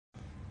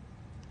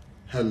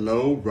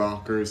Hello,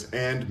 rockers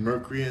and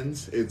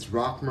Mercuryans. It's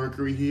Rock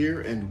Mercury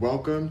here, and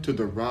welcome to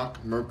the Rock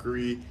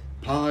Mercury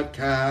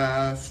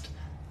podcast.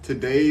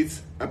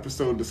 Today's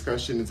episode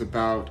discussion is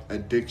about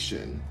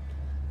addiction.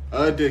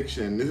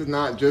 Addiction. This is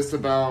not just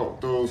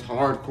about those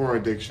hardcore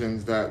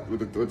addictions that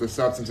with the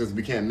substances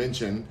we can't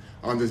mention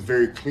on this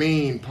very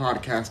clean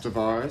podcast of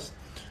ours.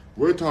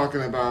 We're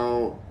talking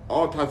about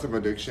all types of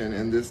addiction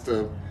and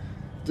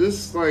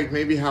just like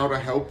maybe how to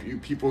help you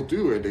people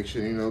do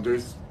addiction. You know,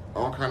 there's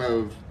all kind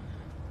of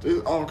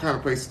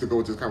places to go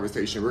with this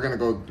conversation. We're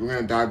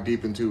gonna dive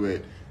deep into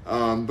it.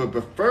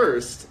 But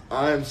first,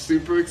 I'm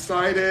super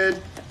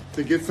excited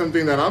to get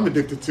something that I'm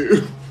addicted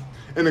to,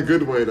 in a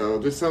good way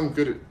though. Is there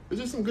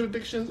some good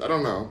addictions? I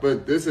don't know,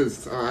 but this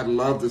is I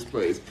love this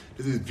place.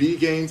 This is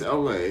V-Gains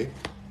LA.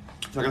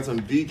 So I got some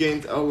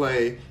V-Gains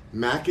LA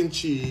mac and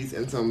cheese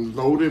and some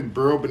loaded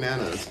burro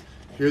bananas.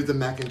 Here's the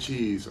mac and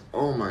cheese.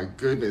 Oh my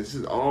goodness,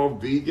 this is all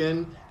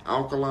vegan,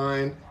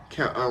 alkaline,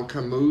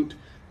 kamut.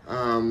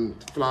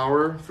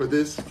 Flour for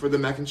the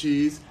mac and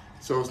cheese,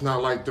 so it's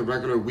not like the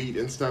regular wheat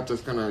and stuff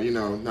that's gonna,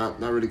 not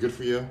really good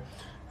for you.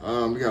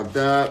 We got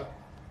that,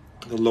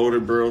 the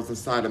loaded burros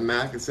inside the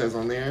mac, it says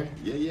on there.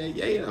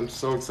 Yeah. I'm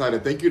so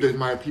excited. Thank you to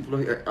my people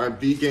here at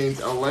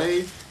V-Gains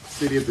LA,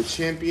 City of the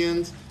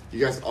Champions. You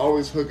guys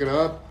always hook it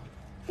up.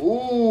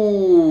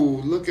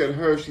 Ooh, look at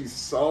her. She's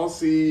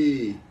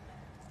saucy.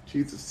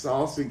 She's a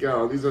saucy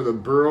gal. These are the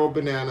burro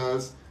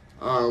bananas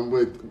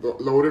with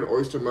loaded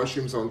oyster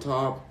mushrooms on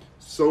top.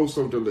 So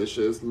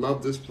delicious.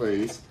 Love this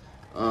place.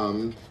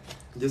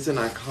 Just an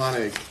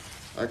iconic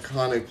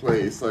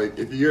place. Like,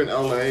 if you're in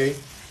LA,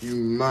 you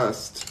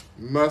must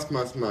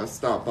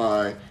stop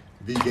by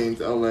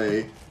V-Gains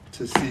LA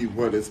to see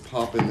what is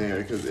popping there,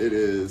 because it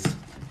is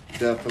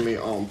definitely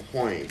on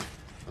point.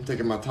 I'm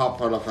taking my top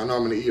part off. I know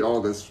I'm gonna eat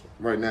all this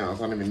right now,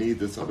 so I don't even need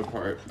this other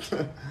part.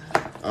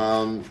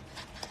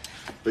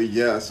 But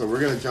yeah, so we're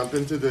gonna jump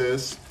into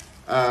this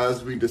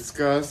as we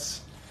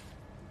discuss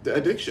the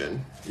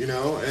addiction,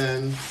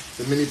 and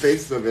the many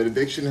faces of it.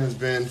 Addiction has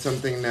been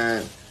something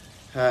that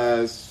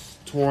has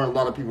torn a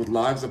lot of people's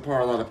lives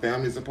apart, a lot of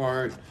families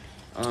apart.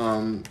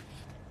 It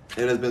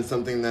has been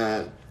something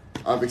that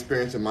I've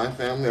experienced in my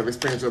family. I've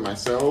experienced it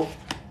myself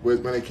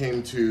when it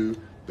came to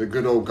the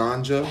good old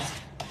ganja,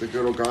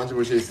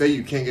 which they say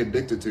you can't get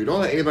addicted to.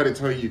 Don't let anybody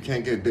tell you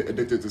can't get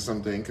addicted to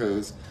something,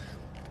 because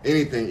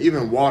anything,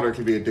 even water,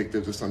 can be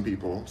addictive to some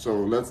people.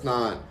 So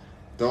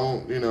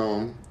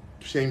don't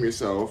shame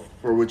yourself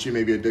for what you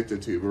may be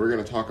addicted to. But we're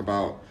going to talk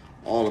about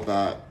all of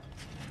that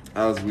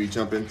as we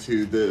jump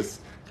into this.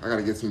 I got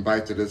to get some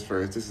bites of this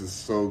first. This is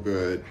so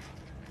good.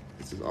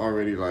 This is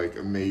already like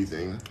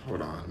amazing.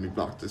 Hold on, let me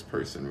block this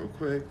person real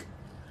quick.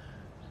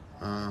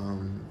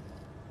 And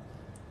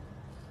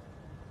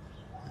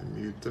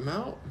mute them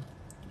out.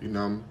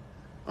 I'm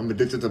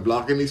addicted to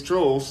blocking these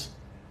trolls.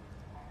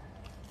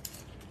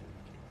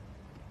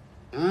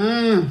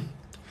 Oh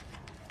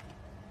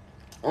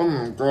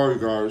my god, you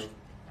guys.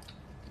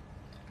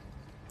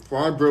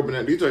 Fried burro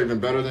banana. These are even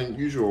better than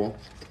usual.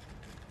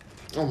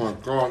 Oh my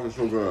god, they're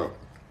so good.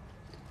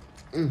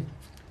 And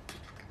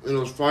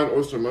those fried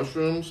oyster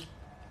mushrooms.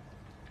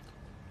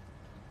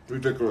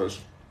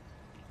 Ridiculous.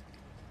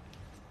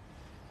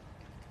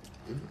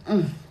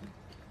 I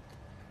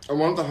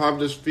wanted to have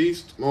this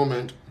feast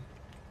moment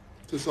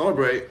to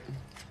celebrate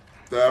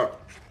that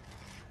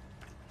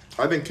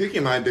I've been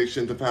kicking my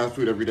addiction to fast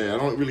food every day. I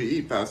don't really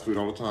eat fast food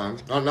all the time.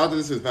 Not that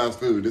this is fast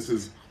food. This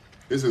is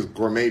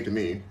gourmet to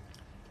me.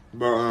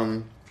 But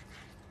I've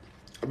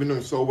been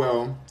doing so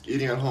well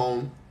eating at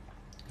home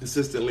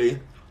consistently,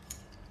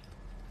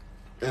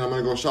 and I'm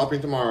gonna go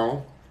shopping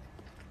tomorrow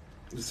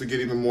just to get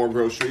even more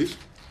groceries.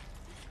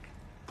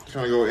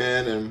 Kind of go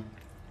in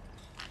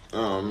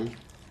and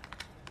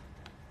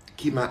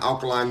keep my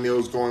alkaline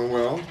meals going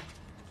well.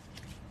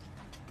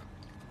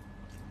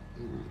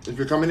 If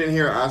you're coming in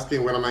here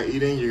asking what am I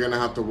eating, you're gonna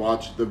have to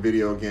watch the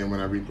video again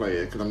when I replay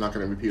it, because I'm not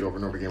gonna repeat over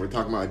and over again. We're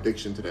talking about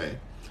addiction today.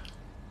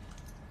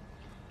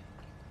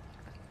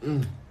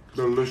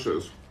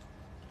 Delicious.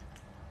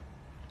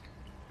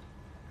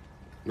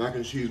 Mac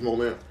and cheese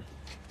moment.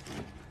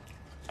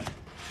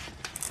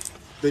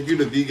 Thank you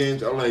to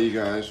V-Gains LA, you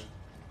guys.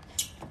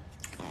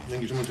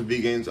 Thank you so much to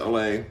V-Gains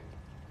LA.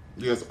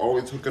 You guys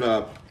always hook it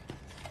up,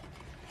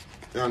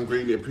 and I'm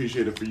greatly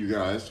appreciative for you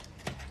guys.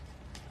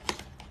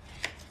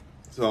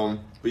 So,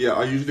 but yeah,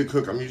 I usually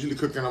cook. I'm usually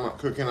cooking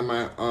on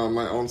my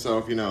own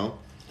self,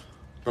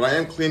 But I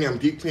am cleaning. I'm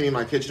deep cleaning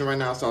my kitchen right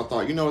now, so I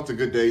thought, it's a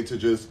good day to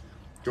just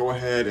go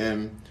ahead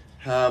and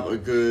have a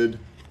good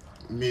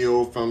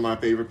meal from my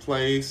favorite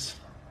place.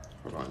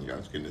 Hold on, you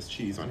guys, getting this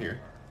cheese on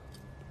here.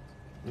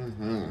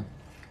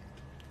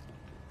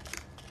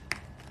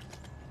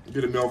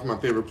 Get a meal from my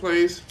favorite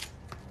place.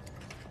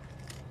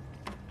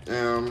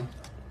 And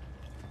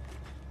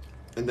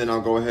then I'll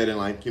go ahead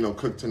and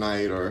cook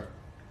tonight, or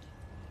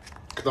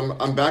because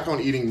I'm back on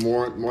eating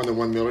more than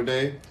one meal a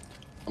day.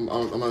 I'm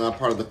on that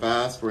part of the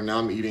fast where now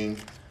I'm eating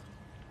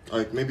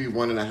like maybe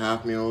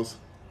 1.5 meals.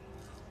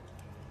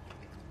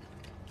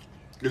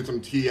 Get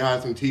some tea. I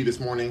had some tea this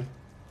morning.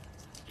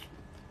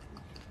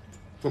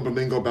 from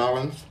Flamingo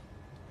Balance.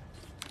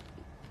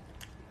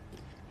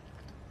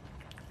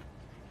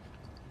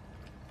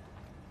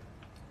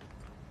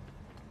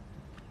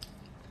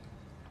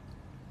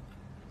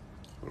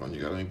 Hold on, you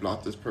gotta let me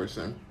block this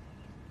person.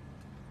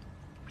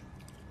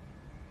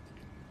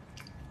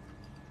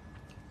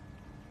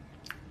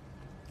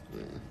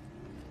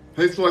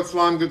 Hey, Slug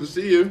Slime, good to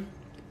see you.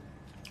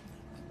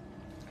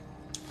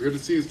 Good to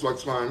see you, Slug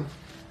Slime.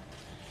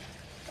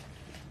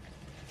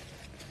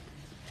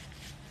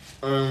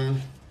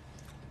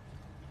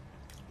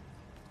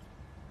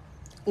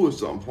 Oh,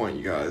 it's on point,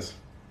 you guys.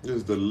 This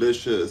is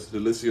delicious,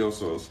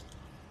 deliciosos.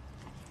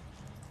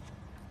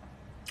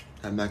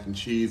 That mac and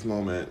cheese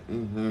moment.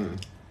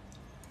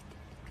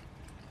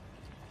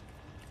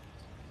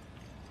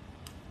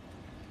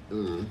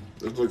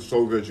 This looks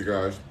so good, you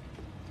guys.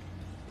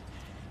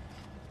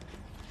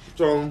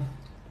 So,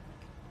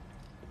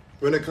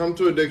 when it comes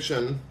to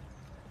addiction,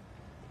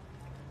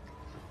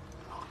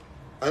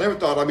 I never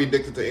thought I'd be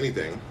addicted to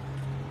anything.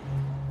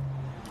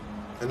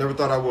 I never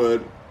thought I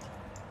would,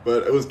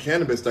 but it was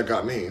cannabis that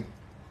got me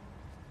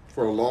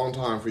for a long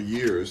time, for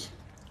years.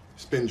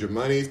 Spend your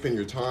money, spend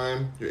your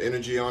time, your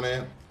energy on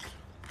it.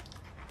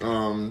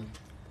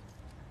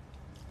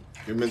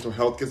 Your mental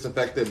health gets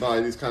affected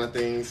by these kind of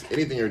things.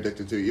 Anything you're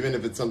addicted to, even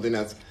if it's something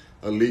that's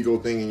a legal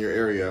thing in your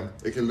area,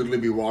 it can literally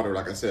be water,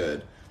 like I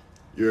said.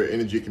 Your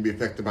energy can be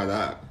affected by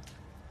that.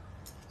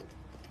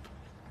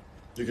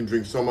 You can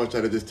drink so much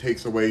that it just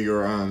takes away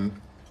your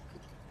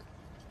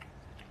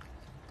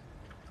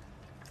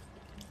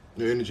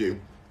energy.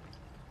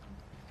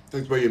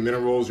 Takes away your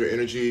minerals, your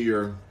energy,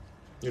 your,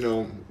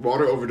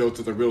 water overdose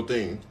is a real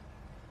thing.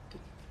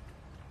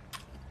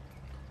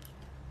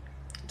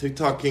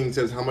 TikTok King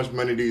says, how much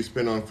money do you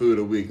spend on food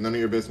a week? None of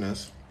your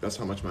business. That's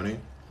how much money.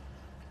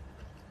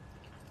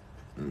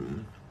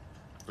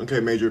 Okay,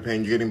 Major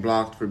Pain, you're getting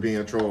blocked for being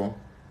a troll.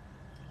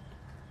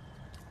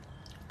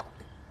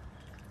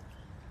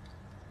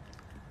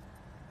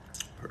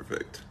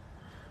 Perfect.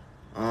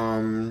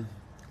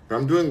 But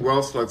I'm doing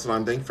well, Slug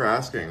Slime. Thanks for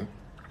asking.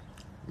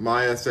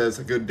 Maya says,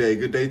 a good day.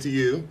 Good day to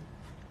you.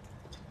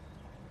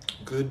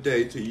 Good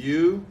day to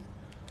you.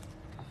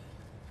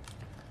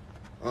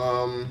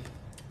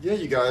 Yeah,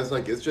 you guys,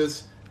 like, it's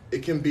just,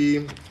 it can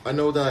be, I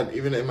know that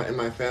even in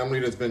my family,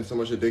 there's been so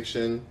much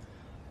addiction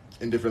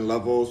in different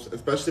levels,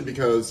 especially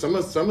because some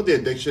of the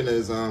addiction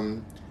is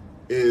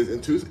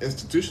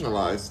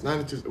institutionalized,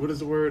 what is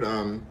the word?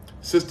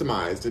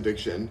 Systemized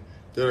addiction.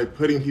 They're like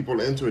putting people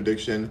into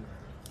addiction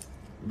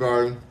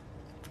by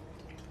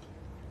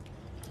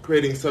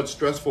creating such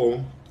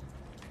stressful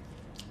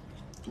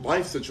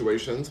life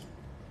situations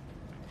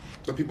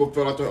that people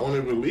feel like their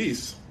only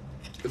release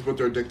is what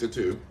they're addicted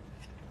to.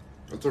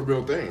 That's a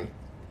real thing.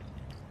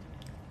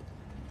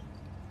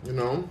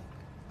 Hold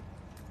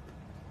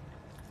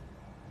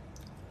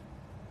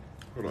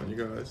on, you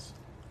guys.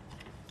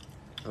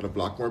 How to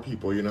block more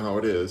people, you know how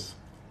it is.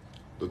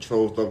 The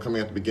trolls love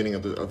coming at the beginning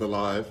of the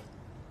live.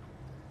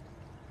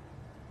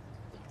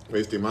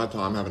 Wasting my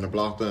time having to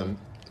block them.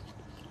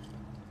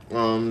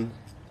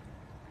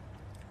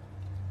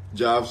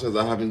 Jav says,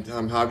 how have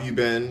you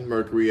been?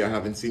 Mercury, I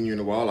haven't seen you in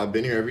a while. I've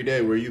been here every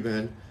day. Where you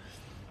been?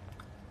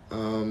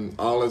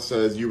 Olive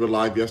says, you were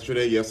live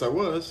yesterday. Yes, I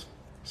was.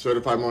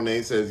 Certified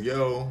Monet says,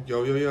 yo.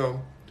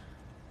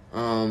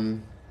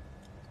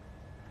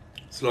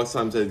 Slug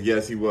Slime says,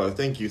 yes, he was.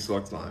 Thank you,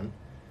 Slug Slime.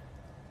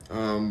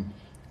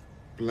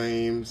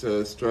 Blame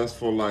says,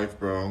 stressful life,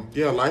 bro.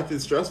 Yeah, life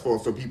is stressful,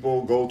 so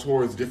people go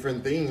towards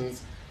different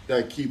things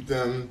that keep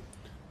them,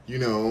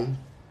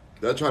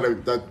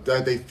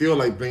 that they feel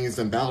like brings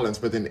them balance,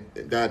 but then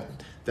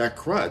that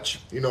crutch,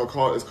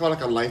 it's called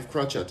like a life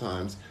crutch at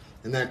times.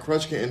 And that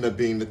crutch can end up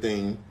being the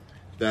thing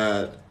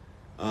that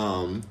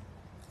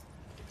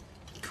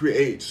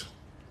creates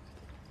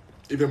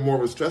even more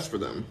of a stress for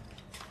them.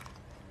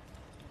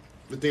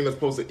 The thing that's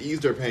supposed to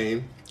ease their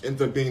pain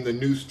ends up being the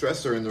new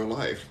stressor in their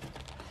life.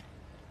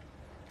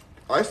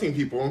 I've seen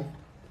people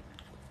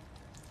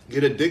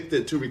get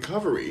addicted to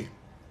recovery.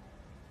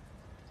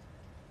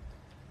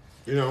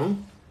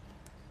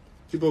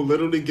 People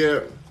literally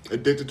get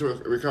addicted to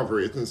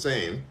recovery. It's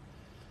insane.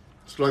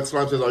 Slug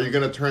Slime says, are you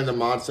going to turn the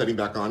mod setting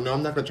back on? No,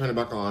 I'm not going to turn it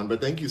back on, but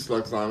thank you,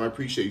 Slug Slime. I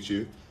appreciate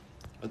you.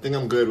 I think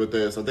I'm good with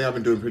this. I think I've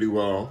been doing pretty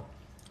well.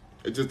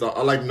 It's just,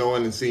 I like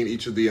knowing and seeing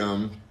each of the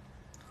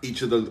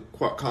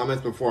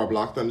comments before I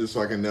block them, just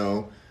so I can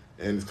know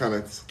and just kind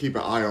of keep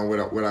an eye on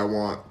what I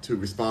want to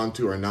respond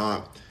to or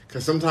not.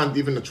 Because sometimes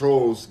even the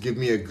trolls give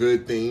me a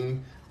good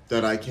thing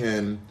that I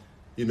can,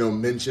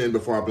 mention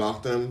before I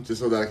block them, just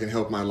so that I can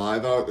help my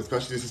live out,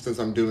 especially since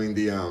I'm doing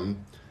the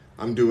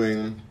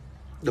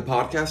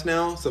podcast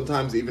now.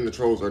 Sometimes even the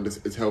trolls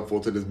it's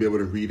helpful to just be able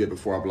to read it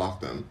before I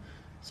block them.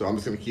 So I'm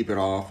just going to keep it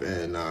off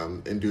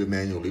and do it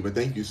manually. But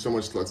thank you so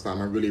much, Slug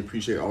Slime. I really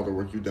appreciate all the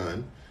work you've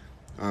done.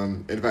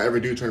 And if I ever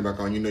do turn it back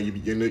on, you'll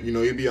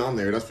be on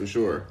there. That's for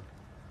sure.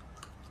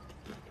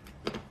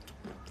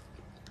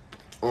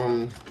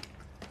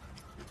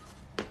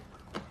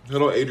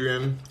 Hello,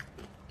 Adrian.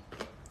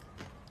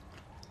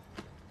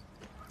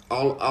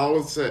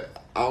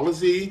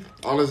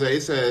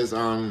 Alize says,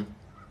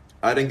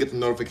 I didn't get the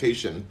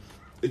notification.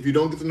 If you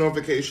don't get the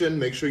notification,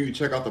 make sure you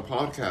check out the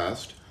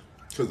podcast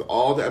because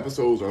all the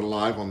episodes are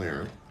live on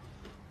there.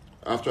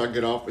 After I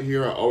get off of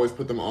here, I always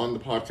put them on the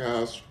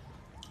podcast,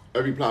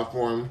 every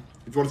platform.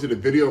 If you want to see the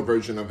video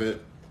version of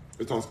it,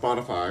 it's on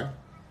Spotify.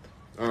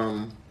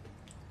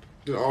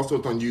 Also,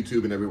 it's on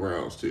YouTube and everywhere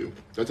else too.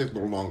 That takes a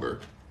little longer.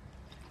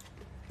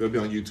 It'll be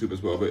on YouTube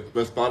as well, but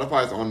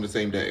Spotify is on the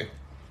same day.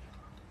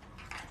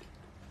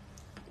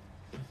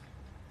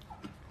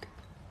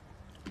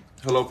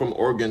 Hello from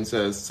Oregon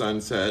says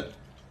Sunset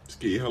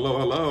Ski.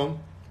 Hello.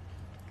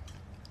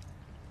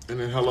 And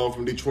then hello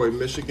from Detroit,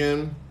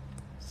 Michigan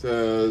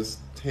says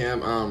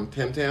Tam.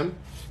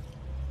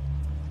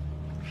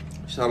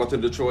 Shout out to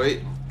Detroit.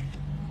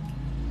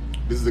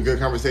 This is a good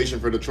conversation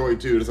for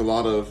Detroit too. There's a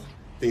lot of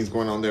things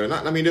going on there. In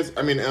LA there's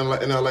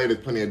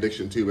plenty of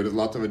addiction too, but there's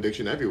lots of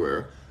addiction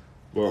everywhere.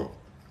 Well,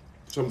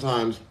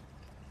 sometimes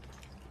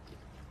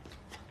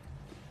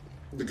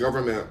the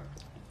government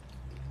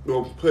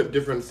will put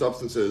different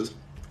substances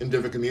in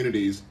different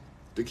communities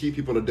to keep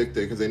people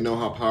addicted because they know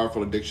how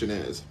powerful addiction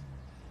is.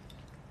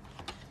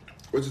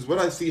 Which is what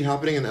I see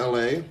happening in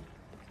LA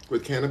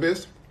with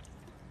cannabis.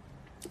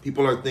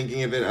 People are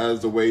thinking of it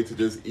as a way to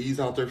just ease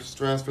out their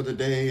stress for the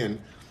day and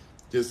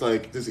just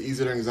ease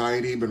their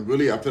anxiety. But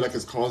really, I feel like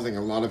it's causing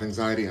a lot of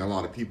anxiety in a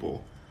lot of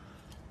people.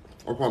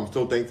 I'm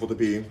still thankful to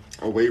be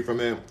away from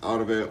it, out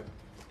of it.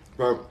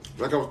 But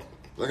like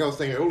I was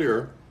saying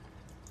earlier,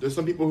 there's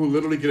some people who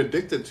literally get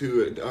addicted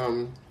to it,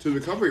 to the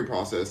recovery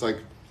process. Like,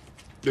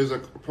 there's a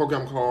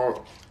program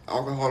called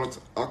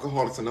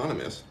Alcoholics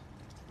Anonymous,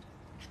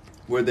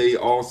 where they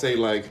all say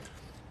like,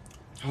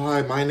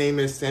 "Hi, my name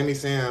is Sammy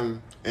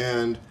Sam,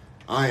 and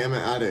I am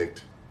an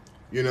addict,"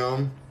 you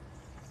know?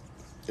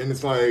 And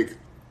it's like,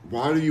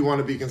 why do you want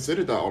to be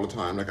considered that all the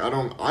time? Like, I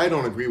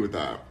don't agree with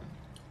that.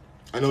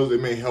 I know they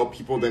may help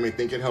people, they may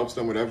think it helps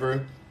them,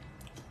 whatever.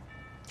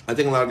 I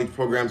think a lot of these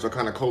programs are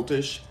kind of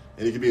cultish,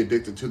 and you can be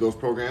addicted to those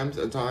programs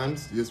at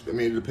times.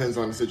 It depends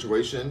on the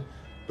situation.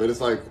 But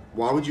it's like,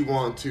 why would you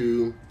want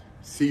to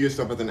see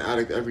yourself as an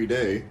addict every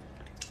day?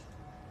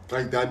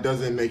 Like, that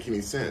doesn't make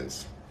any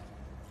sense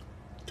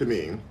to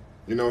me.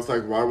 You know, it's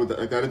like, why would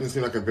that doesn't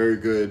seem like a very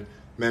good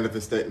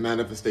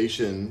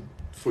manifestation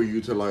for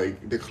you to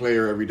like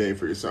declare every day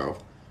for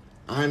yourself.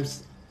 I'm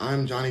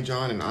Johnny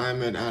John and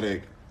I'm an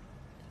addict.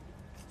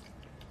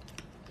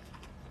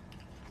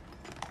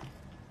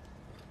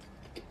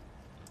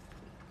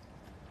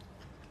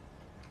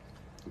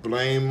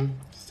 Blame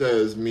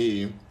says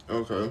me.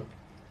 Okay.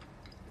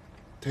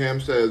 Tam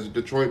says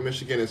Detroit,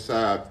 Michigan is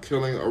sad.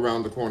 Killing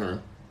around the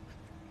corner.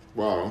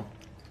 Wow.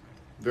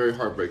 Very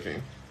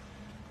heartbreaking.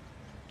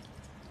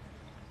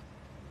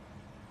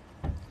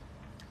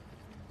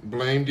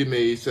 Blame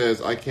me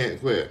says I can't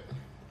quit.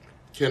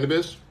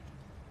 Cannabis?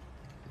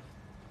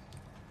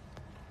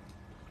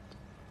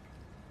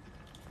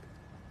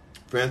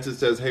 Francis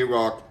says, hey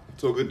Rock,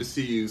 so good to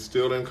see you.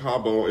 Still in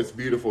Cabo. It's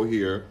beautiful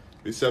here.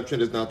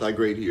 Reception is not that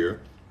great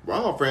here.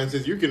 Wow,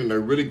 Francis, you're getting a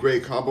really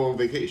great Cabo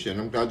vacation.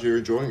 I'm glad you're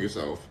enjoying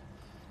yourself.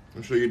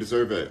 I'm sure you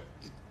deserve it.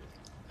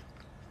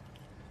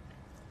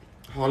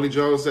 Holly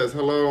Joe says,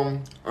 hello,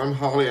 I'm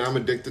Holly. I'm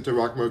addicted to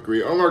Rock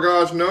Mercury. Oh my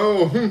gosh,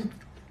 no.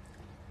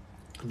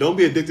 Don't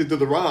be addicted to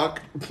the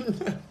rock.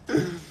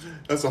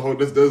 There's a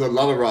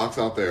lot of rocks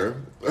out there.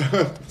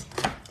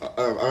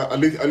 At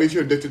least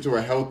you're addicted to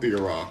a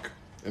healthier rock,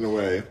 in a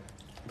way.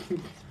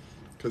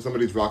 Because some of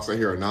these rocks out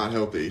here are not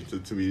healthy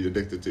to be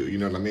addicted to, you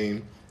know what I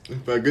mean?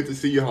 But good to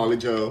see you, Holly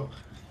Joe.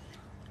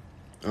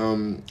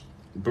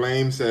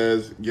 Blame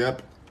says,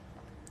 yep.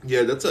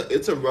 Yeah,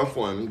 it's a rough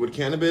one. With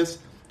cannabis,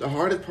 the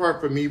hardest part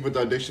for me with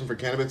the addiction for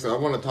cannabis, I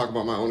want to talk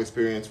about my own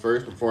experience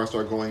first before I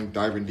start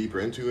diving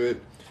deeper into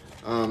it.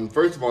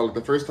 First of all,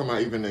 the first time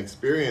I even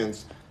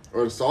experienced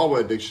or saw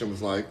what addiction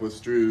was like was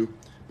through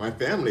my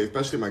family,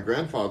 especially my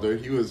grandfather.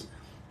 He went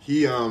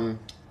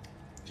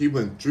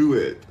through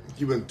it.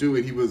 He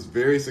was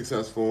very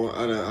successful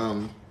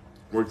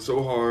worked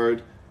so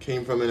hard,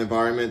 came from an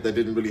environment that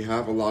didn't really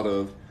have a lot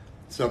of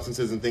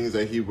substances and things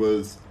that he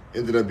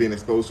ended up being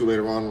exposed to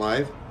later on in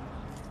life.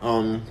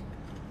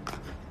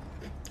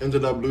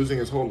 Ended up losing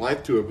his whole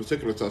life to a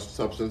particular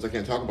substance I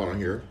can't talk about on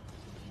here.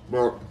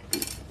 But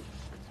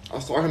I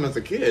saw him as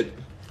a kid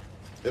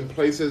in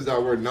places that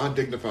were not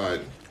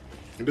dignified.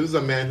 And this is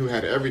a man who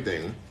had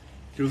everything.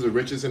 He was the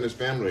richest in his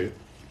family.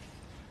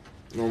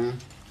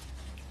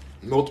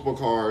 Multiple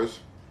cars,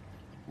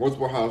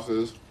 multiple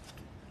houses,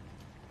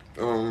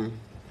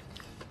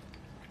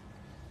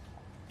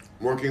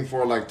 working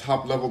for like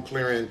top level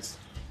clearance,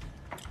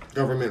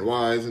 government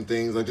wise and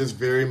things, like just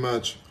very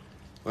much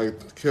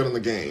like killing the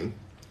game.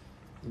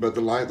 But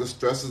the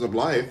stresses of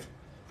life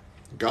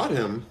got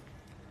him.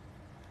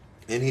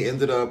 And he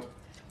ended up,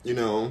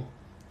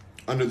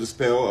 under the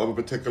spell of a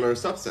particular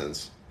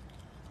substance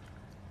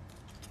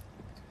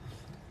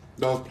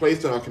that was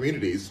placed in our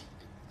communities,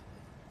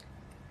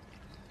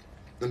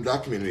 in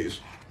black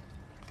communities.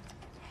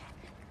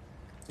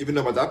 Even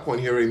though by that point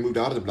he already moved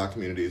out of the black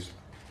communities.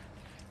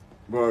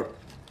 But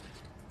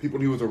people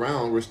he was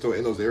around were still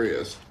in those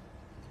areas.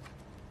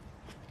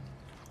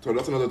 So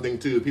that's another thing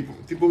too.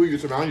 People who you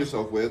surround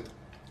yourself with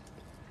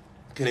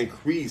can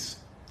increase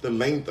the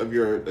length of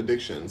your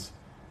addictions.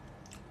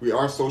 We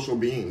are social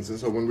beings, and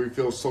so when we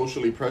feel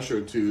socially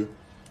pressured to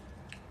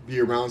be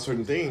around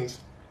certain things,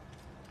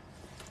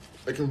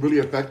 it can really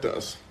affect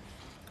us.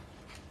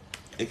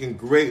 It can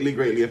greatly,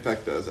 greatly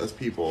affect us as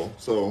people.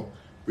 So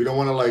we don't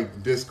want to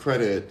like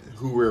discredit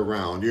who we're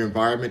around. Your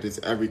environment is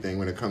everything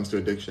when it comes to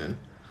addiction.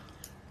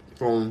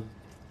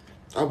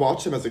 I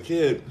watched him as a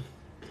kid.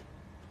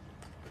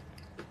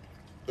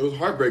 It was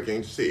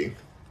heartbreaking to see.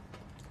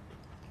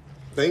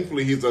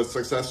 Thankfully, he's a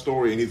success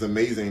story and he's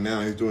amazing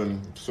now. He's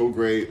doing so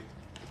great.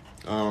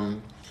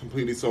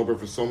 Completely sober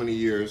for so many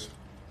years.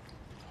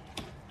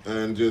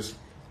 And just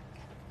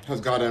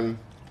has gotten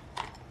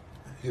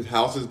his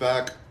houses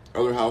back,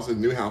 other houses,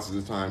 new houses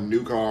this time,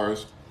 new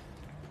cars,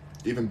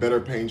 even better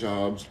paying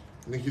jobs.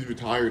 I think he's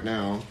retired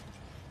now.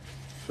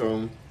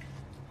 So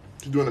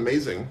he's doing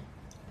amazing.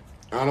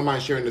 I don't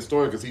mind sharing this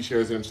story because he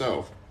shares it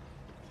himself.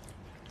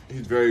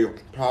 He's very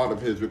proud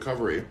of his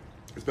recovery,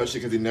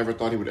 especially because he never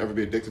thought he would ever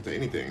be addicted to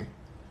anything.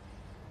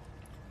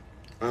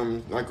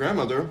 My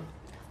grandmother,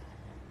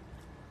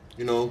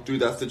 through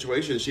that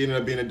situation, she ended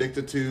up being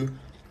addicted to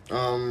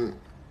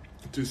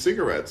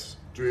cigarettes,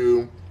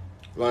 through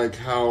like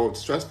how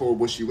stressful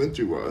what she went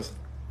through was.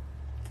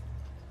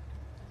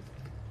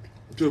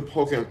 She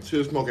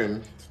was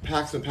smoking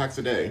packs and packs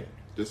a day,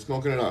 just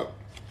smoking it up.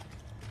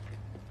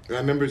 And I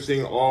remember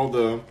seeing all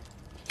the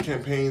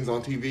campaigns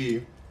on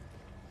TV,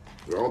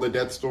 all the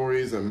death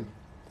stories and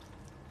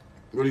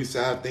really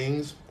sad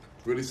things,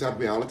 really sad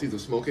realities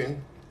of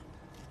smoking.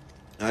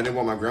 And I didn't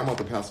want my grandma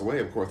to pass away,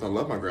 of course. I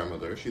love my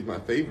grandmother. She's my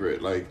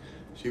favorite. Like,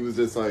 she was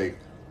just like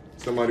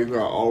somebody who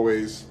I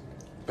always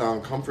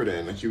found comfort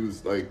in. And she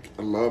was like,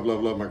 I love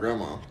my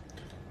grandma.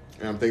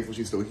 And I'm thankful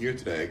she's still here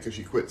today because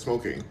she quit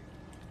smoking.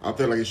 I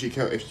feel like if she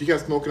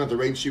kept smoking at the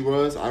rate she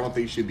was, I don't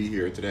think she'd be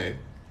here today.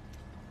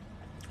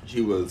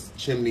 She was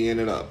chimneying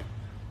it up.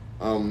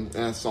 And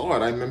I saw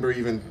it. I remember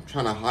even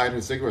trying to hide her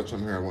cigarettes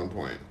from her at one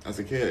point as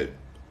a kid.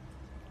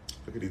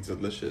 Look at these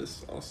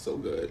delicious. Oh, so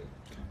good.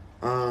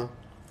 I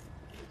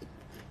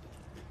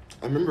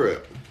remember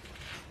it.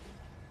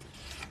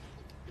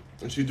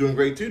 And she's doing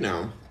great too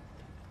now.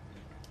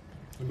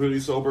 Completely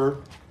sober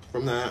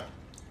from that.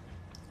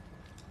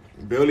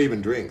 Barely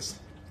even drinks.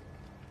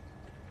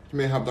 She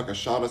may have like a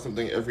shot or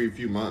something every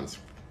few months.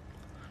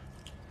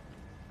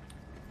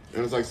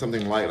 And it's like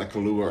something light, like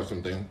Kahlua or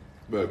something.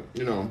 But,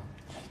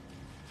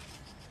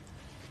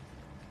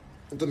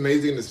 it's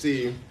amazing to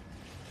see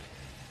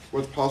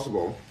what's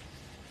possible.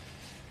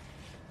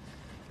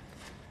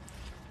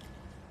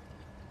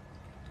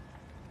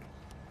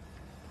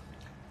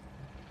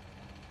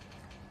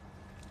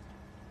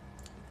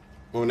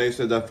 Monet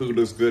said that food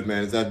looks good,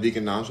 man. Is that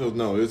vegan nachos?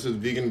 No, this is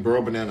vegan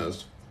burro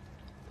bananas.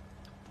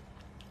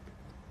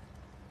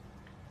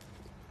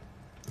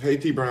 Hey,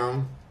 T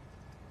Brown.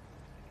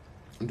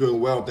 I'm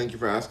doing well. Thank you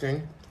for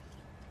asking.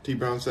 T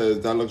Brown says,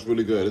 that looks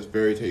really good. It's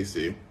very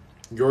tasty.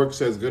 York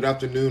says, good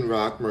afternoon,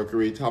 Rock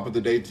Mercury. Top of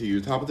the day to you.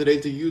 Top of the day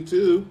to you,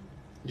 too.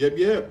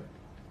 Yep.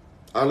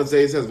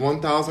 Alizé says,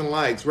 1,000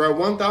 likes. We're at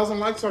 1,000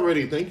 likes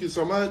already. Thank you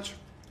so much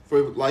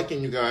for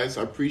liking, you guys.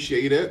 I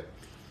appreciate it.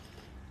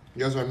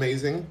 You guys are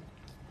amazing.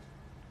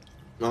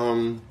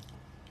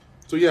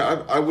 So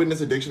yeah, I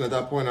witnessed addiction at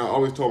that point. I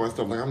always told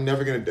myself, like, I'm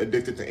never going to get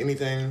addicted to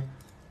anything.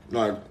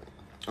 Like,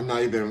 I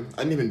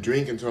didn't even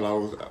drink until I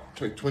was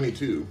like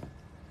 22.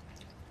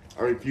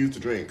 I refused to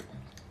drink.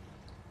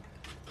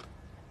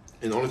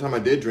 And the only time I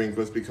did drink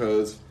was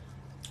because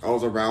I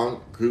was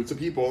around groups of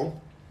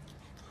people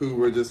who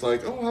were just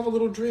like, oh, have a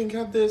little drink,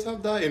 have this,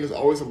 have that. And it's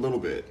always a little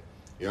bit.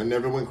 I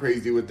never went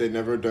crazy with it,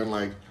 never done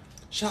like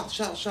shots.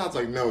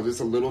 Like, no,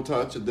 just a little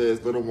touch of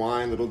this, little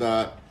wine, little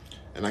that.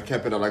 And I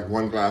kept it at like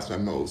one glass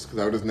at most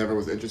because I just never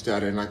was interested. I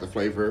didn't like the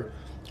flavor.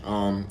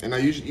 And I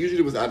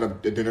usually was at a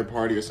dinner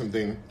party or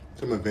something,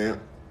 some event.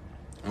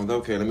 I was like,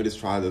 okay, let me just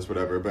try this,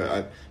 whatever.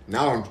 But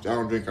now I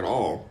don't drink at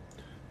all.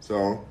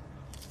 So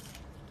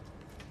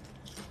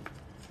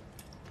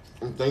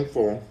I'm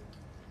thankful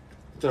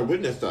that I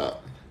witnessed that.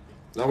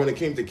 Now, when it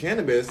came to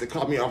cannabis, it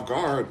caught me off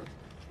guard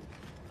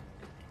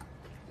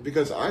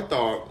because I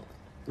thought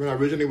when I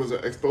originally was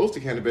exposed to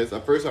cannabis,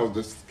 at first I was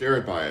just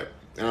scared by it.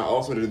 And I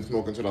also didn't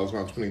smoke until I was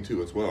around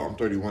 22 as well. I'm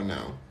 31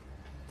 now.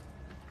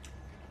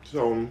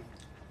 So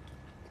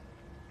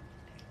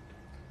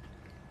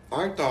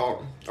I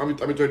thought, I'll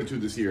be 32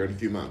 this year in a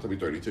few months. I'll be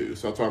 32.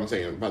 So that's why I'm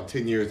saying about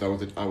 10 years I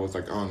was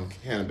like on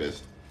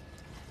cannabis.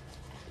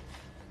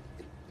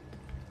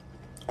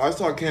 I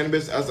saw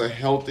cannabis as a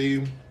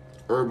healthy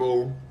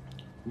herbal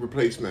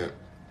replacement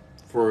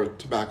for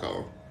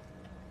tobacco.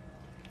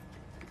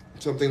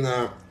 Something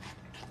that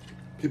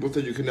people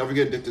said you could never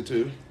get addicted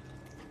to.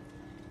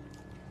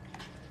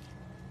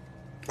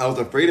 I was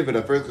afraid of it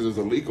at first because it was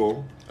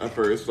illegal at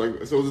first. So it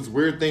was this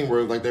weird thing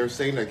where like they were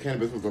saying that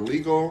cannabis was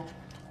illegal,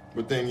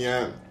 but then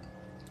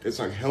it's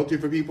like healthy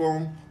for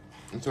people.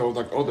 And so it was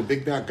like, oh, the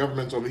big bad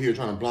government's over here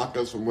trying to block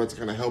us from what's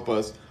going to help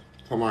us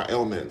from our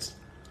ailments,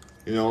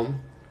 you know?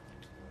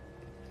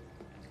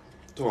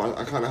 So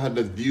I kind of had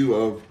this view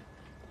of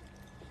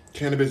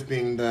cannabis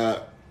being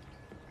that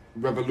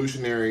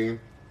revolutionary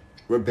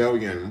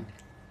rebellion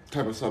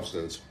type of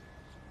substance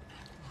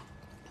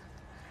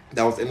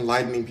that was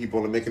enlightening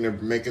people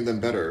and making them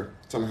better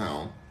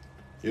somehow,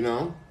 you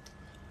know?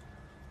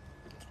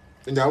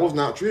 And that was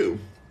not true.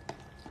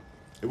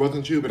 It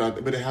wasn't true, but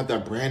it had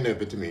that brand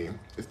of it to me,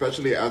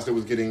 especially as it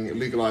was getting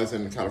legalized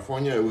in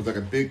California. It was like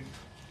a big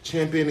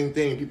championing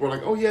thing. People were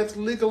like, "Oh yeah, it's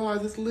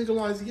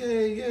legalized,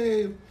 yay,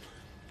 yay!"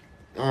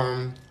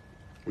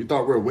 We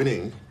thought we were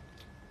winning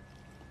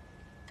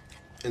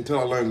until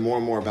I learned more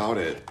and more about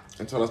it.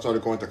 Until I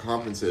started going to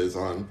conferences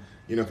on,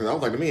 because I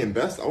was like,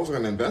 I was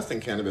going to invest in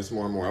cannabis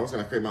more and more. I was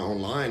going to create my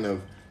own line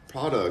of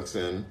products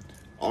and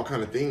all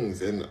kind of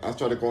things. And I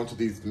started going to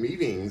these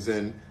meetings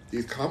and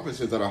these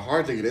conferences that are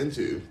hard to get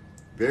into.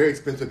 Very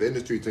expensive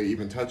industry to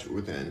even touch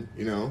within,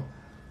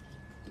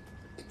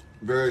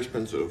 Very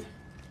expensive.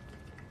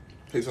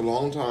 Takes a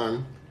long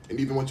time. And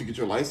even once you get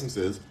your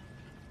licenses,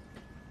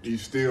 you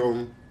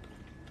still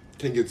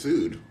can get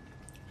sued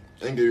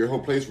and get your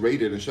whole place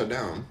raided and shut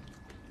down.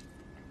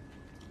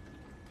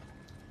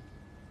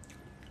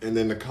 And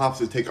then the cops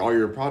just take all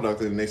your product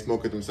and they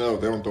smoke it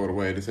themselves. They don't throw it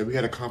away. They say, we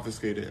had to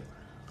confiscate it.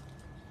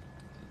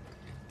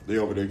 They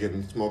over there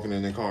getting smoking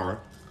in their car.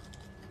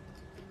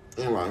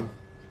 Anyway,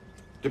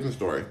 different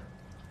story.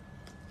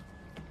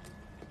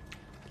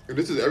 And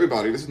this is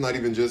everybody. This is not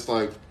even just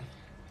like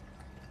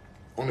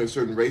only a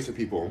certain race of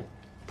people.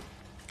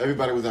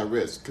 Everybody was at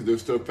risk because it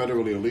was still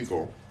federally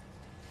illegal.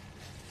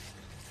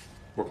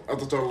 But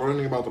as I started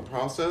learning about the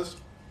process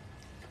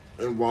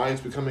and why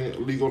it's becoming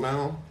illegal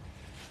now,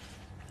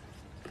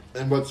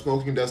 and what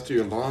smoking does to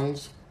your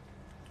lungs,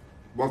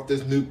 what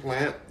this new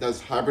plant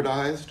that's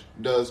hybridized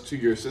does to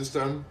your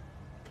system,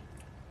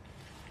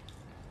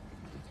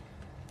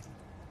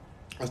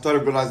 I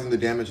started realizing the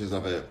damages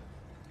of it.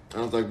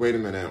 I was like, wait a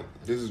minute,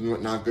 this is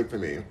not good for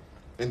me.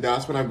 And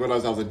that's when I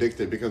realized I was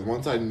addicted, because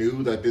once I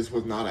knew that this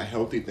was not a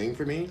healthy thing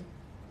for me,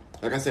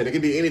 like I said, it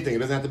could be anything. It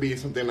doesn't have to be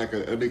something like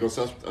a illegal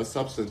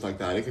substance like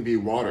that. It could be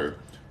water.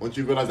 Once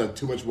you realize that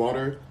too much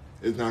water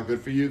is not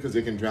good for you because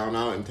it can drown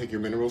out and take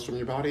your minerals from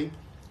your body,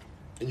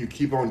 and you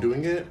keep on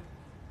doing it,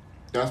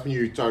 that's when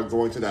you start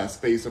going to that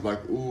space of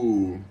like,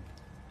 ooh,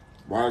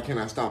 why can't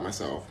I stop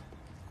myself?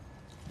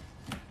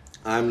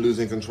 I'm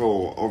losing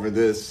control over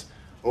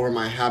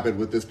my habit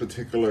with this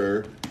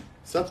particular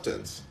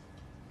substance,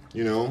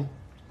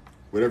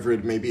 whatever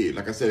it may be.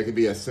 Like I said, it could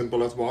be as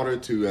simple as water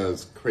to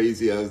as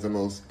crazy as the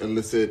most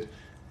illicit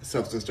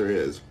substance there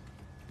is.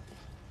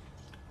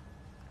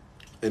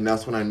 And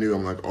that's when I knew,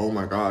 I'm like, oh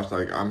my gosh,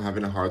 like I'm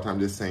having a hard time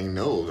just saying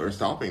no or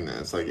stopping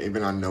this. Like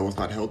even I know it's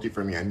not healthy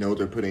for me. I know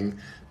they're putting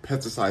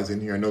pesticides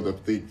in here. I know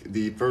that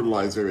the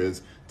fertilizer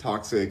is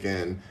toxic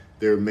and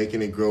they're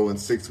making it grow in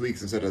 6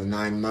 weeks instead of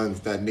 9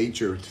 months that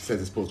nature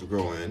says it's supposed to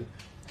grow in.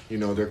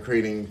 They're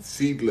creating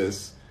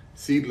seedless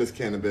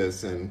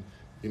cannabis and,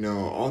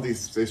 all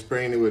these, they're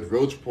spraying it with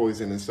roach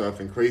poison and stuff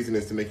and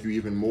craziness to make you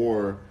even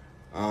more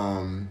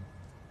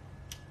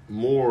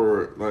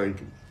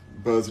like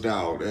buzzed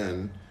out.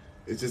 And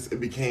it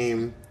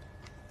became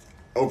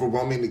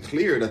overwhelmingly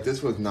clear that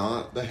this was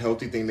not the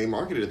healthy thing they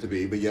marketed it to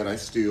be, but yet I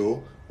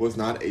still was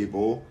not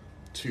able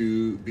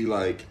to be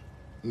like,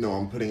 no,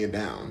 I'm putting it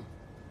down.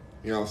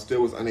 I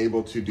still was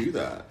unable to do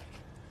that.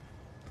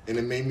 And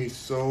it made me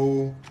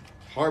so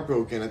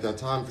heartbroken at that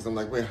time because I'm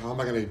like, wait, how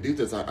am I going to do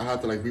this? I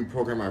had to like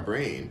reprogram my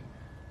brain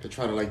to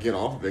try to like get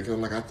off of it because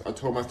I'm like, I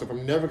told myself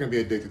I'm never going to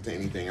be addicted to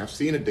anything. I've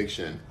seen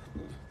addiction.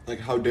 Like,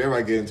 how dare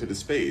I get into this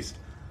space?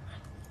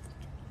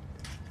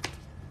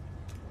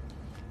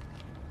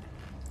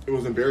 It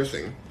was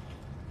embarrassing.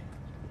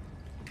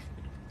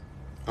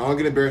 I don't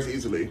get embarrassed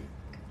easily,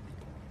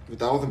 but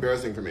that was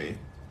embarrassing for me.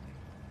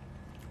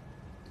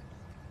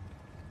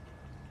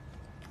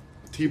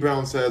 T.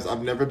 Brown says,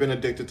 I've never been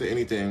addicted to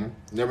anything,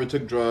 never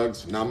took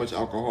drugs, not much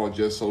alcohol,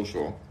 just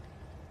social.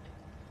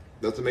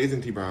 That's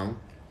amazing, T. Brown.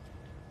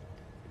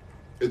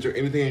 Is there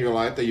anything in your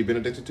life that you've been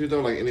addicted to, though?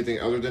 Like anything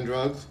other than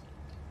drugs?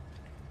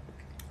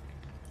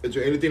 Is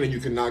there anything that you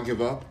cannot give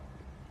up?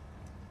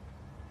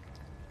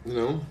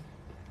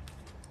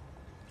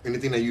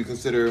 Anything that you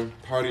consider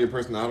part of your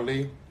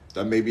personality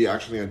that may be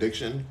actually an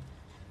addiction?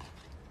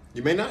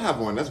 You may not have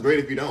one. That's great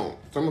if you don't.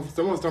 Some of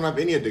us don't have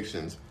any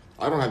addictions.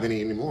 I don't have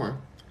any anymore.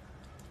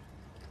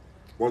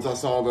 Once I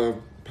saw the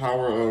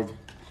power of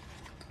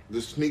the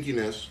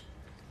sneakiness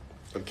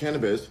of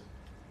cannabis,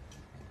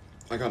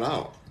 I got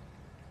out.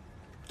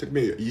 It took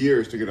me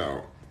years to get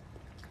out.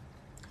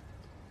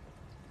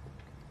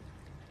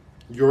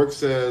 York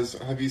says,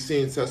 have you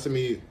seen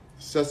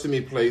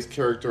Sesame Place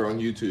character on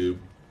YouTube?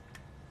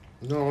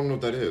 No, I don't know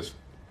what that is.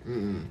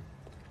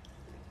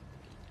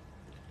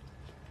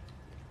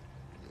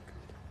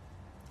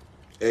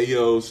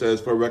 Ayo says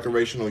for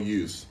recreational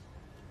use.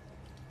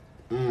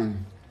 There's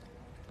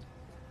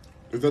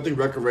nothing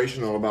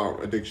recreational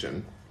about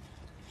addiction.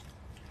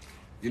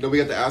 We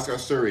have to ask our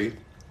Suri.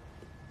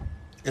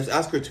 Let's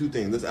ask her two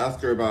things. Let's ask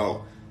her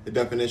about the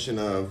definition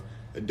of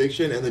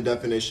Addiction and the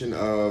definition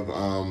of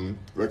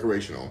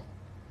recreational.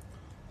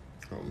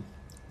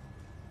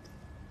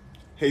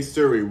 Hey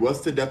Siri,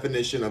 what's the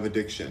definition of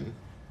addiction?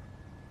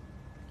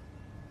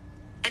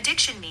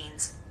 Addiction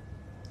means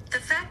the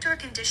fact or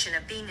condition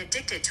of being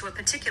addicted to a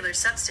particular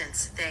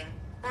substance, thing,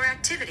 or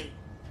activity.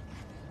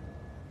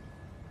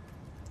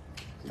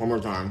 One more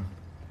time.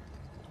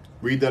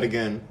 Read that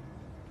again.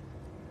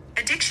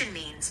 Addiction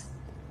means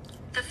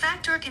the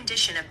fact or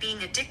condition of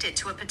being addicted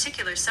to a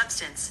particular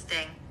substance,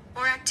 thing,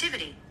 or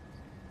activity.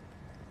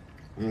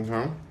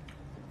 Okay.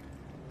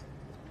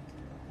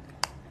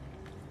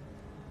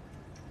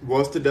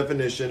 What's the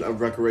definition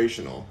of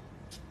recreational?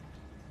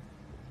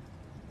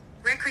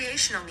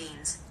 Recreational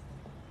means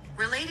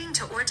relating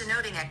to or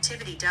denoting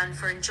activity done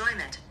for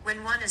enjoyment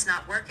when one is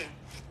not working.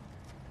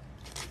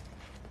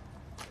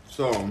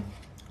 So,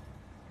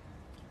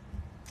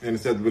 and it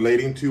said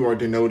relating to or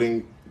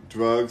denoting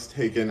drugs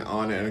taken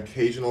on an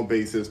occasional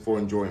basis for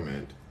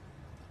enjoyment.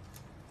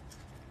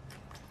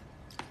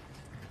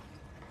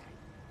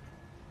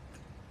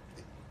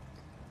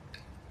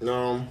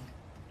 Now,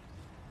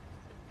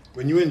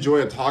 when you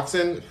enjoy a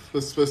toxin,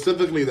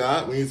 specifically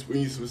that, when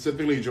you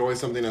specifically enjoy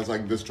something that's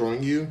like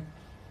destroying you,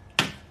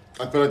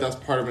 I feel like that's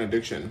part of an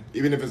addiction,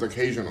 even if it's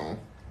occasional,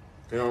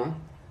 you know?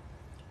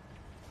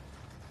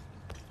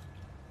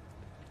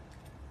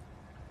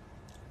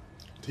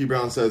 T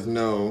Brown says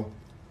no.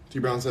 T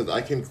Brown says,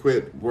 I can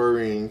quit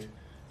worrying.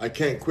 I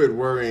can't quit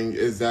worrying.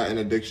 Is that an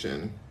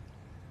addiction?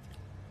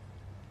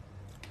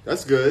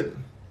 That's good.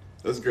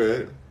 That's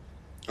good.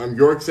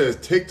 York says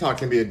TikTok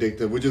can be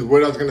addictive, which is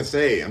what I was going to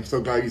say. I'm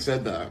so glad you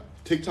said that.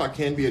 TikTok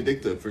can be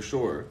addictive for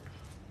sure.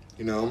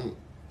 You know?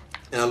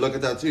 And I look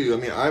at that too. I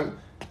mean,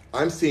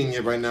 I'm seeing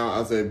it right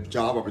now as a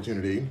job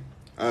opportunity.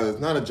 It's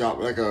not a job,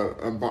 like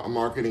a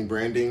marketing,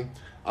 branding.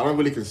 I don't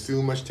really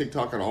consume much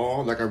TikTok at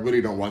all. Like, I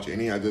really don't watch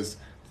any. I just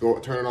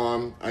turn it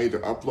on. I either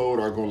upload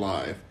or go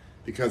live.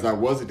 Because I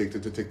was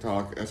addicted to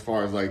TikTok as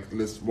far as, like,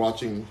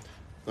 watching,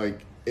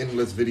 like,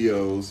 endless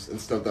videos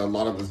and stuff that a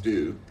lot of us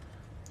do.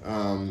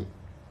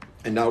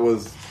 And that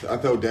was, I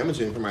felt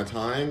damaging for my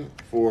time,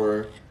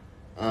 for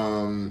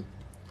my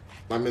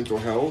mental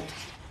health.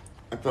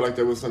 I felt like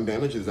there was some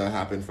damages that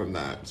happened from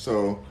that.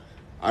 So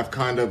I've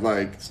kind of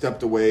like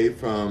stepped away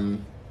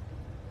from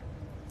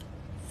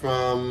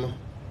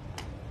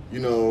you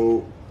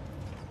know,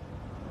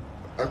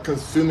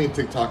 consuming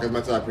TikTok as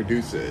much as I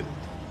produce it.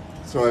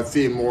 So I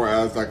see it more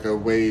as like a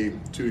way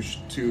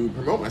to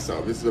promote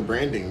myself. This is a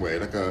branding way,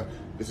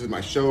 this is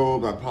my show,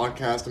 my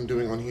podcast I'm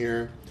doing on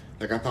here.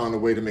 Like, I found a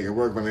way to make it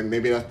work, but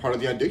maybe that's part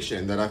of the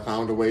addiction, that I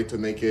found a way to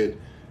make it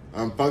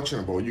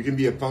functionable. You can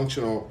be a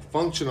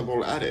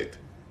functionable addict.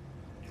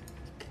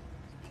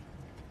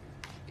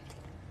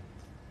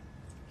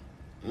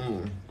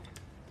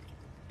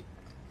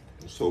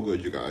 So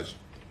good, you guys.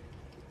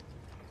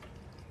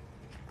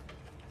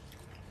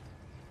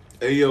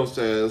 Ayo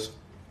says,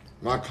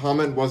 my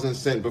comment wasn't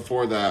sent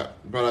before that,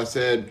 but I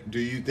said, do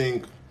you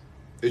think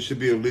it should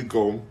be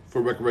illegal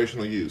for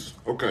recreational use?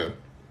 Okay.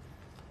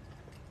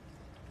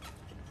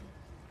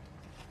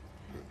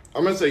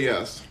 I'm going to say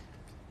yes.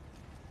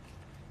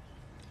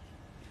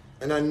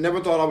 And I never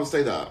thought I would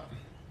say that.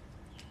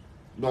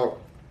 But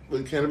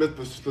with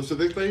cannabis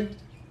specifically,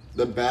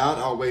 the bad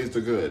outweighs the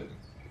good.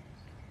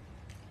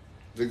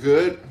 The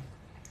good,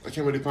 I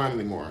can't really find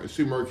anymore. It's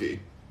too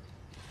murky.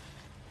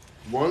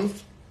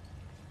 Once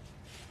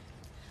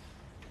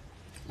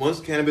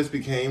cannabis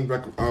became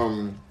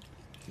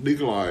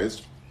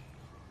legalized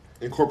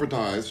and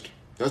corporatized,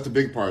 that's the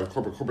big part,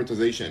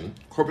 corporatization.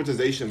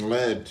 Corporatization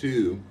led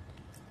to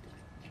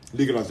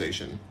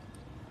legalization.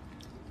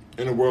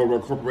 In a world where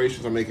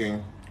corporations are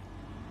making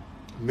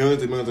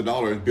millions and millions of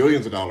dollars,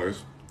 billions of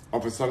dollars,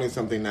 off of selling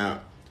something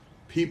that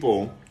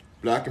people,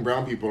 black and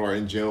brown people, are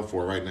in jail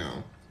for right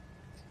now.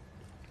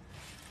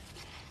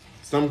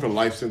 Some for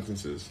life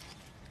sentences.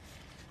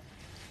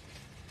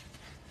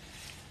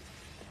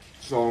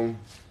 So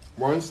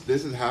once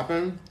this has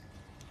happened,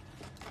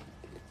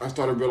 I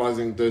started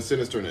realizing the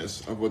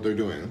sinisterness of what they're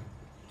doing.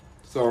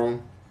 So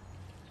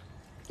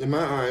in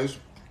my eyes,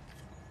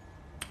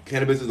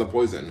 cannabis is a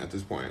poison at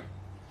this point.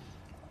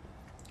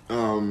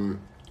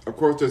 Of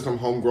course, there's some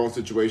homegrown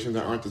situations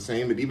that aren't the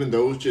same, but even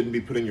those shouldn't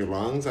be put in your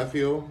lungs, I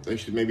feel. They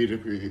should they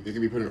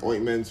can be put in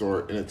ointments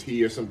or in a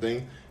tea or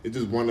something. It's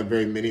just one of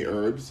very many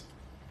herbs.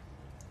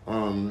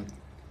 And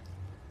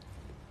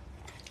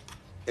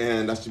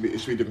it should be a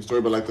different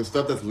story, but like the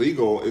stuff that's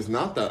legal is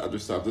not that other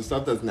stuff. The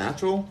stuff that's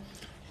natural,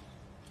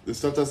 the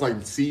stuff that's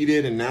like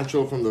seeded and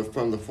natural from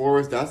the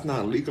forest, that's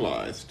not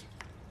legalized.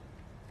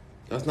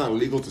 That's not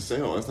legal to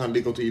sell. That's not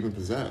legal to even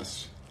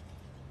possess.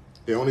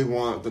 They only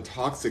want the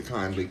toxic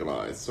kind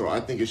legalized. So I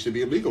think it should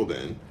be illegal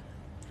then.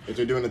 If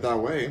they're doing it that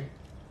way,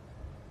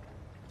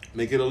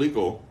 make it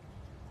illegal.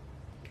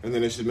 And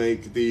then it should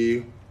make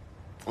the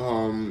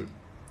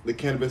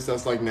cannabis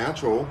that's like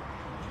natural,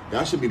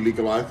 that should be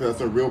legalized, because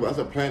that's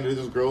a plant that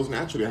just grows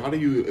naturally. How do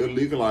you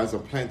illegalize a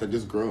plant that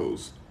just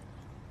grows?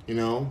 You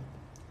know?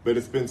 But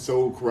it's been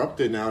so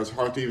corrupted now, it's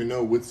hard to even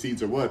know which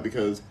seeds are what,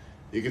 because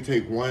You could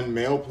take one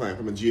male plant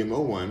from a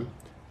GMO one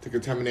to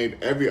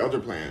contaminate every other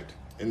plant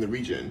in the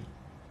region,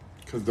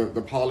 because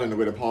the pollen, the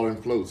way the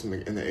pollen floats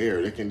in the air,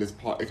 it can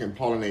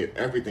pollinate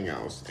everything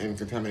else and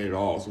contaminate it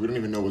all. So we don't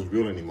even know what's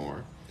real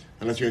anymore,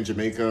 unless you're in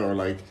Jamaica or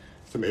like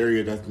some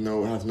area that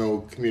has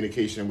no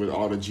communication with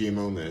all the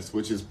GMO-ness,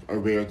 which is a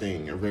rare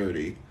thing, a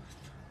rarity.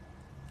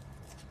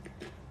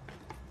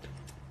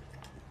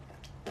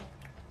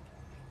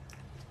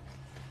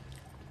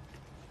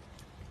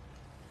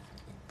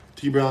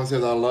 T Brown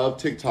says, I love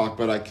TikTok,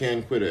 but I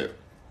can't quit it.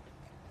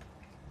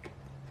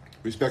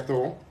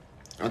 Respectable.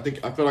 I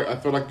feel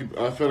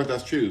like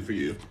that's true for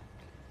you.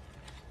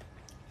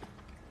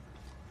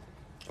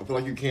 I feel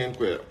like you can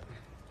quit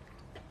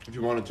if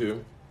you wanted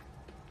to.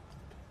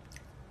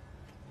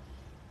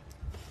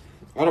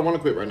 I don't want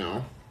to quit right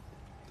now.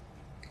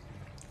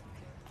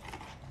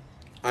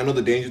 I know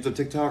the dangers of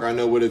TikTok. I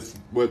know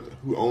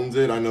who owns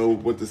it. I know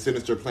what the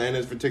sinister plan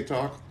is for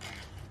TikTok.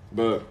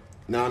 But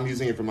now I'm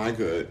using it for my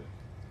good,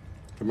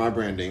 for my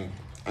branding.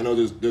 I know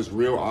there's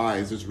real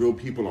eyes, there's real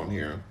people on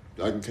here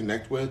that I can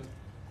connect with.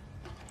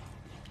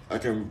 I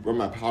can run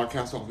my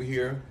podcast off of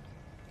here.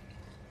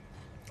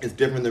 It's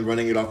different than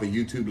running it off of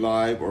YouTube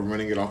Live or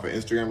running it off of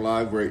Instagram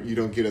Live, where you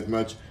don't get as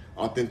much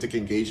authentic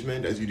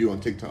engagement as you do on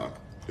TikTok.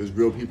 There's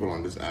real people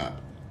on this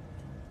app.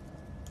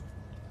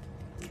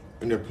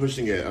 And they're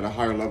pushing it at a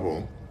higher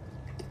level.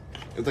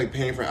 It's like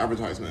paying for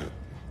advertisement,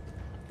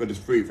 but it's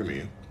free for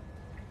me.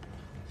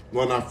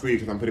 Well, not free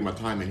because I'm putting my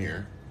time in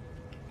here.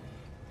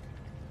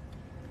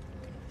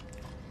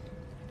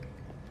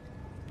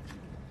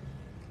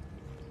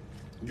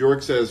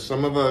 York says,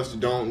 some of us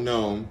don't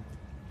know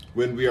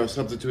when we are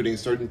substituting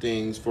certain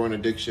things for an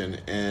addiction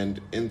and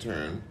in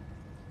turn.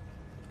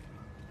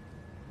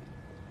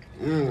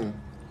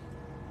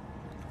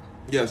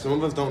 Yeah, some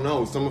of us don't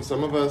know. Some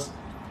of us,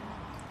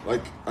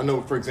 like, I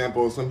know, for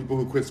example, some people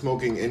who quit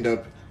smoking end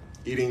up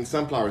eating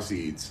sunflower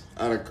seeds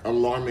at an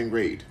alarming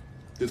rate,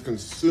 just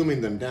consuming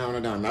them down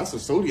and down. That's a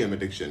sodium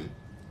addiction,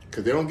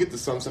 because they don't get the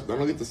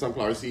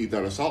sunflower seeds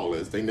that are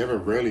saltless. They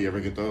rarely ever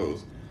get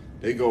those.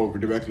 They go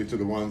directly to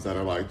the ones that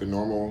are like the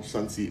normal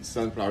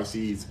sunflower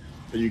seeds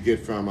that you get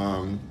from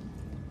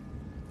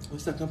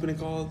what's that company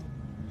called?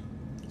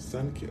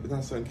 Sunkist,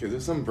 not Sunkist.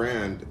 There's some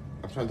brand.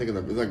 I'm trying to think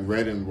of it. It's like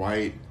red and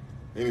white.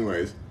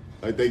 Anyways,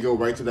 like they go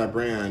right to that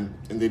brand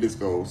and they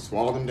just go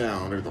swallow them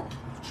down. They're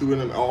chewing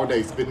them all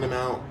day, spitting them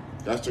out.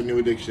 That's their new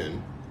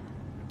addiction.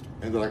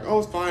 And they're like, oh,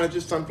 it's fine, it's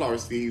just sunflower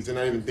seeds. They're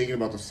not even thinking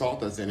about the salt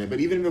that's in it. But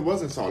even if it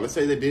wasn't salt, let's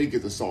say they did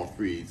get the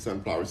salt-free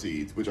sunflower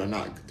seeds, which are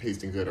not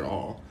tasting good at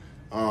all.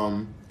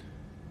 There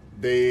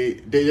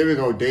we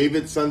go,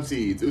 David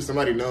Sunseeds. Ooh,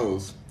 somebody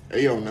knows.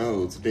 Ayo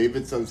knows.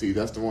 David Sunseeds,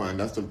 that's the one.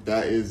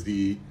 That is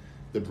the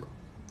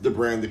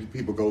brand that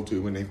people go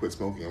to when they quit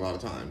smoking a lot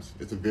of times.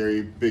 It's a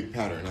very big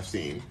pattern I've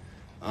seen.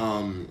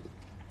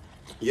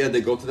 Yeah,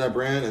 they go to that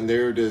brand and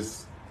they're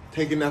just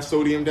taking that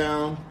sodium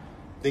down,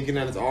 thinking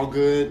that it's all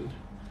good.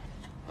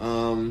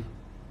 New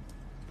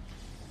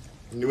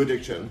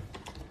addiction.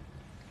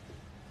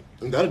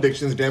 And that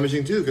addiction is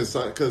damaging too,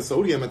 because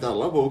sodium at that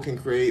level can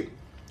create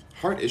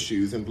heart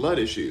issues and blood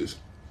issues.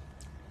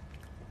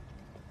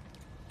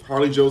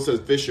 Harley Joe says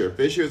Fisher.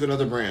 Fisher is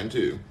another brand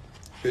too.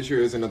 Fisher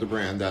is another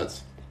brand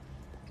that's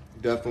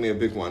definitely a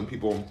big one.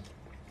 People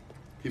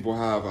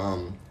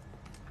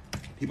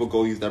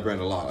go use that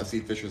brand a lot. I see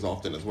Fisher's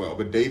often as well,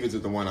 but David's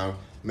is the one I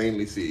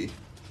mainly see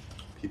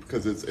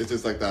because it's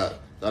just like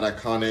that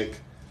iconic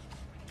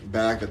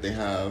bag that they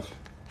have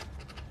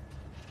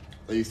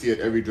that you see at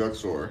every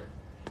drugstore.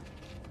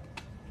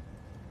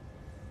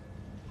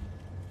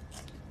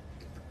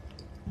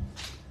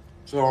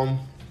 So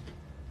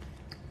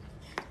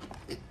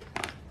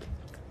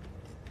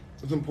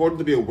it's important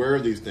to be aware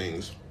of these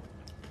things.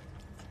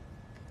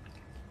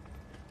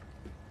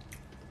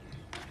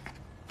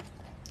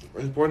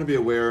 It's important to be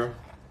aware.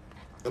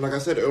 And like I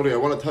said earlier, I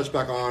want to touch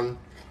back on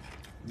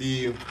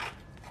the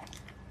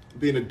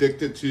being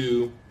addicted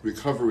to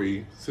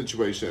recovery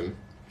situation.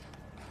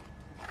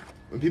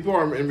 When people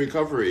are in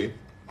recovery,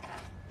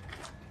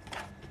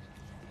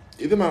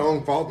 even my own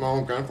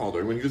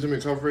grandfather, when he was in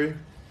recovery,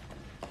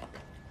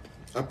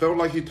 I felt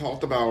like he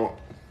talked about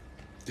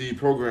the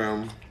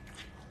program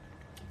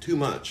too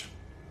much.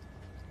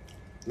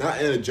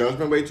 Not in a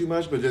judgment way too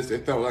much, but just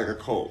it felt like a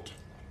cult.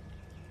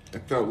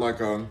 It felt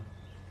like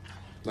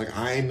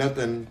I ain't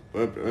nothing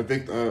but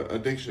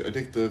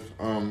addictive,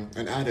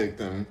 an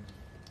addict, and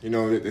you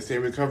know they say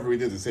recovery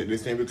this, they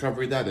say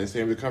recovery that, they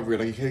say recovery.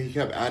 Like he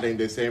kept adding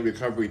they say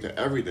recovery to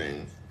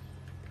everything.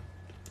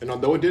 And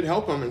although it did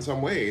help him in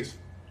some ways,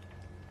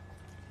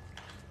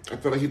 I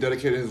feel like he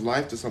dedicated his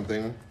life to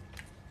something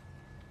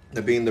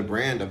that being the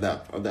brand of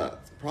that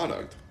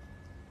product.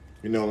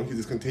 You know, he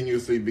just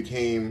continuously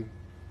became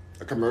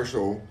a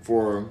commercial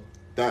for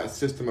that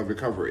system of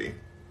recovery.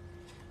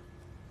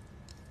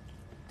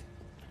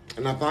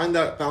 And I found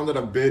it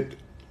a bit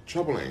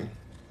troubling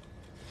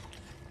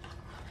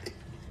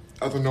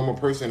as a normal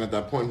person at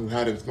that point who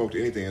hadn't smoked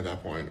anything at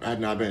that point. I had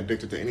not been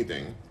addicted to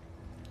anything.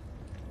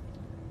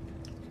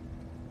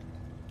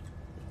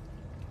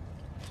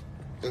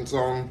 And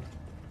so,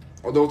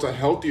 although it's a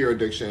healthier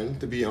addiction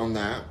to be on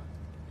that,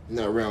 in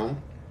that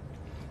realm,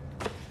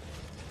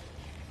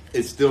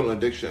 it's still an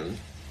addiction.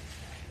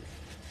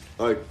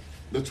 Like,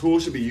 the tool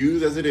should be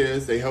used as it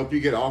is. They help you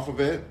get off of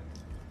it.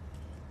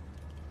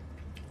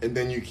 And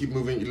then you keep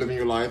moving, you living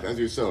your life as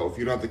yourself.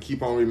 You don't have to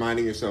keep on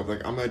reminding yourself,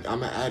 like, I'm an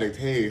addict.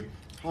 Hey,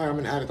 hi, I'm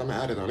an addict.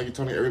 Like, you're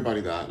telling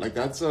everybody that. Like,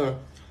 that's a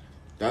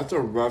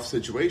rough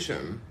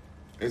situation.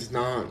 It's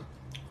not.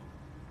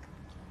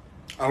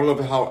 I don't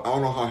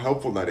know how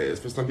helpful that is.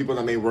 For some people,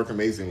 that may work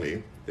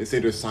amazingly. They say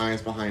there's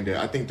science behind it.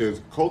 I think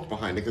there's cult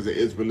behind it because it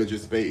is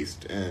religious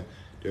based, and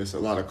there's a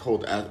lot of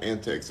cult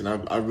antics. And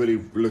I really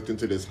looked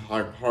into this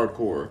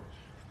hardcore.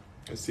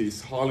 Let's see.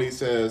 Holly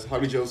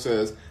Joe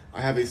says, I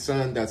have a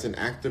son that's in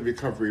active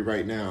recovery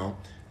right now,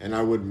 and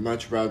I would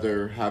much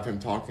rather have him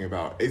talking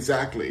about.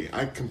 Exactly.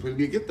 I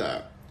completely get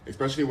that.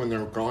 Especially when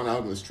they're gone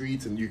out in the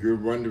streets and you're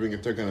wondering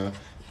if they're going to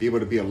be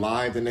able to be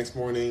alive the next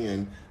morning.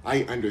 And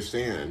I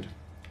understand.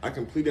 I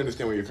completely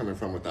understand where you're coming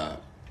from with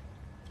that.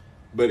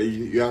 But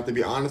you have to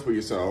be honest with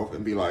yourself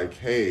and be like,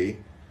 hey,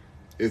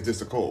 is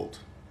this a cult?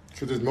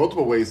 Because there's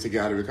multiple ways to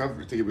get out of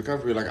recovery. To get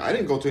recovery, like I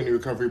didn't go to any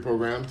recovery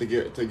program to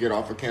get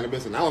off of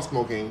cannabis, and I was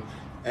smoking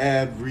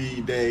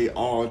every day,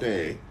 all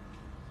day.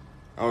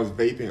 I was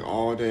vaping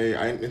all day.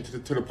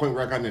 To the point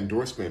where I got an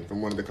endorsement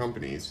from one of the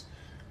companies.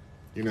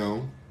 You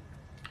know,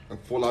 a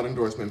full-out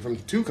endorsement from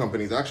 2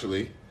 companies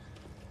actually,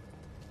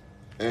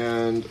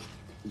 and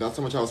that's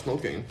how much I was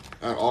smoking.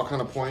 At all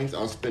kind of points,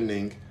 I was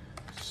spending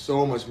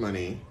so much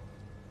money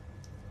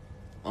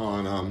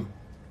on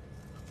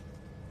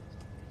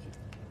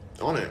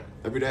it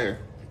every day.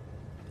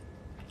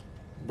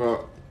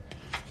 But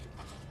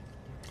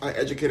I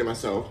educated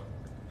myself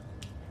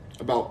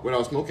about what I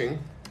was smoking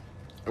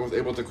and was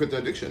able to quit the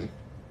addiction.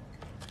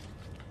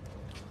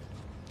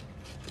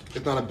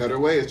 It's not a better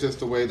way, it's just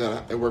the way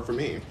that it worked for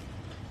me.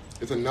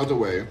 It's another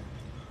way.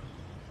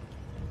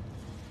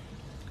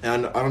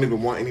 And I don't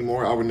even want any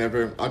more.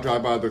 I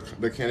drive by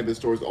the cannabis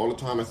stores all the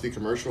time. I see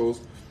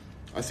commercials.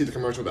 I see the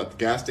commercials at the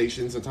gas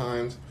stations at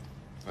times.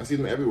 I see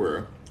them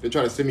everywhere. They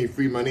try to send me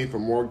free money for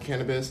more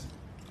cannabis.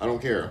 I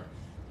don't care.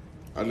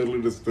 I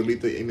literally just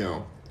delete the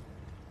email.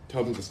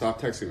 Tell them to stop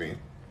texting me.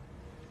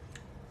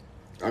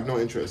 I have no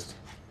interest.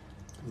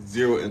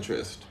 0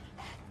 interest.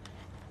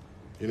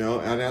 You know,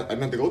 and I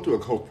didn't have to go through a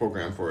cult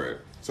program for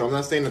it. So I'm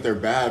not saying that they're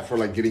bad for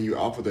like getting you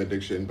off of the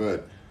addiction,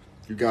 but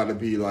you got to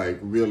be like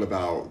real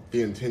about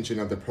the intention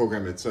of the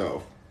program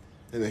itself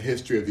and the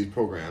history of these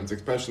programs,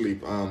 especially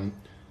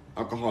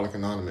Alcoholics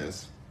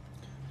Anonymous.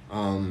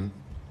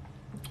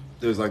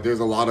 There's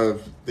a lot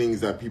of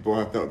things that people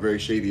have felt very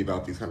shady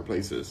about these kind of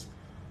places,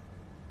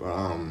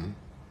 but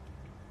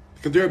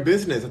because they're a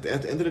business. At the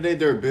end of the day,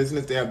 they're a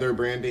business. They have their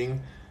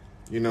branding.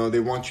 You know, they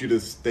want you to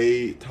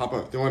stay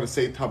They want to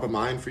stay top of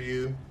mind for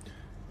you.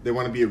 They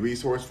want to be a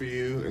resource for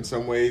you in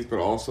some ways, but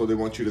also they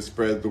want you to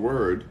spread the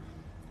word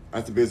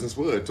as the business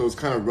would. So it's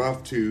kind of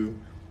rough to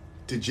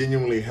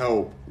genuinely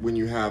help when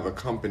you have a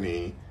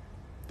company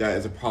that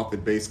is a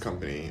profit-based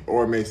company,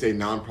 or may say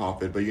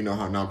non-profit, but you know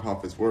how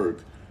non-profits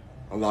work.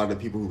 A lot of the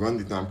people who run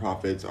these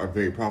non-profits are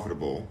very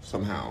profitable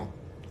somehow.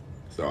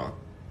 So,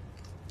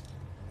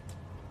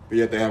 but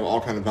yet they have all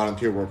kinds of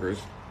volunteer workers.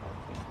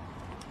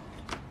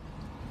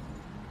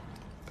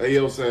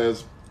 Ayo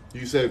says,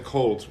 you said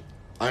cult.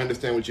 I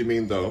understand what you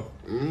mean though.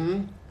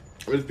 I'm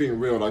just being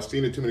real. I've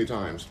seen it too many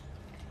times.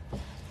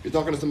 You're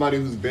talking to somebody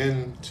who's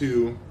been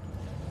to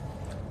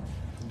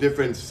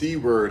different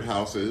C-word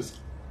houses.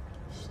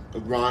 It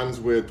rhymes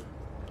with,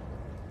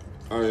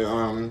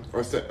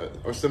 or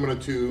similar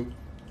to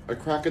a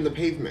crack in the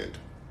pavement,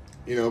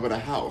 you know, but a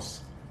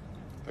house.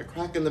 A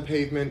crack in the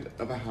pavement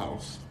of a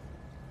house.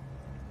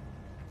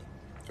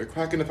 A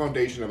crack in the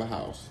foundation of a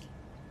house.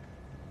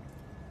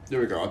 There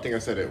we go. I think I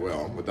said it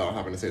well without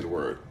having to say the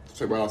word.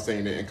 So without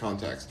saying it in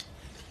context.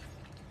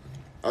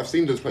 I've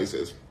seen those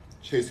places,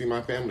 chasing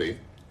my family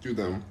through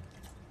them,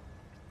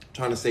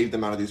 trying to save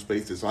them out of these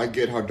places. So I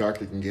get how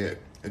dark it can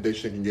get.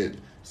 Addiction can get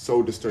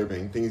so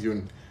disturbing. Things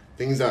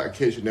that a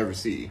kid should never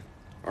see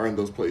are in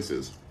those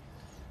places.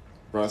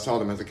 But I saw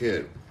them as a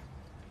kid.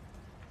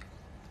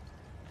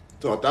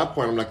 So at that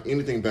point, I'm like,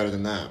 anything better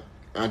than that.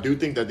 And I do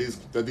think that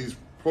these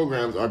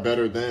programs are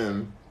better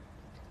than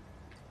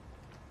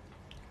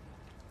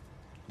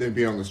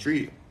being on the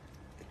street.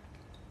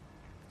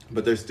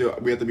 But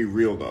we have to be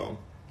real though.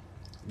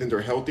 I think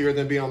they're healthier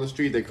than being on the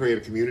street. They create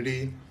a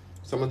community,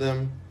 some of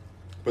them,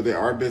 but they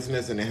are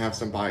business and they have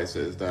some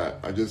biases that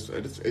it's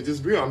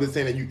just real. I'm just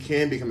saying that you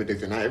can become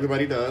addicted. Not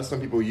everybody does.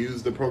 Some people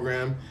use the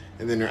program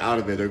and then they're out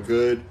of it. They're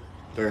good,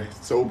 they're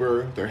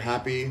sober, they're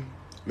happy,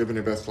 living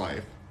their best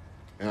life.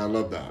 And I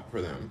love that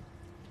for them.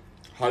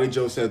 Holly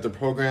Joe said the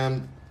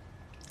program,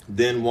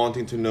 then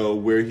wanting to know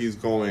where he's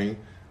going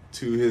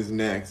to his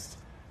next,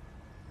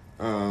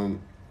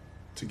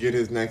 to get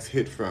his next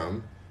hit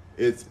from.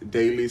 It's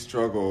daily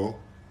struggle.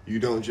 You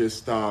don't just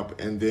stop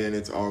and then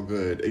it's all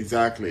good.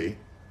 Exactly.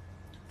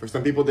 For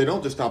some people, they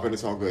don't just stop and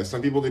it's all good.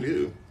 Some people, they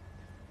do.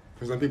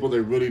 For some people, they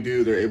really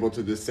do. They're able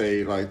to just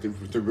say, like,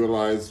 to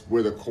realize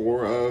where the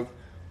core of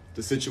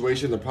the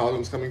situation, the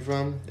problem's coming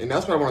from. And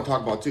that's what I want to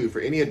talk about too. For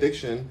any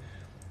addiction,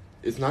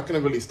 it's not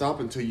going to really stop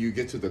until you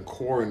get to the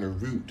core and the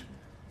root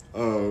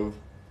of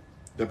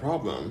the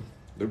problem,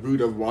 the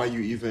root of why you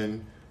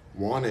even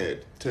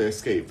wanted to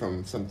escape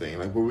from something.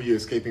 Like, what were you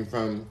escaping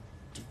from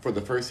for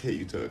the first hit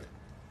you took?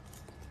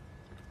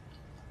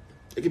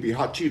 It could be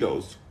hot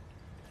Cheetos.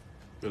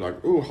 You're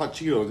like, ooh, hot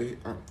Cheetos.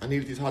 I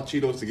needed these hot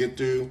Cheetos to get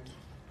through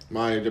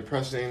my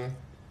depressing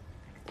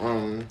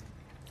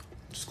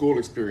school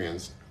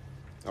experience.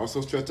 I was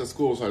so stressed at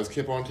school, so I just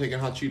kept on taking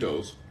hot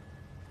Cheetos.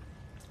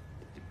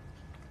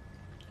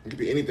 It could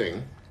be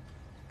anything.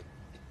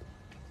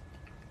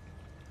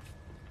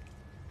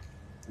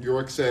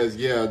 York says,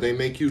 yeah, they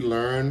make you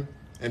learn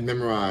and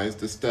memorize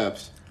the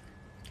steps.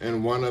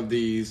 And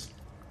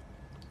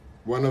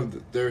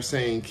they're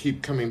saying,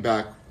 keep coming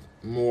back,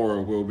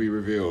 more will be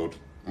revealed.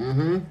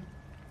 Mm-hmm.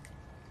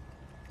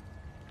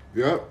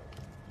 Yep.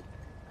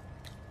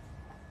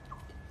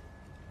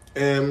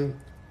 And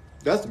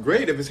that's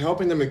great if it's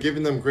helping them and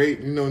giving them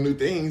great, new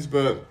things,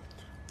 but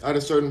at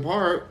a certain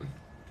point,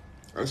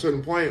 let's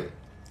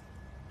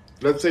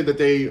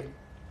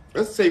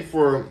say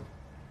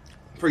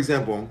for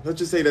example, let's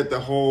just say that the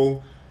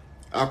whole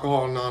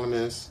Alcohol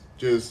Anonymous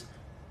just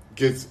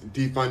gets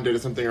defunded or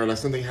something, or like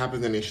something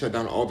happens and they shut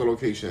down all the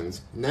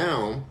locations.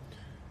 Now,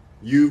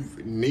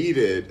 you've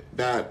needed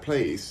that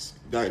place.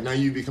 Now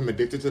you become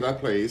addicted to that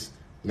place.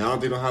 Now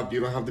you don't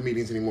have the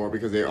meetings anymore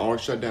because they're all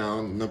shut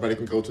down. Nobody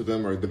can go to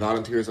them, or the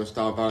volunteers have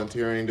stopped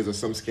volunteering. There's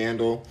some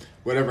scandal.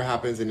 Whatever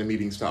happens, and the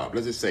meetings stop.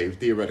 Let's just say,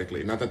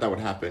 theoretically, not that would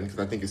happen, because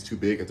I think it's too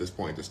big at this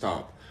point to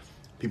stop.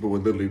 People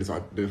would literally just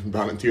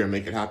volunteer and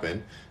make it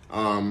happen,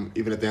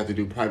 even if they have to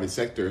do private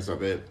sectors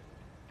of it.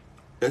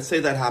 Let's say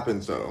that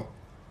happens, though.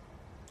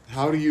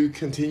 How do you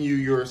continue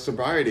your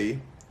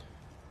sobriety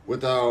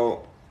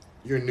without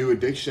your new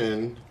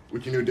addiction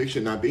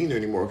not being there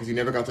anymore, because you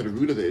never got to the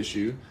root of the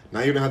issue?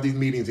 Now you don't have these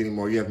meetings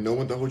anymore. You have no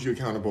one to hold you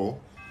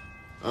accountable.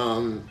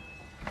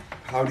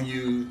 How do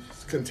you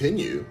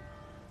continue?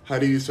 How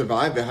do you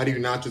survive it? How do you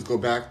not just go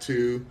back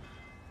to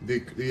the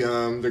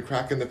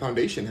crack in the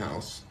foundation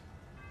house?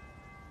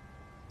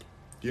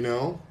 I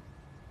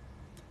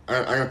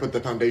gotta put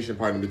the foundation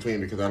part in between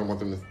because I don't want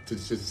them to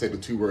just say the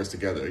two words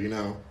together.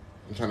 I'm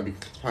trying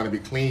to be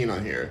clean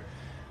on here.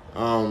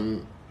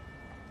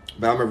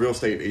 But I'm a real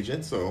estate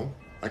agent, so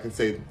I can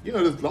say,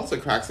 there's lots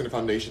of cracks in the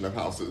foundation of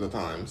houses at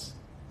times.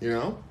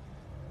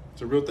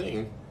 It's a real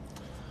thing.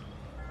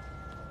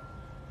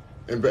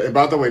 And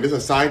by the way, there's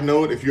a side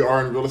note: if you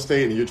are in real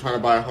estate and you're trying to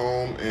buy a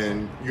home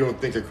and you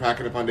don't think a crack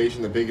in the foundation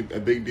is a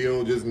big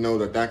deal, just know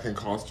that can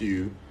cost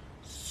you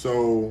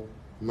so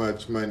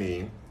much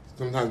money,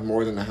 sometimes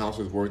more than the house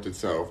is worth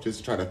itself, just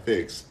to try to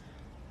fix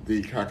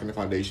the crack in the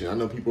foundation. I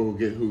know people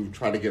who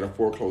try to get a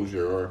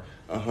foreclosure or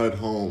a HUD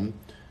home,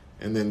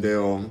 and then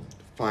they'll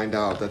find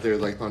out that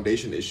there's like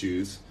foundation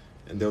issues,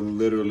 and they'll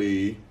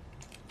literally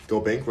go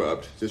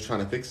bankrupt just trying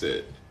to fix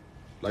it.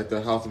 Like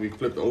the house will be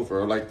flipped over,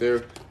 or like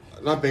they're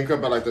not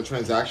bankrupt, but like the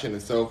transaction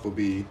itself will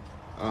be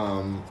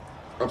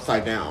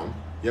upside down.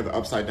 You have an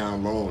upside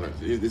down loan.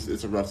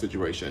 It's a rough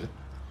situation.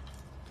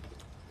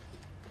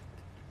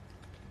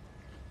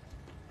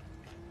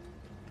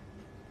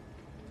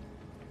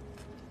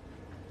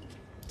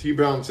 T.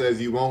 Brown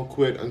says you won't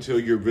quit until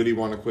you really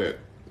want to quit.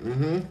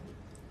 Mm-hmm.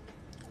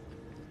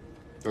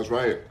 That's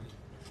right.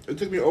 It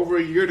took me over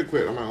a year to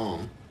quit on my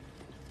own.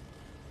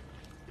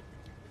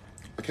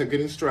 I kept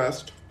getting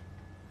stressed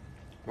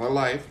my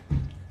life,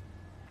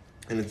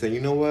 and then saying,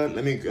 you know what?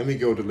 Let me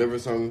go deliver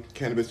some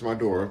cannabis to my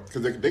door,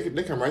 because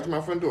they come right to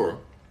my front door.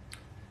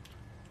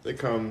 They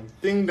come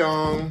ding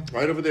dong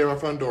right over there at my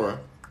front door.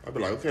 I'll be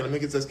like, okay, let me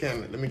get this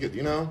can. Let me get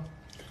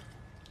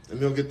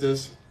get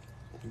this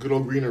good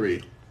old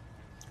greenery.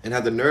 And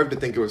had the nerve to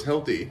think it was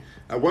healthy.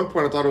 At one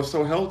point, I thought it was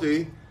so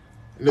healthy.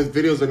 And there's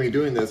videos of me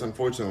doing this,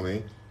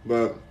 unfortunately.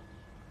 But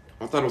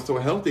I thought it was so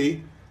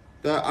healthy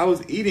that I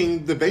was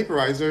eating the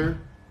vaporizer.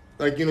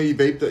 Like, you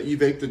vape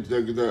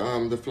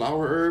the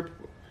flower herb.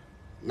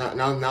 Now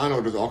I know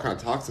there's all kind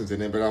of toxins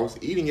in it, but I was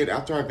eating it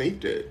after I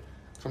vaped it.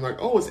 So I'm like,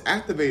 oh, it's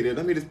activated.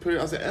 Let me just put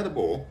it as an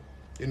edible.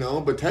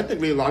 But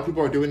technically, a lot of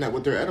people are doing that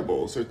with their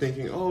edibles. They're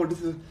thinking, oh,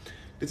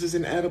 this is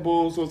an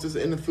edible, so it's just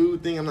in the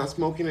food thing. I'm not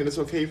smoking it. It's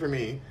okay for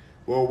me.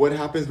 Well, what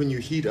happens when you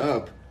heat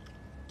up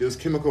those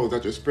chemicals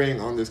that you're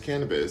spraying on this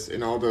cannabis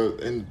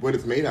and what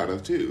it's made out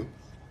of too?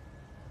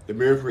 The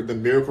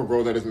miracle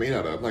grow that it's made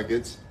out of,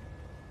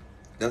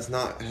 that's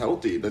not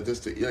healthy. But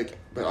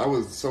I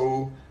was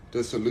so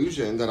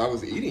disillusioned that I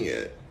was eating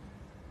it.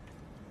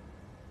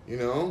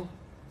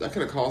 That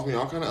could have caused me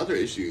all kind of other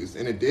issues,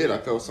 and it did. I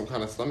felt some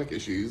kind of stomach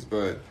issues,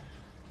 but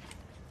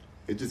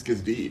it just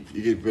gets deep.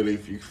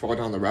 You fall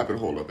down the rabbit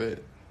hole of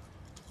it.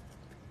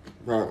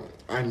 But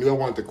I knew I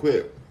wanted to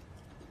quit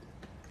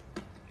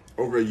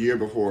over a year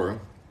before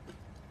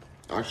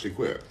I actually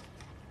quit.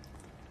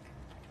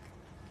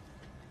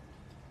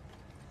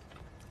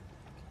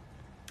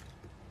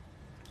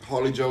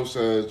 Holly Joe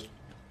says,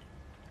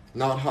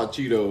 not hot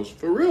Cheetos.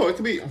 For real, it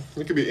could be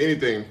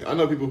anything. I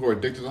know people who are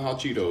addicted to hot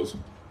Cheetos.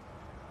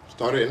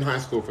 Started in high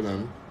school for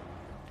them.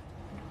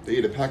 They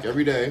eat a pack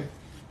every day.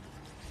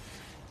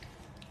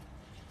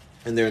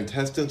 And their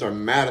intestines are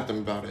mad at them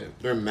about it.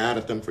 They're mad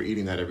at them for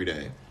eating that every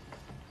day.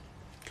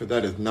 Because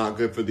that is not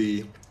good for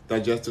the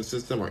digestive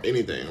system or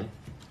anything.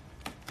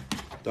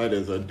 That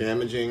is a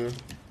damaging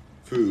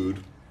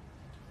food.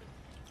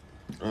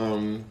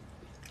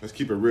 Let's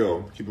keep it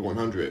real. Keep it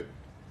 100.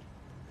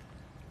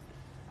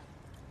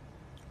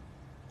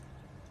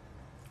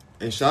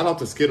 And shout out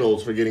to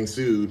Skittles for getting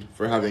sued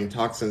for having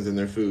toxins in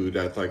their food.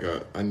 That's like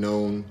a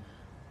known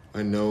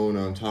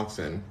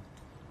toxin.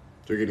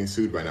 They're getting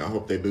sued right now. I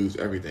hope they lose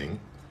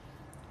everything.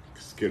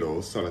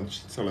 Skittles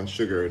selling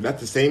sugar. That's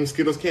the same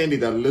Skittles candy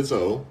that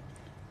Lizzo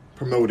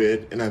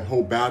promoted in a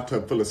whole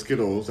bathtub full of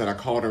Skittles that I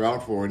called her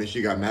out for, and then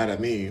she got mad at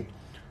me.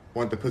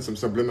 Wanted to put some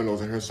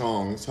subliminals in her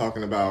songs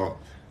talking about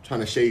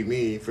trying to shade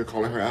me for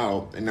calling her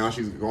out, and now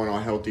she's going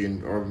all healthy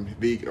or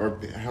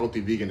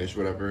healthy veganish,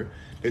 whatever.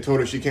 They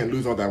told her she can't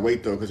lose all that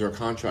weight though because her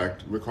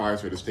contract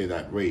requires her to stay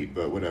that weight,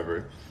 but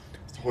whatever.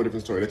 It's a whole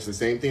different story. That's the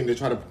same thing. They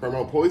try to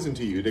promote poison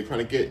to you. They're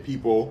trying to get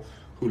people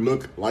who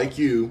look like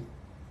you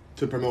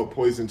to promote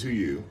poison to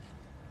you.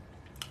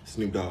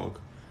 Snoop Dogg.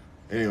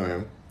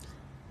 Anyway,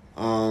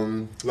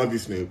 love you,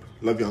 Snoop.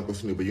 Love you, Uncle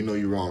Snoop, but you know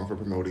you're wrong for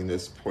promoting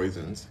this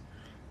poisons.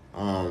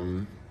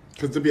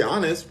 Because to be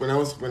honest, when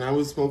I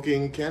was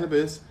smoking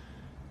cannabis,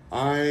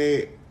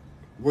 I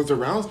was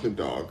around Snoop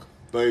Dogg.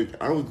 Like,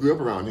 I grew up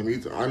around him.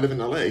 I live in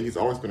LA. He's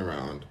always been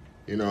around.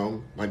 You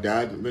know, my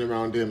dad been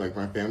around him. Like,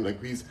 my family.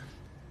 Like, he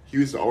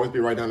used to always be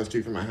right down the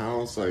street from my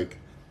house. Like,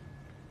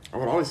 I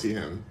would always see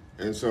him.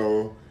 And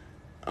so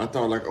I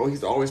thought, like, oh,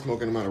 he's always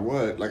smoking no matter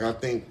what. Like,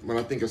 when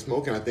I think of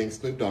smoking, I think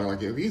Snoop Dogg.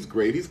 Like, if he's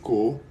great, he's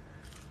cool.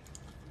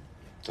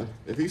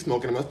 If he's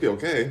smoking, it must be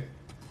okay.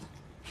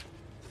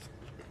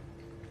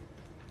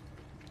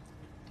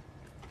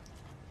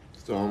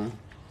 So,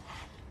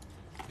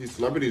 these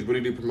celebrities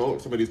really do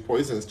promote some of these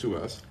poisons to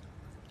us.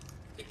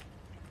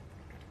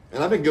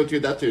 And I've been guilty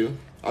of that too.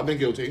 I've been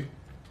guilty.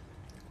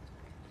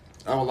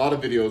 I have a lot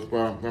of videos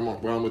where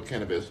I'm with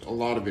cannabis. A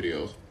lot of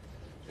videos.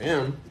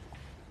 And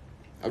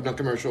I've done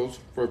commercials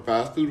for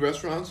fast food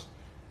restaurants,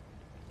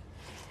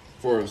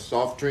 for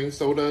soft drink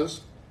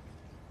sodas,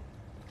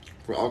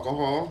 for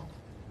alcohol.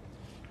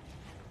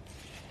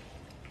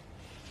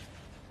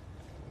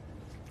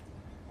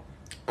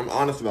 I'm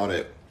honest about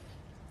it.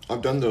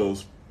 I've done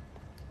those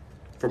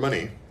for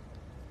money.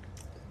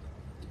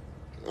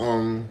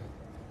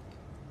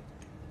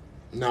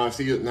 Now I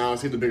see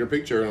the bigger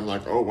picture, and I'm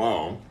like, oh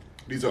wow,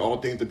 these are all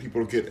things that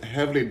people get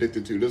heavily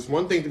addicted to. There's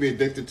one thing to be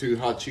addicted to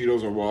hot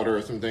Cheetos or water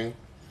or something,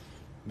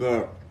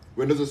 but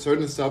when there's a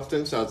certain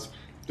substance that's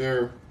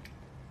they're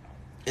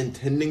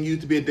intending you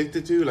to be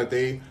addicted to, like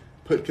they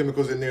put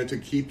chemicals in there to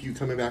keep you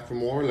coming back for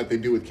more, like they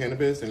do with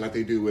cannabis and like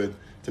they do with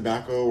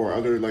tobacco or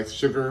other like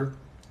sugary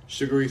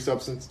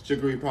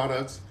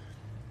products.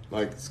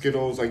 Like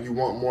Skittles, like you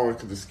want more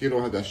because the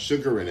Skittle has that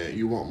sugar in it.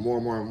 You want more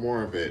and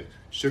more of it.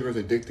 Sugar is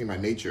addicting by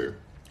nature.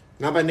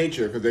 Not by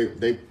nature, because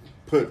they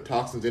put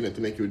toxins in it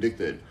to make you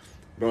addicted.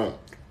 But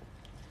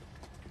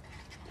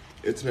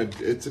it's an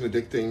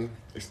addicting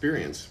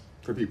experience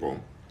for people.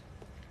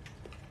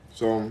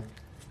 So,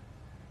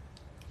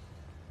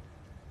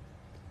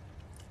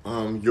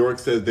 York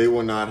says they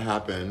will not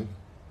happen.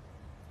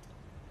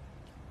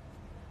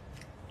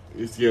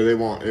 Yeah, they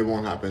won't. It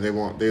won't happen. They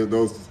won't.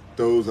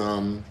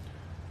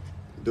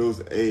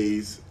 Those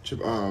A's,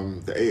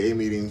 the AA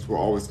meetings will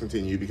always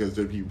continue because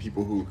there'll be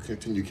people who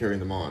continue carrying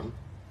them on.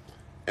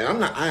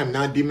 And I am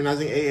not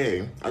demonizing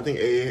AA. I think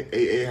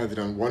AA has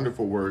done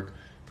wonderful work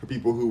for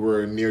people who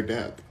were near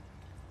death.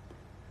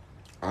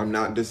 I'm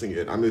not dissing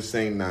it. I'm just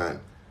saying that,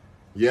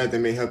 yeah, they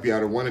may help you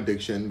out of one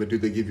addiction, but do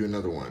they give you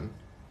another one?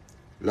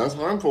 Less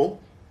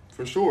harmful,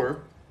 for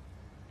sure,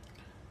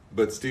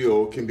 but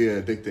still can be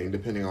addicting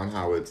depending on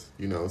how it's,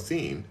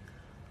 seen.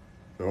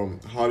 So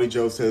Holly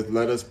Joe says,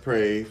 let us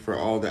pray for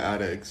all the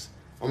addicts.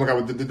 Oh my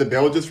God, did the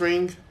bell just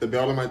ring? The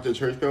bell in the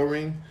church bell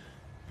ring?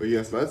 But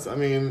yes, I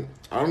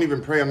don't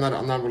even pray. I'm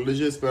not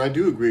religious, but I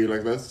do agree.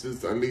 Like, let's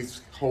just at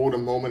least hold a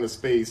moment of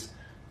space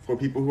for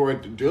people who are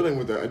dealing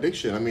with the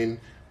addiction. I mean,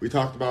 we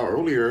talked about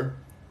earlier,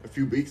 a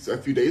few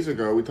days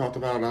ago, we talked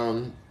about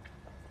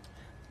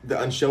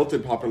the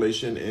unsheltered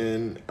population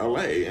in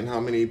LA and how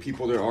many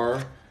people there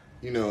are,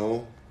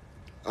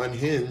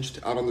 unhinged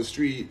out on the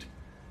street,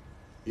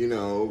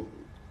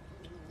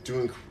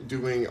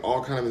 doing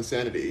all kind of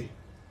insanity,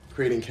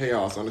 creating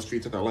chaos on the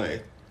streets of LA.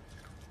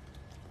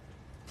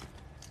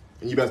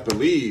 And you best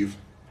believe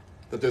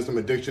that there's some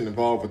addiction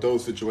involved with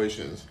those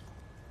situations.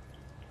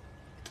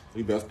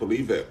 You best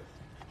believe it.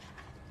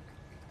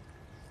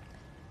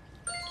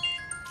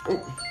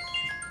 Oh.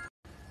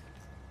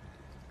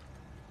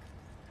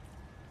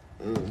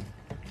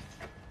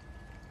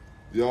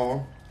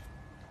 Y'all,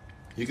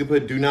 you can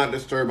put do not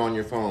disturb on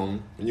your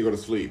phone when you go to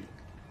sleep.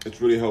 It's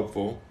really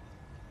helpful.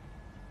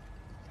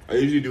 I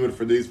usually do it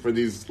for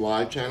these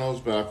live channels,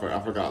 but I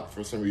forgot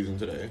for some reason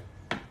today.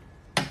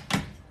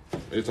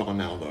 It's on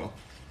now though.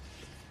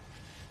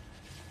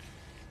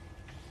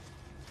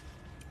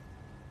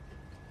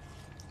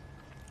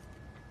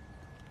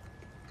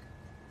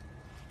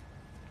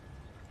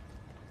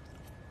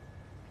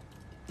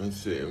 Let's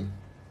see.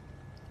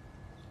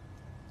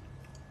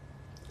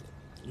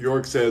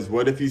 York says,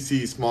 what if you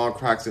see small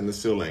cracks in the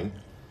ceiling?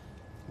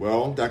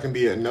 Well, that can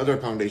be another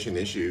foundation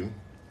issue.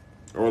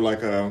 Or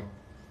like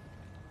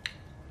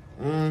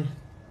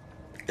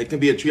it can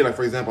be a tree. Like,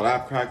 for example, I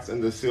have cracks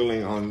in the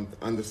ceiling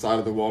on the side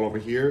of the wall over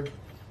here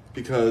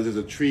because there's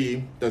a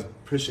tree that's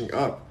pushing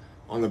up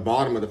on the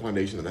bottom of the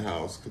foundation of the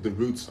house because the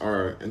roots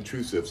are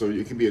intrusive. So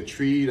it could be a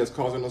tree that's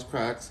causing those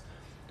cracks.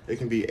 It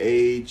can be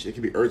age. It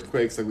can be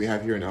earthquakes like we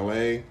have here in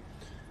LA.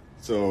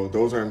 So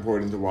those are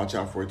important to watch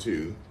out for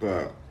too.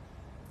 But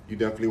you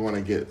definitely want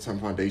to get some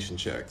foundation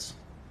checks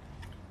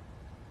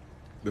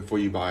before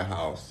you buy a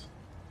house.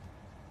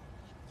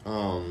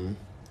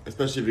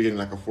 Especially if you're getting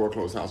like a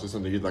foreclosed house or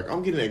something. You're like,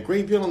 I'm getting a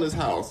great deal on this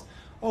house.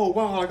 Oh,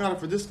 wow, I got it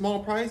for this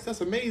small price?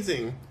 That's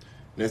amazing.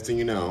 Next thing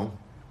you know,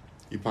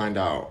 you find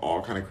out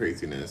all kind of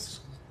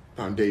craziness.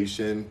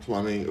 Foundation,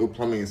 plumbing. Oh,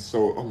 plumbing is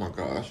so, oh my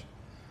gosh.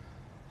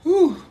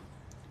 Whew.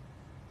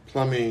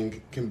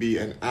 Plumbing can be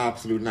an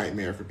absolute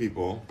nightmare for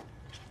people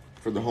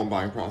for the home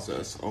buying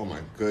process. Oh my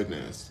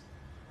goodness.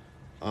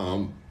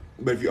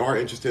 But if you are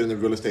interested in the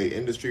real estate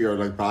industry or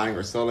like buying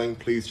or selling,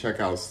 please check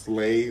out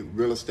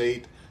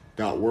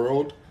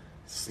slayrealestate.world.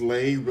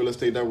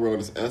 Slayrealestate.world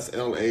is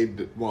SLAY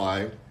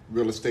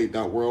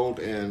realestate.world,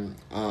 and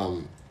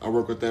I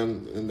work with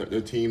them, and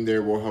their team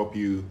there will help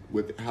you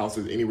with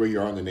houses anywhere you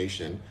are in the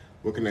nation.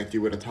 We'll connect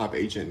you with a top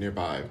agent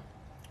nearby,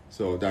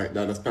 so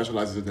that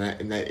specializes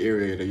in that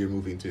area that you're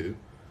moving to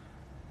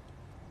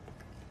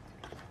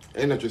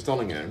and that you're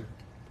selling in.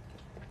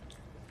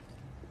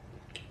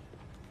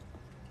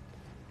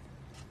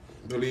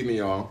 Believe me,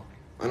 y'all.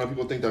 I know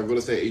people think that real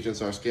estate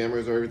agents are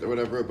scammers or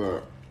whatever,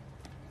 but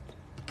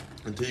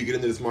until you get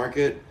into this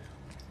market,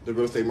 the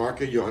real estate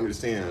market, you'll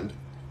understand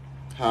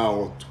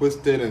how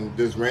twisted and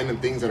there's random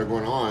things that are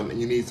going on, and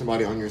you need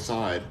somebody on your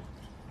side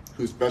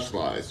who's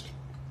specialized.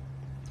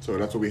 So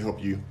that's what we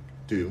help you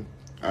do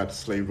at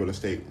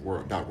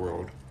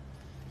slayrealestate.world.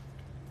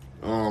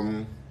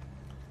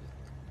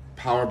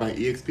 Powered by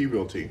eXp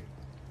Realty.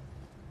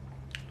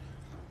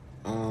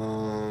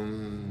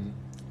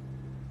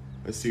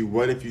 Let's see,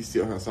 what if you see,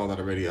 I saw that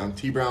already.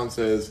 T Brown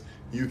says,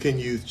 you can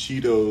use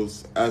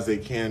Cheetos as a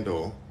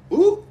candle.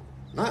 Ooh,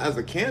 not as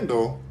a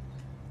candle.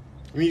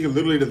 I mean, you can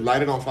literally just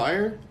light it on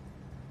fire?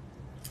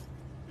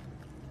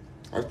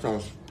 That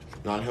sounds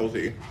not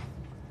healthy.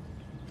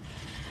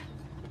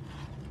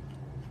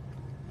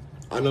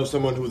 I know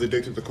someone who was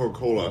addicted to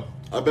Coca-Cola.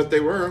 I bet they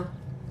were.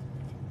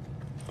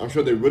 I'm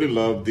sure they really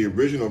loved the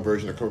original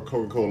version of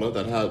Coca-Cola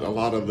that had a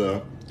lot of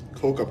the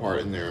coca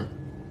part in there.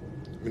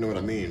 You know what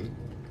I mean?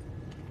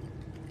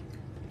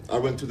 I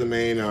went to the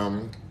main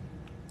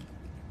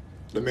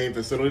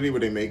facility where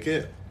they make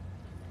it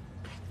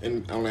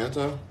in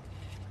Atlanta.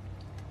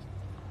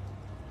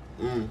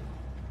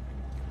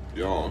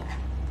 Y'all,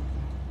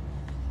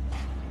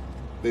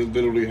 they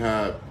literally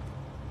had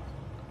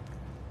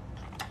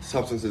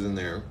substances in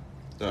there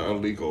that are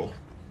illegal,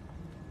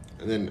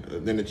 and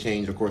then it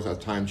changed, of course, as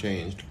time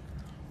changed.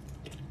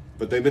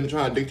 But they've been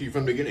trying to addict you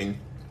from the beginning.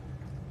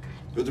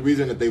 There's a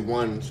reason that they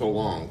won so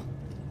long.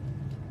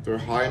 They're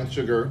high in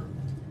sugar,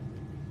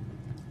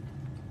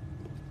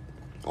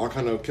 all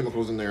kind of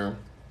chemicals in there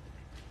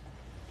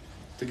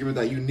to give it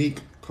that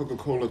unique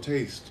Coca-Cola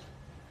taste.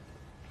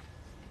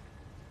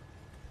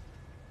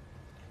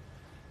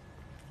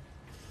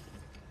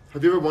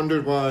 Have you ever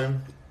wondered why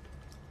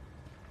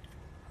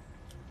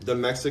the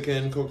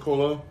Mexican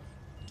Coca-Cola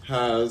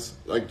has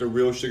like the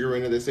real sugar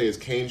in it? They say it's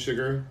cane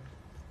sugar,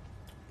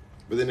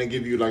 but then they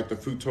give you like the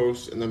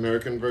fructose in the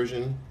American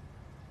version.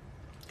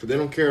 Because they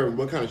don't care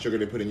what kind of sugar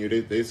they put in you.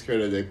 They just care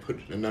that they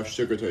put enough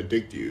sugar to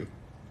addict you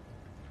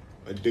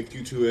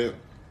to it,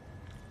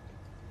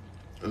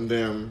 and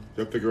then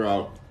they'll figure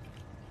out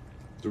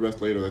the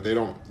rest later. That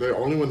they're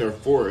only when they're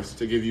forced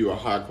to give you a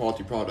high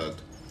quality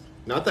product.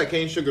 Not that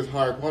cane sugar is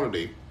higher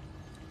quality.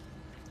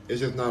 It's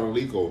just not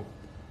illegal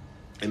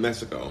in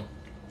Mexico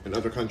and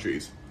other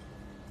countries.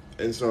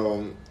 And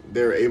so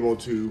they're able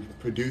to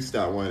produce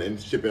that one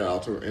and ship it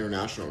out to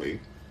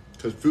internationally.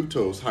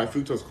 Because high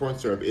fructose corn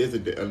syrup is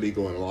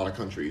illegal in a lot of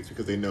countries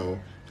because they know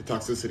the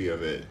toxicity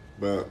of it.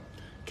 But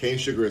cane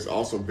sugar is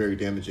also very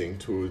damaging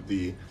to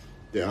the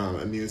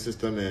immune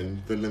system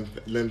and the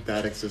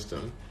lymphatic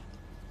system.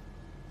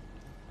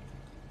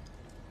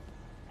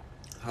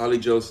 Holly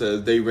Joe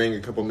says, they rang a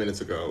couple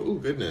minutes ago. Ooh,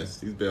 goodness,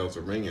 these bells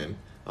are ringing.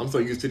 I'm so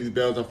used to these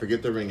bells, I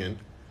forget they're ringing.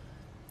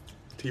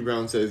 T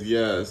Brown says,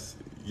 yes,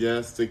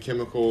 the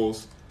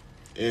chemicals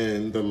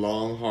in the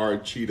long,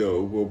 hard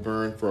Cheeto will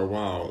burn for a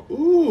while.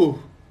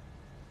 Ooh,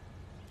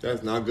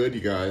 that's not good,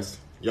 you guys.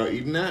 Y'all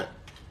eating that?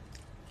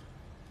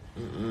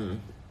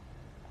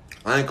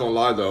 I ain't gonna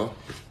lie, though.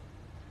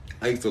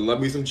 I used to love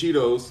me some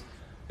Cheetos,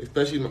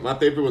 especially my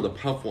favorite were the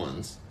puff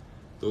ones.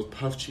 Those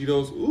puff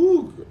Cheetos,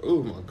 ooh,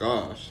 oh my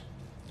gosh.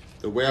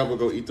 The way I would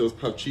go eat those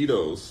puff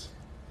Cheetos.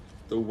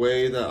 The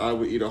way that I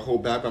would eat a whole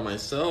bag by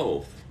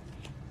myself.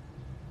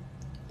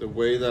 The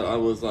way that I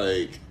was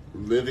like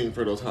living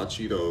for those hot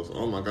Cheetos.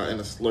 Oh my God,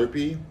 and a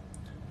Slurpee.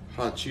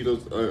 Hot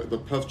Cheetos, the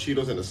puff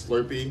Cheetos and a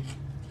Slurpee.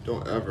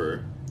 Don't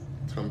ever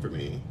come for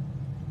me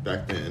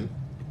back then.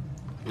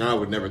 Now I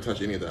would never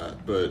touch any of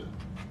that, but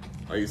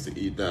I used to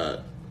eat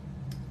that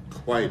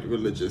quite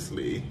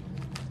religiously.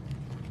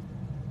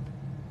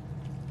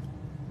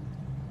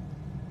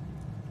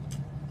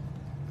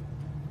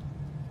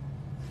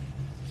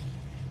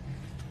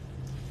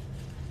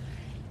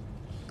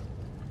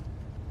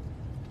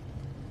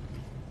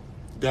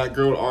 That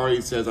girl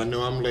Ari says, I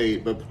know I'm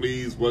late, but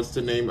please, what's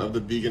the name of the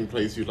vegan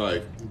place you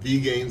like?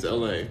 Vegans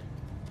LA.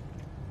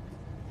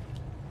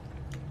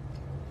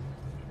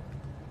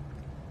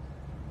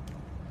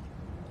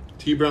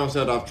 T Brown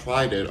said, I've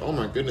tried it. Oh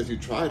my goodness, you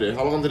tried it.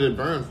 How long did it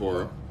burn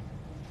for?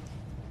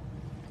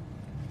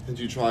 Did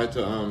you try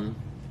to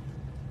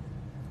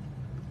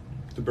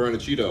burn a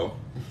Cheeto?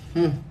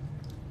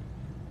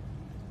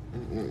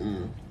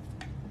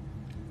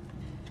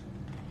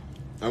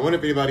 I wonder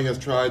if anybody has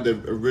tried the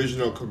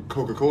original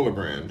Coca-Cola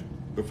brand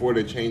before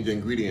they changed the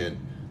ingredient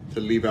to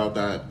leave out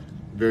that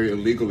very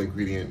illegal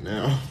ingredient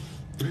now.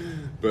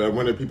 But I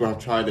wonder if people have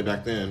tried it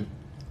back then.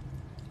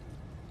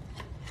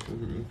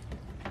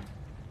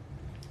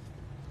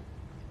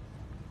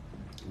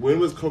 When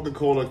was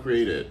Coca-Cola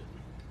created?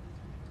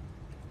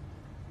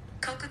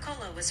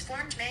 Coca-Cola was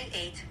formed May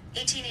 8th,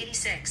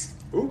 1886.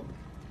 Ooh.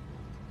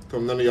 So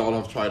none of y'all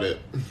have tried it.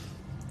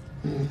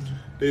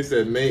 They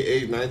said May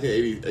 8th,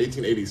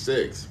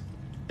 1886.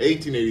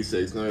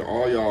 1886. Now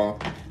all y'all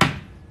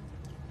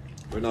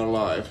were not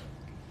alive.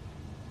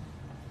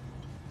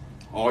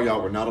 All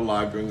y'all were not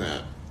alive during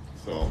that.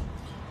 So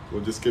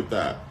we'll just skip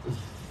that.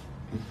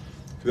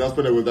 That's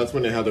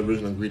when they had the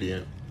original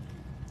ingredient.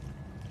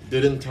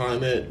 Didn't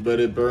time it,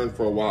 but it burned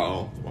for a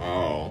while.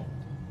 Wow.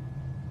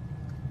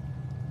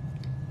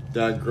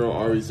 That girl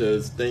Ari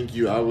says, thank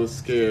you, I was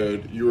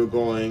scared you were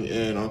going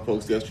in on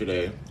folks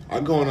yesterday. I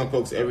go on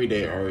folks every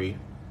day, Ari.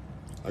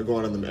 I go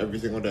on them every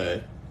single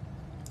day.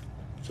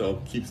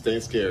 So keep staying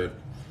scared.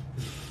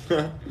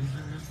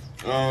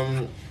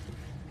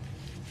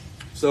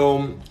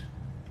 So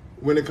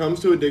when it comes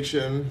to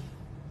addiction,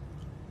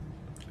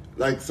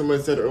 like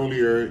someone said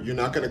earlier, you're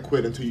not going to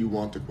quit until you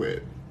want to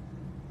quit.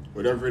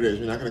 Whatever it is,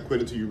 you're not going to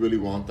quit until you really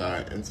want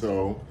that. And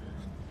so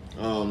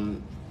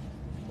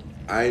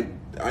I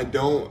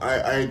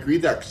agree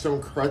that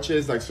some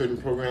crutches, like certain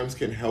programs,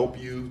 can help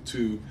you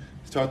to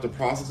start the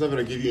process of it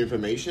or give you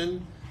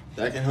information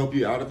that can help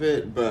you out of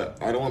it. But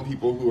I don't want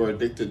people who are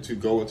addicted to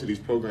go into these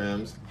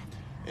programs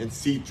and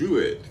see through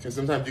it, because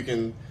sometimes you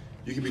can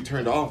be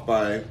turned off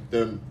by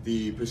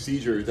the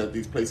procedures that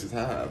these places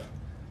have,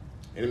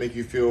 and it make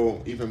you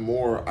feel even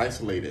more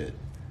isolated.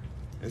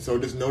 And so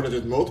just know that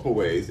there's multiple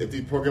ways. If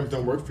these programs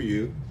don't work for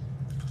you,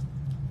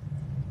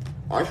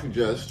 I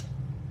suggest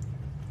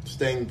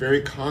staying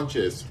very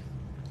conscious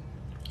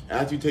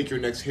as you take your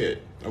next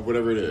hit of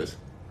whatever it is.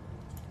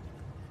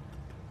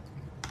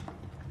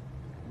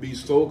 Be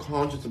so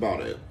conscious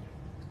about it.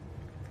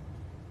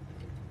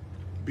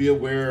 Be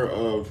aware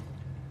of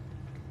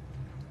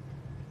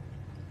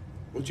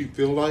what you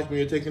feel like when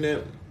you're taking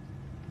it.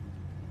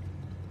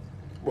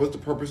 What's the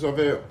purpose of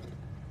it?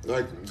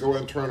 Like, go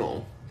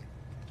internal.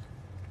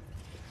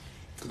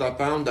 Because I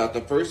found that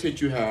the first hit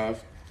you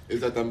have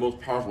is like the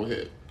most powerful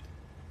hit.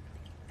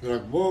 You're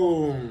like,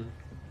 whoa,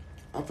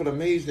 I feel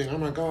amazing, oh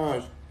my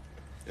gosh.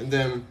 And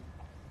then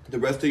the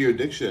rest of your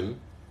addiction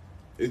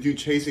is you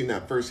chasing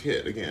that first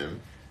hit again.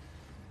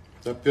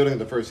 That feeling of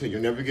the first hit,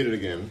 you'll never get it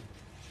again.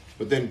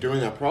 But then during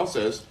that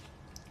process,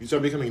 you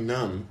start becoming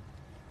numb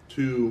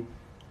to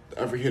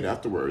every hit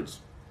afterwards.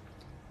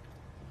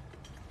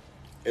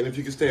 And if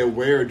you can stay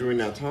aware during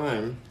that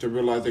time to